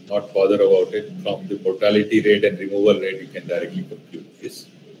not bother about it. From the mortality rate and removal rate, you can directly compute this.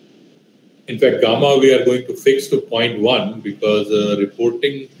 In fact, gamma we are going to fix to 0.1 because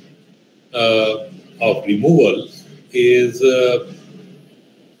reporting of removals is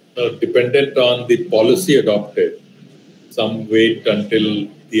dependent on the policy adopted. Some wait until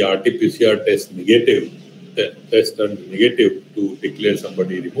the RT-PCR test negative, to declare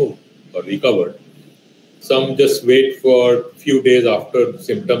somebody removed or recovered. Some just wait for a few days after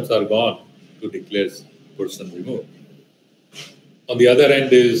symptoms are gone to declare person removed. On the other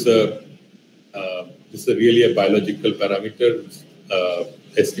end is this is really a biological parameter,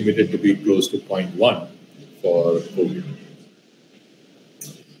 estimated to be close to 0.1 for COVID.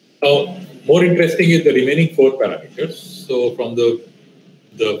 Now, more interesting is the remaining 4 parameters. So from the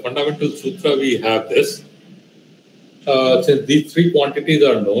fundamental sutra, we have this. Since these 3 quantities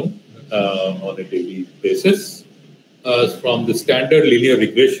are known on a daily basis, from the standard linear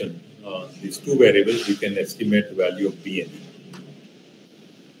regression, these 2 variables, we can estimate the value of B and E.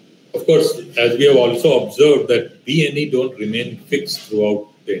 Of course, as we have also observed that B and E don't remain fixed throughout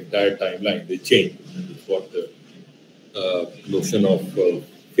the entire timeline, they change. That's what the notion of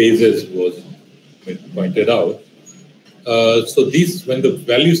phases was pointed out. So these, when the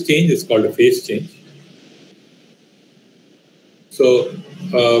values change, it's called a phase change. So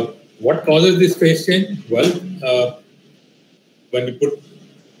what causes this phase change? Well, when you put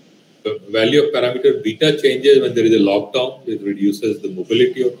the value of parameter beta changes when there is a lockdown, it reduces the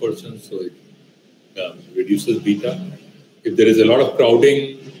mobility of persons, so it reduces beta. If there is a lot of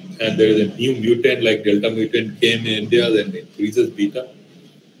crowding and there is a new mutant like Delta mutant came in India, then it increases beta.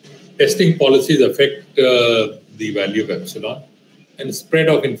 Testing policies affect the value of epsilon, and spread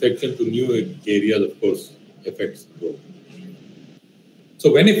of infection to new areas, of course, affects growth.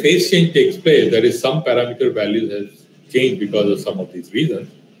 So when a phase change takes place, there is some parameter values has changed because of some of these reasons.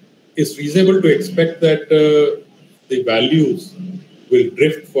 It's reasonable to expect that the values will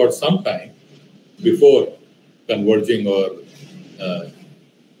drift for some time before converging or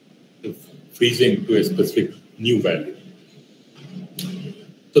freezing to a specific new value.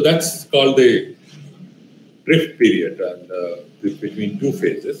 So that's called the drift period and between two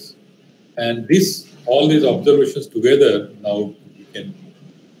phases. And all these observations together now we can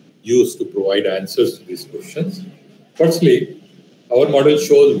use to provide answers to these questions. Firstly, our model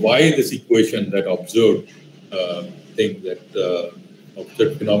shows why this equation, that observed thing, that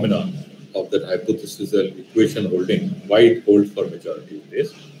observed phenomena of that hypothetical equation holding, why it holds for majority of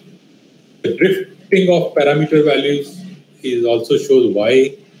days. The drifting of parameter values also shows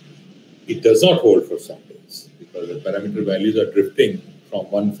why it does not hold for some days, because the parameter values are drifting from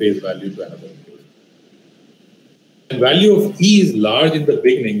one phase value to another phase. And value of E is large in the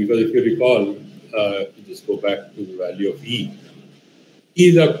beginning, because if you recall, just go back to the value of E. E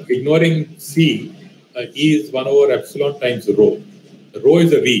is ignoring C, E is 1 over epsilon times rho. Rho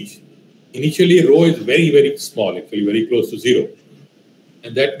is a reach. Initially, rho is very, very small, actually very close to 0.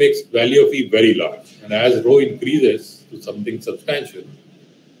 And that makes value of E very large. And as rho increases to something substantial,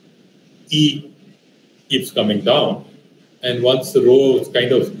 E keeps coming down. And once the rho is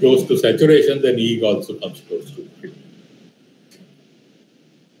kind of close to saturation, then E also comes close to it.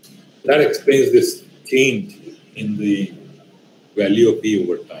 That explains this change in the value of E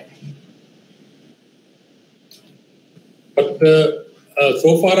over time. But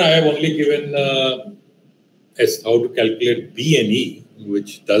so far I have only given as how to calculate B and E,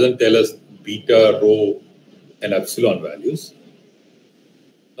 which doesn't tell us beta, rho, and epsilon values.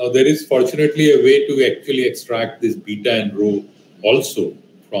 Now there is fortunately a way to actually extract this beta and rho also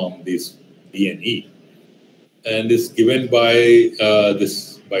from this B and E. And is given by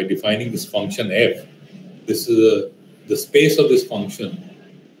by defining this function f. This is the space of this function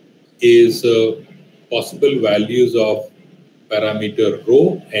is possible values of parameter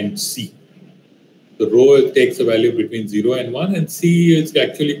rho and C. The rho takes a value between 0 and 1, and C is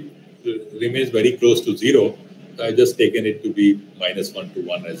actually remains very close to 0. I just taken it to be -1 to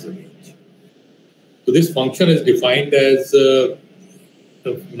 1 as a range. So this function is defined as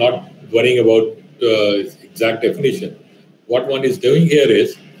not worrying about its exact definition. What one is doing here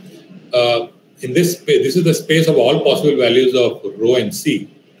is in this space, this is the space of all possible values of rho and C.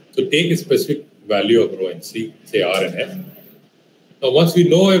 So take a specific value of rho and C, say R and F. Now, once we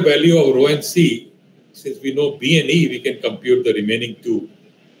know a value of rho and C, since we know B and E, we can compute the remaining two,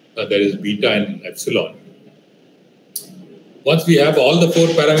 that is beta and epsilon. Once we have all the 4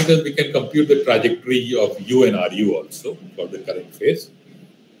 parameters, we can compute the trajectory of U and RU also for the current phase.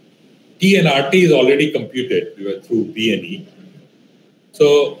 T and RT is already computed through B and E.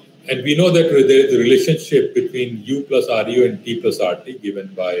 So, and we know that there is a relationship between U plus RU and T plus RT given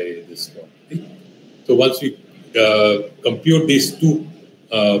by this quantity. So once we compute these two,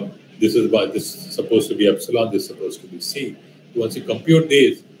 this is supposed to be epsilon, this is supposed to be C. So once you compute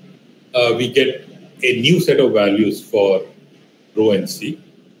these, we get a new set of values for rho and C.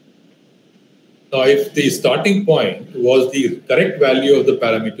 Now, if the starting point was the correct value of the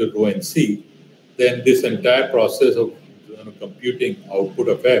parameter rho and C, then this entire process of computing output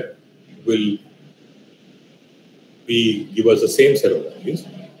of F will give us the same set of values.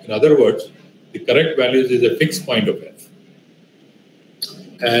 In other words, the correct values is a fixed point of F.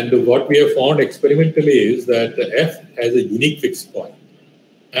 And what we have found experimentally is that F has a unique fixed point.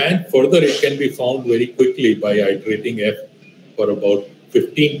 And further, it can be found very quickly by iterating F for about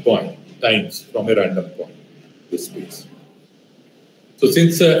 15 times from a random point in this space. So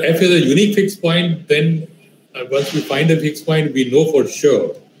since F is a unique fixed point, then once we find a fixed point, we know for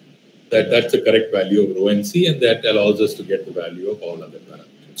sure that that's the correct value of rho and C, and that allows us to get the value of all other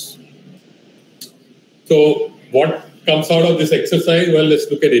parameters. So what comes out of this exercise? Well, let's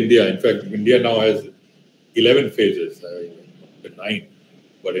look at India. In fact, India now has 11 phases, 9.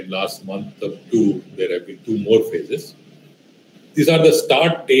 But in last month or two, there have been 2 more phases. These are the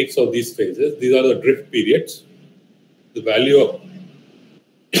start dates of these phases. These are the drift periods. The value of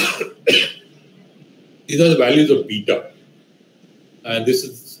these are the values of beta, and this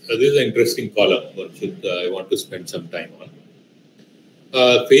is an interesting column which I want to spend some time on.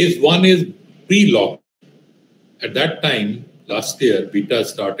 Phase 1 is pre-lock. At that time, last year, beta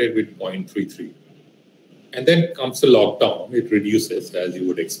started with 0.33. And then comes the lockdown. It reduces, as you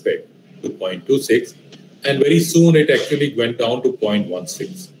would expect, to 0.26. And very soon, it actually went down to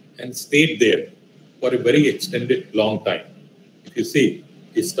 0.16 and stayed there for a very extended, long time. If you see,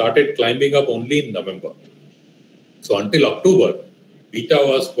 it started climbing up only in November. So until October, beta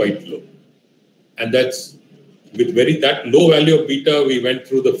was quite low. And that's with that low value of beta, we went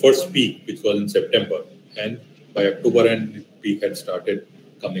through the first peak, which was in September. And by October end, the peak had started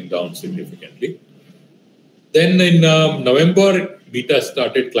coming down significantly. Then in November, beta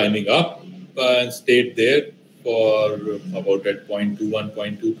started climbing up and stayed there for about at 0.21,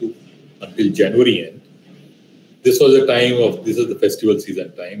 0.22 until January end. This was this is the festival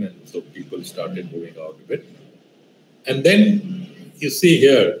season time, and so people started moving out a bit. And then you see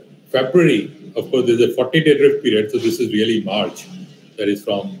here, February, of course, there's a 40-day drift period, so this is really March. That is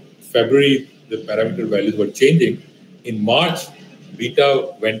from February, the parameter values were changing. In March,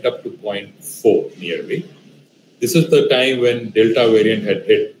 beta went up to 0.4 nearly. This is the time when Delta variant had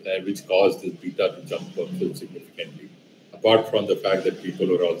hit, which caused this beta to jump up so significantly, apart from the fact that people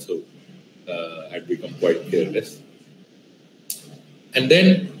were also had become quite careless. And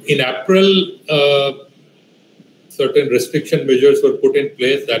then in April, certain restriction measures were put in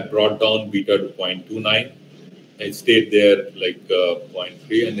place that brought down beta to 0.29. It stayed there like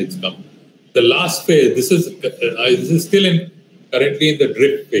 0.3, and it's come. The last phase, this is still currently in the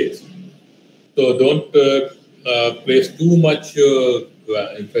drift phase. So don't place too much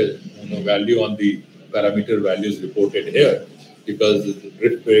value on the parameter values reported here, because the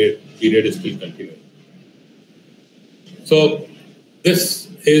drift period is still continuing. So this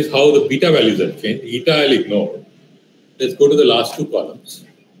is how the beta values have changed. Eta I'll ignore. Let's go to the last 2 columns.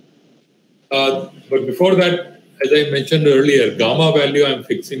 But before that, as I mentioned earlier, gamma value I'm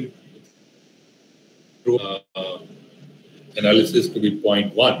fixing through analysis to be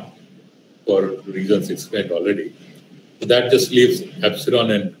 0.1 for reasons explained already. So that just leaves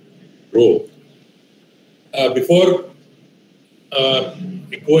epsilon and rho. Before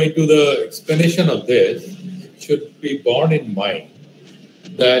we go into the explanation of this, it should be borne in mind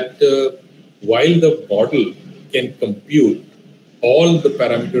that while the model can compute all the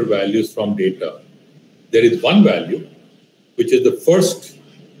parameter values from data, there is one value, which is the first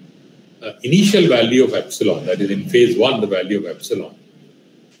initial value of epsilon, that is in phase 1, the value of epsilon.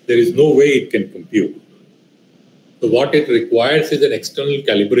 There is no way it can compute. So what it requires is an external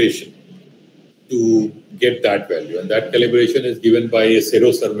calibration to get that value. And that calibration is given by a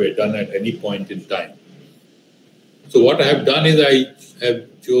sero survey done at any point in time. So what I have done is I have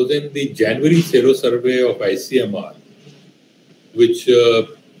chosen the January sero survey of ICMR, which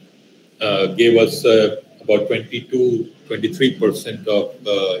gave us about 23% of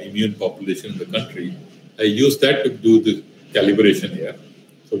immune population in the country. I used that to do the calibration here.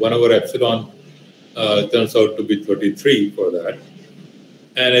 So 1 over epsilon turns out to be 33 for that.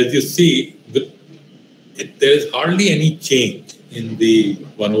 And as you see, there is hardly any change in the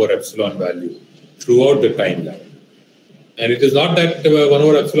 1 over epsilon value throughout the timeline. And it is not that 1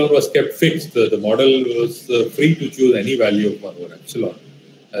 over epsilon was kept fixed. The model was free to choose any value of 1 over epsilon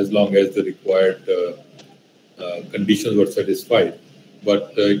as long as the required conditions were satisfied.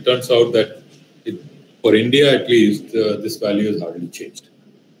 But it turns out that for India at least, this value has hardly changed.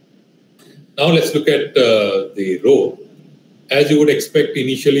 Now let's look at the rho. As you would expect,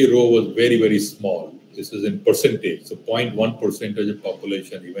 initially rho was very, very small. This is in percentage, so 0.1% of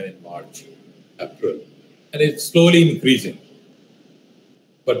population even in March, April. And it's slowly increasing.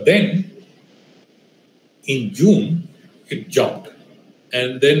 But then in June, it jumped.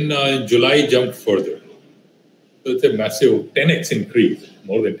 And then in July, it jumped further. So it's a massive 10x increase,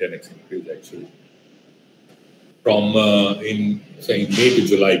 more than 10x increase actually, from in May to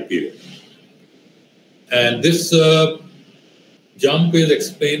July period. And this jump is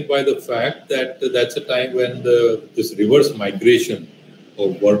explained by the fact that that's a time when this reverse migration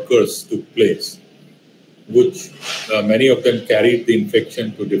of workers took place, which many of them carried the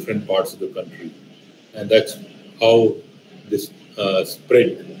infection to different parts of the country. And that's how this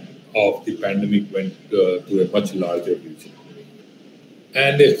spread of the pandemic went to a much larger region.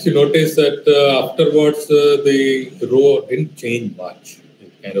 And if you notice that afterwards the row didn't change much,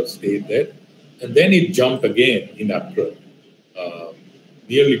 it kind of stayed there, and then it jumped again in April,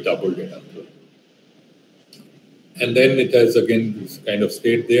 nearly doubled in April, and then it has again kind of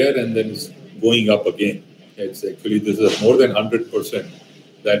stayed there, and then it's going up again. It's actually, this is more than 100%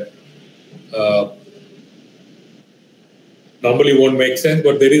 that normally won't make sense,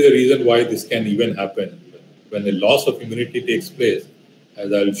 but there is a reason why this can even happen. When the loss of immunity takes place,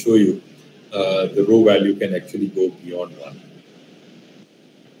 as I'll show you, the rho value can actually go beyond 1.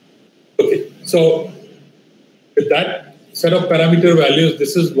 Okay, so with that set of parameter values,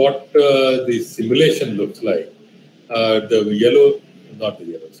 this is what the simulation looks like. The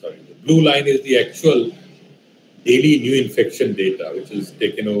blue line is the actual daily new infection data, which is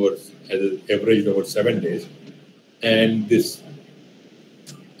taken over as averaged over 7 days. And this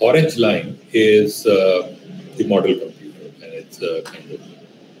orange line is the model computer, and it's kind of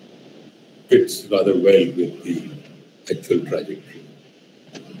fits rather well with the actual trajectory.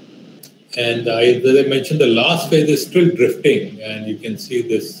 And as I mentioned, the last phase is still drifting, and you can see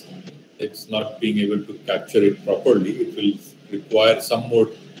this, it's not being able to capture it properly. It will require some more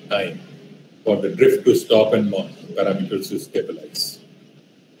time for the drift to stop and parameters to stabilize.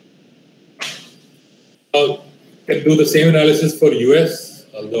 Now, can do the same analysis for US,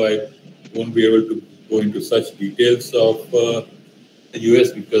 although I won't be able to go into such details of the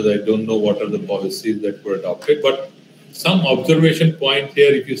US because I don't know what are the policies that were adopted. But some observation point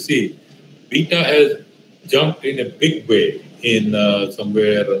here, if you see, beta has jumped in a big way in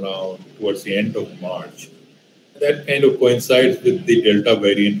somewhere around towards the end of March. That kind of coincides with the Delta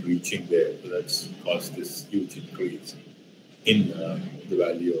variant reaching there. So that's caused this huge increase in the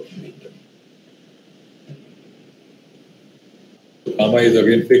value of beta. So gamma is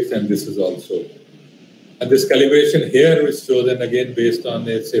again fixed, and this is also. And this calibration here is chosen again based on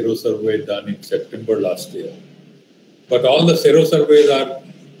a sero survey done in September last year. But all the sero surveys are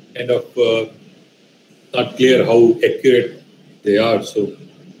kind of not clear how accurate they are. So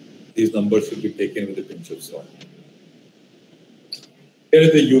these numbers should be taken with a pinch of salt. Here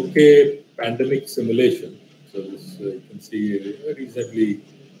is the UK pandemic simulation. So this you can see a reasonably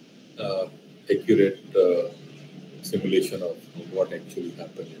accurate simulation of what actually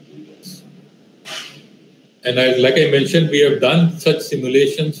happened in the US. And like I mentioned, we have done such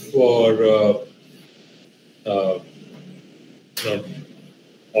simulations for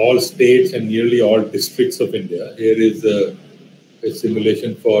all states and nearly all districts of India. Here is a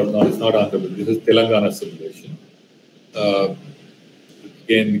simulation for, no, it's not Andhra Pradesh, this is Telangana simulation.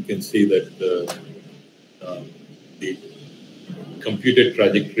 Again, you can see that the computed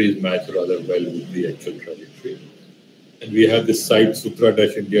trajectories match rather well with the actual trajectory. And we have this site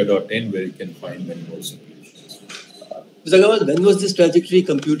sutra-india.in where you can find many more simulations. Mr. Agarwal, when was this trajectory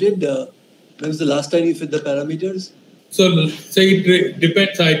computed? When was the last time you fit the parameters? So, say it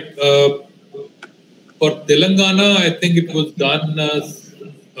depends. For Telangana, I think it was done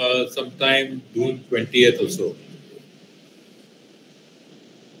sometime June 20th or so.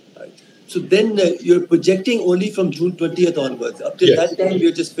 Right. So then you're projecting only from June 20th onwards. Up till that time,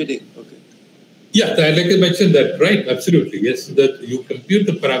 you're just fitting. Okay. Yeah, like I mentioned that, right? Absolutely. Yes, that you compute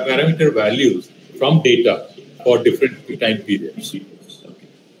the parameter values from data for different time periods.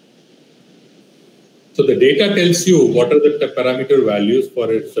 So the data tells you what are the parameter values for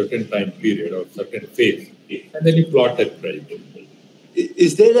a certain time period or certain phase, and then you plot that trajectory.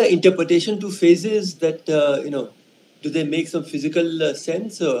 Is there an interpretation to phases that, do they make some physical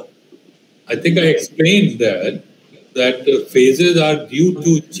sense? Or? I think I explained that phases are due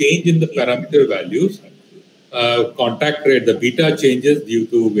to change in the parameter values. Contact rate, the beta changes due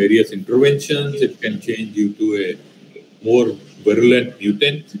to various interventions. It can change due to a more virulent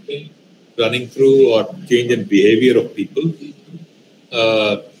mutant running through or change in behavior of people.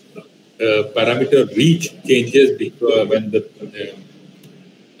 Parameter reach changes because when the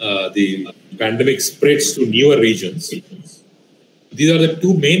pandemic spreads to newer regions. These are the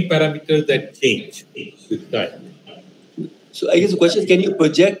two main parameters that change with time. So I guess the question is, can you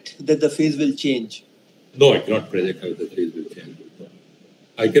project that the phase will change? No, I cannot project how the phase will change.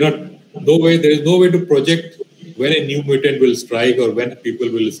 I cannot, there is no way to project when a new mutant will strike or when people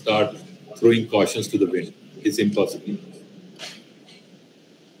will start throwing cautions to the wind. It's impossible.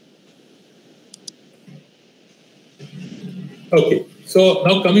 Okay, so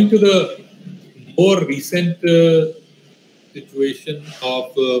now coming to the more recent situation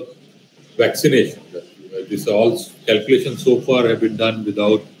of vaccination. This all calculations so far have been done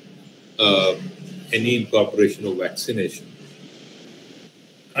without any incorporation of vaccination.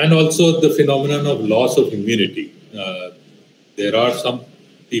 And also the phenomenon of loss of immunity. There are some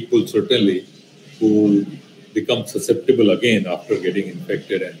people certainly who become susceptible again after getting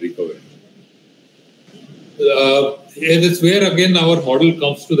infected and recovering. It is where again our model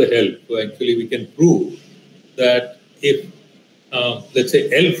comes to the help. So actually we can prove that if, let's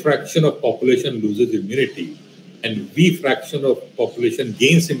say, L fraction of population loses immunity and V fraction of population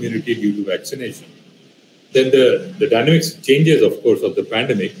gains immunity due to vaccination, then the dynamics changes, of course, of the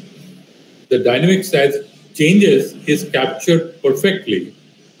pandemic. The dynamics as changes is captured perfectly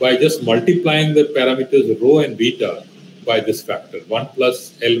by just multiplying the parameters rho and beta by this factor, 1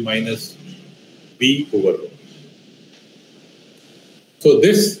 plus L minus B over rho. So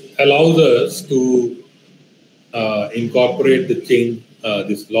this allows us to incorporate the change,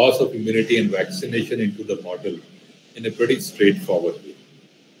 this loss of immunity and vaccination into the model in a pretty straightforward way.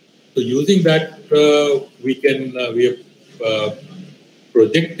 So using that, we have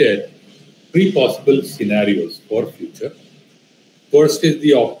projected 3 possible scenarios for future. First is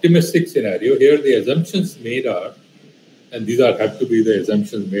the optimistic scenario. Here the assumptions made are, and these have to be the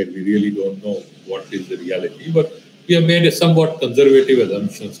assumptions made. We really don't know what is the reality, but we have made a somewhat conservative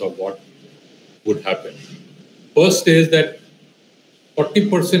assumptions of what would happen. First is that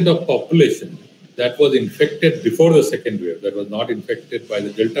 40% of population that was infected before the second wave, that was not infected by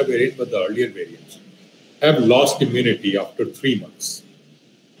the Delta variant but the earlier variants, have lost immunity after 3 months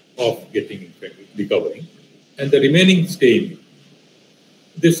of getting infected, recovering, and the remaining stay immune.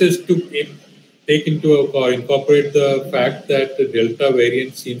 This is to take into account, incorporate the fact that the Delta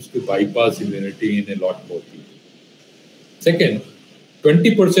variant seems to bypass immunity in a lot more people. Second,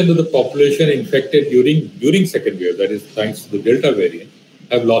 20% of the population infected during second wave, that is thanks to the Delta variant,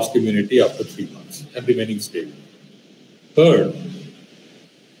 have lost immunity after 3 months and remaining stable. Third,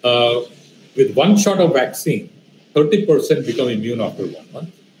 with 1 shot of vaccine, 30% become immune after 1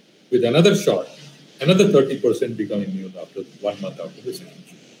 month. With another shot, another 30% become immune after 1 month after the second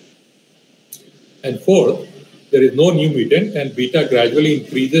shot. And fourth, there is no new mutant, and beta gradually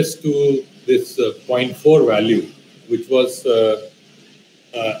increases to this 0.4 value, which was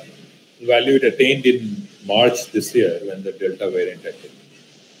value it attained in March this year when the Delta variant hit.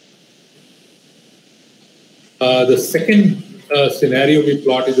 The second scenario we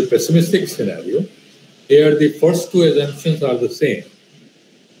plot is a pessimistic scenario. Here, the first 2 assumptions are the same.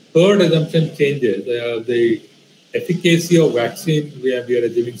 Third assumption changes. The efficacy of vaccine, we are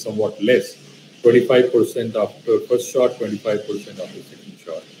assuming somewhat less, 25% after first shot, 25% after second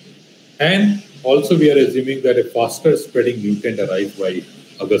shot. And also we are assuming that a faster spreading mutant arrives by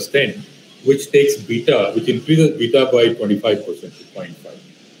August 10, which takes beta, which increases beta by 25% to 0.5.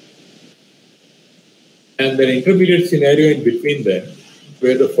 And an intermediate scenario in between them,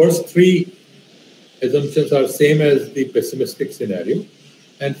 where the first 3 assumptions are same as the pessimistic scenario.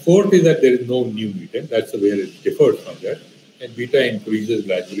 And fourth is that there is no new mutant. That's where it differs from that. And beta increases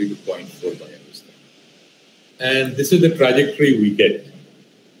gradually to 0.4 by August 10. And this is the trajectory we get.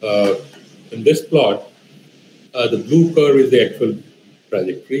 In this plot, the blue curve is the actual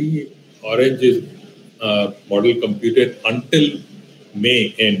trajectory. Orange is model computed until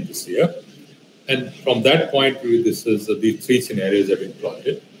May end this year. And from that point, these 3 scenarios have been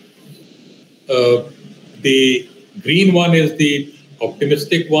plotted. The green one is the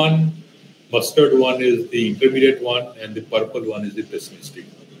optimistic one, mustard one is the intermediate one, and the purple one is the pessimistic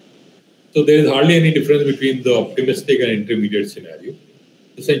one. So there is hardly any difference between the optimistic and intermediate scenario,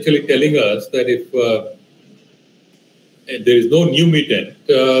 essentially telling us that if there is no new mutant,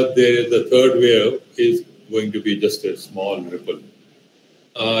 the third wave is going to be just a small ripple.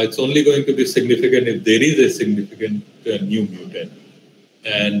 It's only going to be significant if there is a significant new mutant.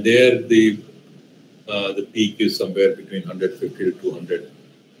 And there the peak is somewhere between 150 to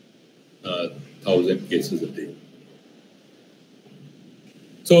 200,000 cases a day.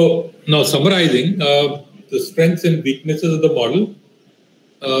 So now summarizing the strengths and weaknesses of the model.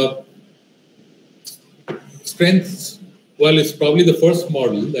 Strengths, well, it's probably the first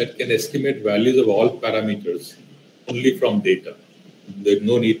model that can estimate values of all parameters only from data. There's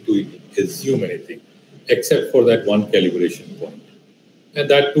no need to assume anything except for that one calibration point. And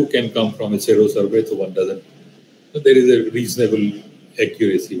that too can come from a sero survey, so one doesn't. So there is a reasonable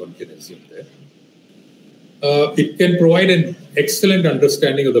accuracy one can assume there. It can provide an excellent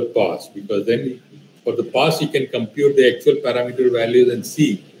understanding of the past, because then for the past you can compute the actual parameter values and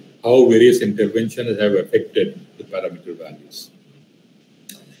see how various interventions have affected the parameter values.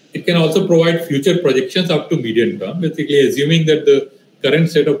 It can also provide future projections up to medium term, basically assuming that the current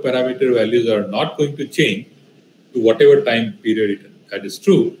set of parameter values are not going to change to whatever time period that is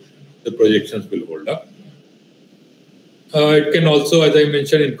true, the projections will hold up. It can also, as I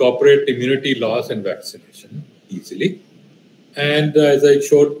mentioned, incorporate immunity loss and vaccination easily. And as I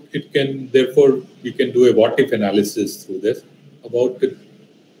showed, therefore, we can do a what-if analysis through this about the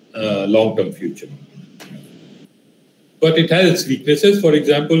long-term future. But it has its weaknesses. For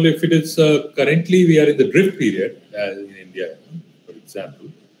example, if it is currently we are in the drift period, as in India, for example,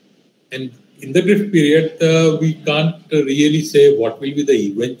 and in the drift period, we can't really say what will be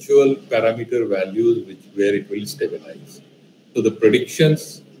the eventual parameter values where it will stabilize. So the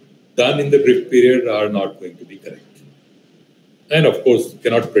predictions done in the drift period are not going to be correct. And of course,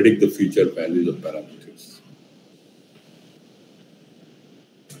 cannot predict the future values of parameters.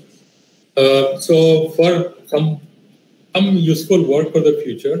 So for some useful work for the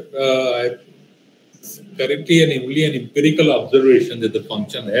future, currently only an empirical observation that the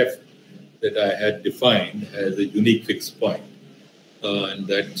function f that I had defined as a unique fixed point. And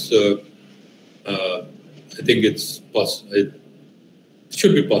that's, I think it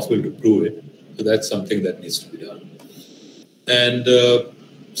should be possible to prove it. So that's something that needs to be done. And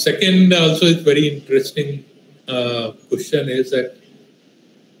second, also, it's very interesting question is that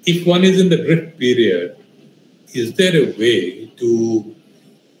if one is in the drift period, is there a way to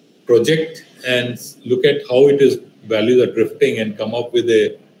project and look at how values are drifting and come up with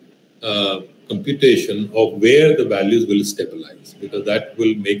a computation of where the values will stabilize? Because that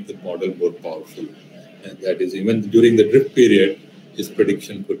will make the model more powerful. And that is, even during the drift period, his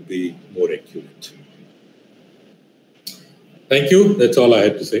prediction could be more accurate. Thank you. That's all I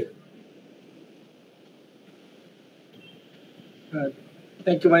had to say.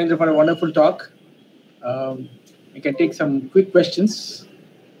 Thank you, Manindra, for a wonderful talk. We can take some quick questions.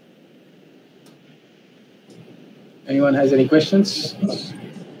 Anyone has any questions,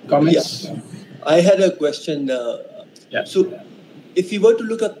 comments? Yeah. I had a question. Yeah. So, if you were to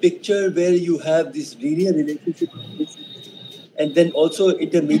look at a picture where you have this linear relationship and then also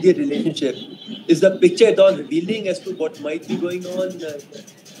intermediate relationship, is the picture at all revealing as to what might be going on?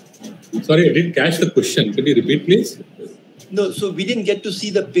 Sorry, I didn't catch the question. Could you repeat, please? No, so we didn't get to see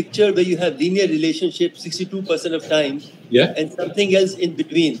the picture where you have linear relationship 62% of time, yeah, and something else in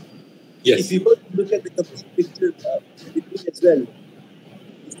between. Yes. If you were to look at the complete picture between as well,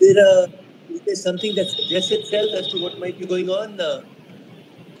 is there something that suggests itself as to what might be going on?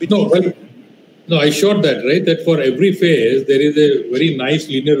 No, I showed that, right? That for every phase, there is a very nice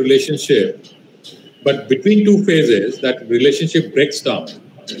linear relationship. But between two phases, that relationship breaks down.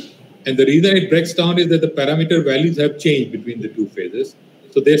 And the reason it breaks down is that the parameter values have changed between the two phases.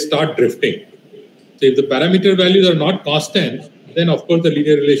 So they start drifting. So if the parameter values are not constant, then of course the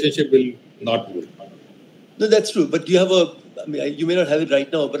linear relationship will not work. No, that's true. But you have you may not have it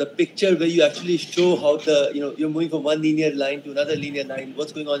right now, but a picture where you actually show how you're moving from one linear line to another linear line,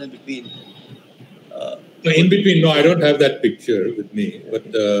 what's going on in between. In between, no, I don't have that picture with me, but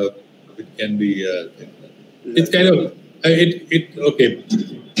it can be, it's kind of, okay.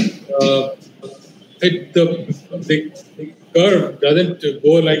 The curve doesn't go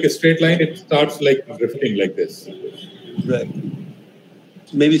like a straight line, it starts like drifting like this. Right.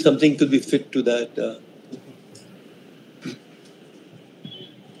 Maybe something could be fit to that.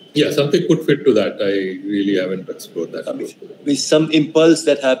 Yeah, something could fit to that. I really haven't explored that. With some impulse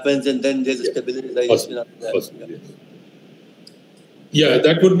that happens and then there's a stabilization. Possibly. Yeah,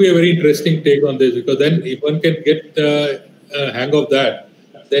 that would be a very interesting take on this, because then if one can get a hang of that,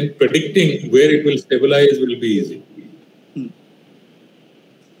 then predicting where it will stabilize will be easy.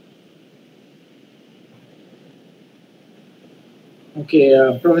 Okay,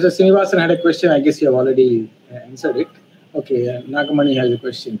 Professor Srinivasan had a question. I guess you have already answered it. Okay, Nagamani has a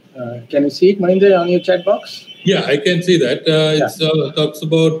question. Can you see it, Manindra, on your chat box? Yeah, I can see that. It talks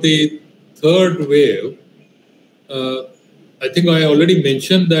about the third wave. I think I already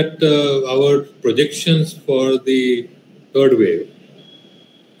mentioned that our projections for the third wave,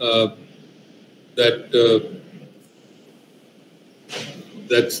 those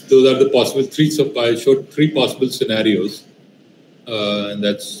are the possible three. So I showed three possible scenarios, and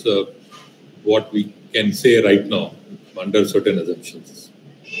that's what we can say right now under certain assumptions.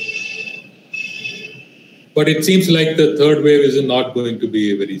 But it seems like the third wave is not going to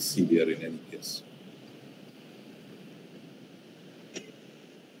be very severe in any case.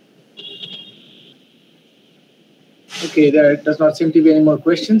 Okay, there does not seem to be any more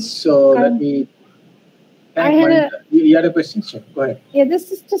questions. So let me. You had a question? Sure, go ahead. Yeah,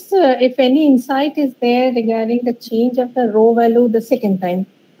 this is just if any insight is there regarding the change of the rho value the second time.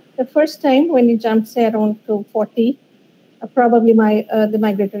 The first time when it jumps around to 40, probably the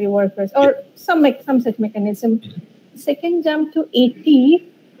migratory workers or some such mechanism. Second jump to 80.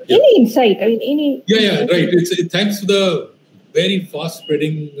 Yeah. Any insight? I mean, any? Yeah, right. It's thanks to the very fast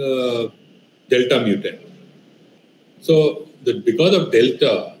spreading Delta mutant. So that because of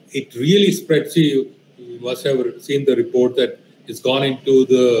Delta, it really spread. See, you must have seen the report that it's gone into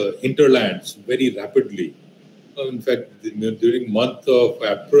the hinterlands very rapidly. In fact, during month of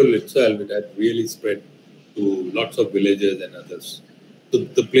April itself, it had really spread to lots of villages and others. So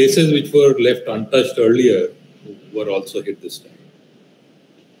the places which were left untouched earlier were also hit this time.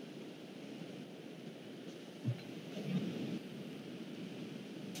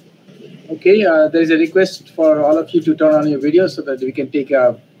 Okay, there is a request for all of you to turn on your video so that we can take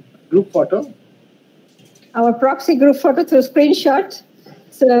a group photo. Our proxy group photo through screenshot.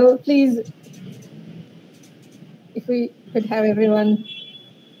 So please, if we could have everyone.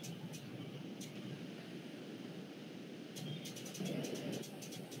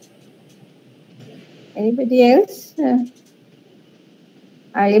 Anybody else?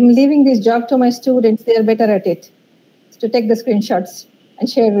 I am leaving this job to my students. They are better at it. To take the screenshots and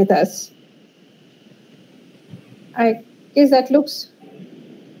share with us. I guess that looks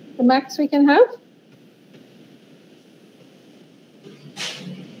the max we can have.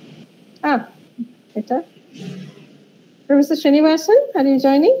 Better. Professor Srinivasan, are you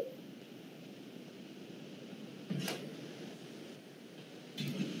joining?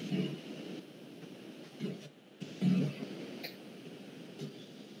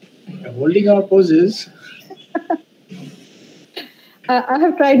 Holding our poses. I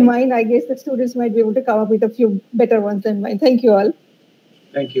have tried mine. I guess the students might be able to come up with a few better ones than mine. Thank you all.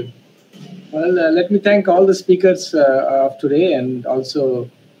 Thank you. Well, let me thank all the speakers of today and also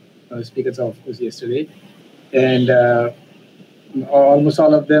speakers of course yesterday. And almost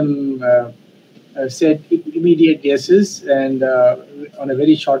all of them said immediate yeses and on a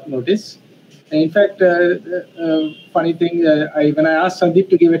very short notice. And in fact, funny thing, when I asked Sandeep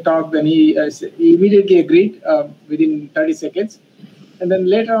to give a talk, then he immediately agreed within 30 seconds. And then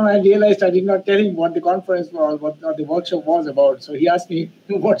later on, I realized I did not tell him what the conference was, what the workshop was about. So he asked me,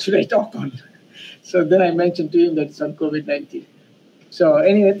 what should I talk on? So then I mentioned to him that it's on COVID-19. So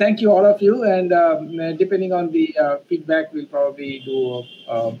anyway, thank you all of you. And depending on the feedback, we'll probably do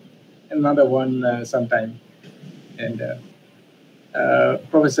another one sometime. And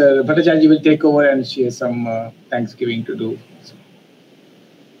Professor Bhattacharya will take over and share some Thanksgiving to do.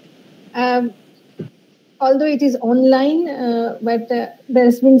 Although it is online, but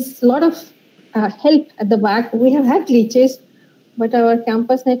there's been a lot of help at the back. We have had glitches, but our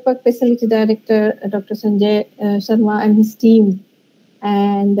campus network facility director, Dr. Sanjay Sharma and his team,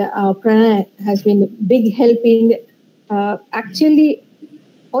 and Pranay has been big help in actually,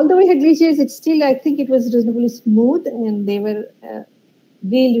 although we had glitches, it's still, I think it was reasonably smooth, and they were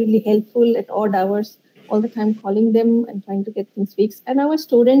really, really helpful at odd hours, all the time calling them and trying to get things fixed. And our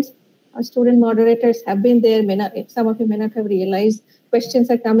students, our student moderators have been there. Some of you may not have realized questions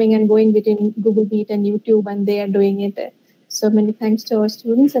are coming and going between Google Meet and YouTube, and they are doing it. So many thanks to our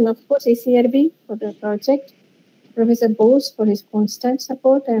students, and of course ACRB for the project, Professor Bose for his constant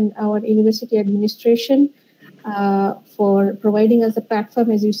support, and our university administration for providing us a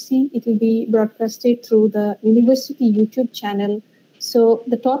platform. As you see, it will be broadcasted through the university YouTube channel. So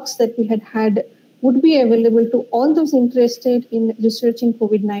the talks that we had would be available to all those interested in researching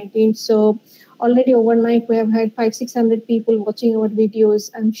COVID-19. So already overnight, we have had 500-600 people watching our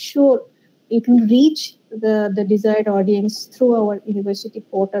videos. I'm sure it will reach the desired audience through our university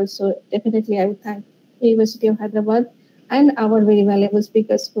portal. So definitely I would thank University of Hyderabad and our very valuable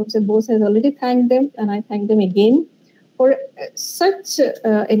speakers. Professor Bose has already thanked them, and I thank them again for such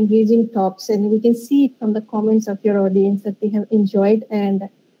engaging talks. And we can see it from the comments of your audience that they have enjoyed, and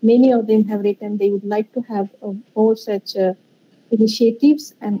many of them have written they would like to have more such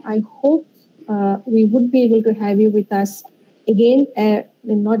initiatives. And I hope we would be able to have you with us again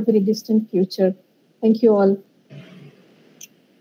in not very distant future. Thank you all.